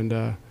water. And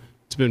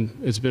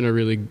it's been a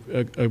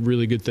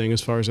really good thing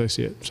as far as I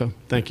see it. So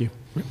thank you.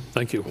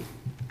 Thank you.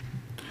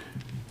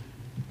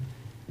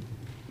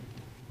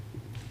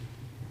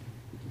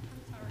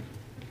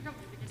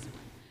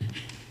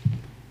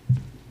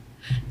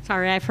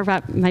 Sorry, I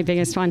forgot my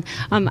biggest one.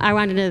 I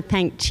wanted to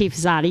thank Chief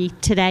Zotti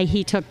today.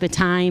 He took the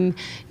time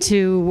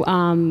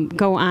to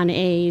go on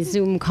a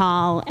Zoom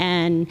call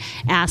and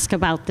ask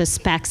about the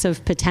specs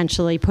of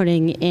potentially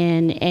putting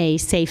in a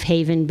safe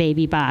haven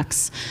baby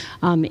box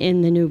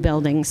in the new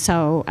building.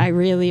 So I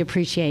really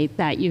appreciate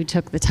that you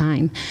took the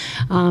time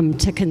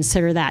to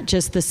consider that,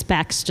 just the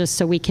specs, just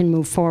so we can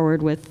move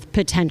forward with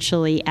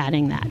potentially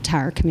adding that to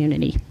our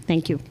community.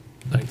 Thank you.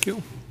 Thank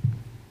you.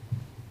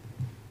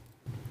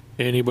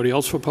 Anybody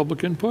else for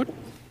public input?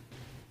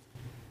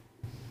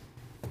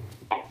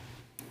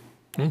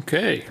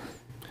 Okay.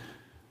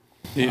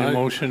 Need a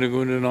motion to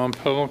go into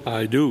non-public?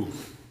 I do.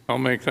 I'll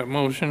make that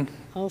motion.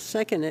 I'll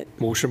second it.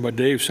 Motion by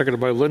Dave, seconded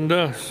by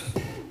Linda.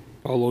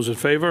 All those in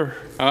favor?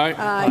 Aye.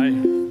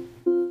 Aye.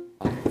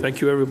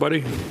 Thank you,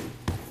 everybody.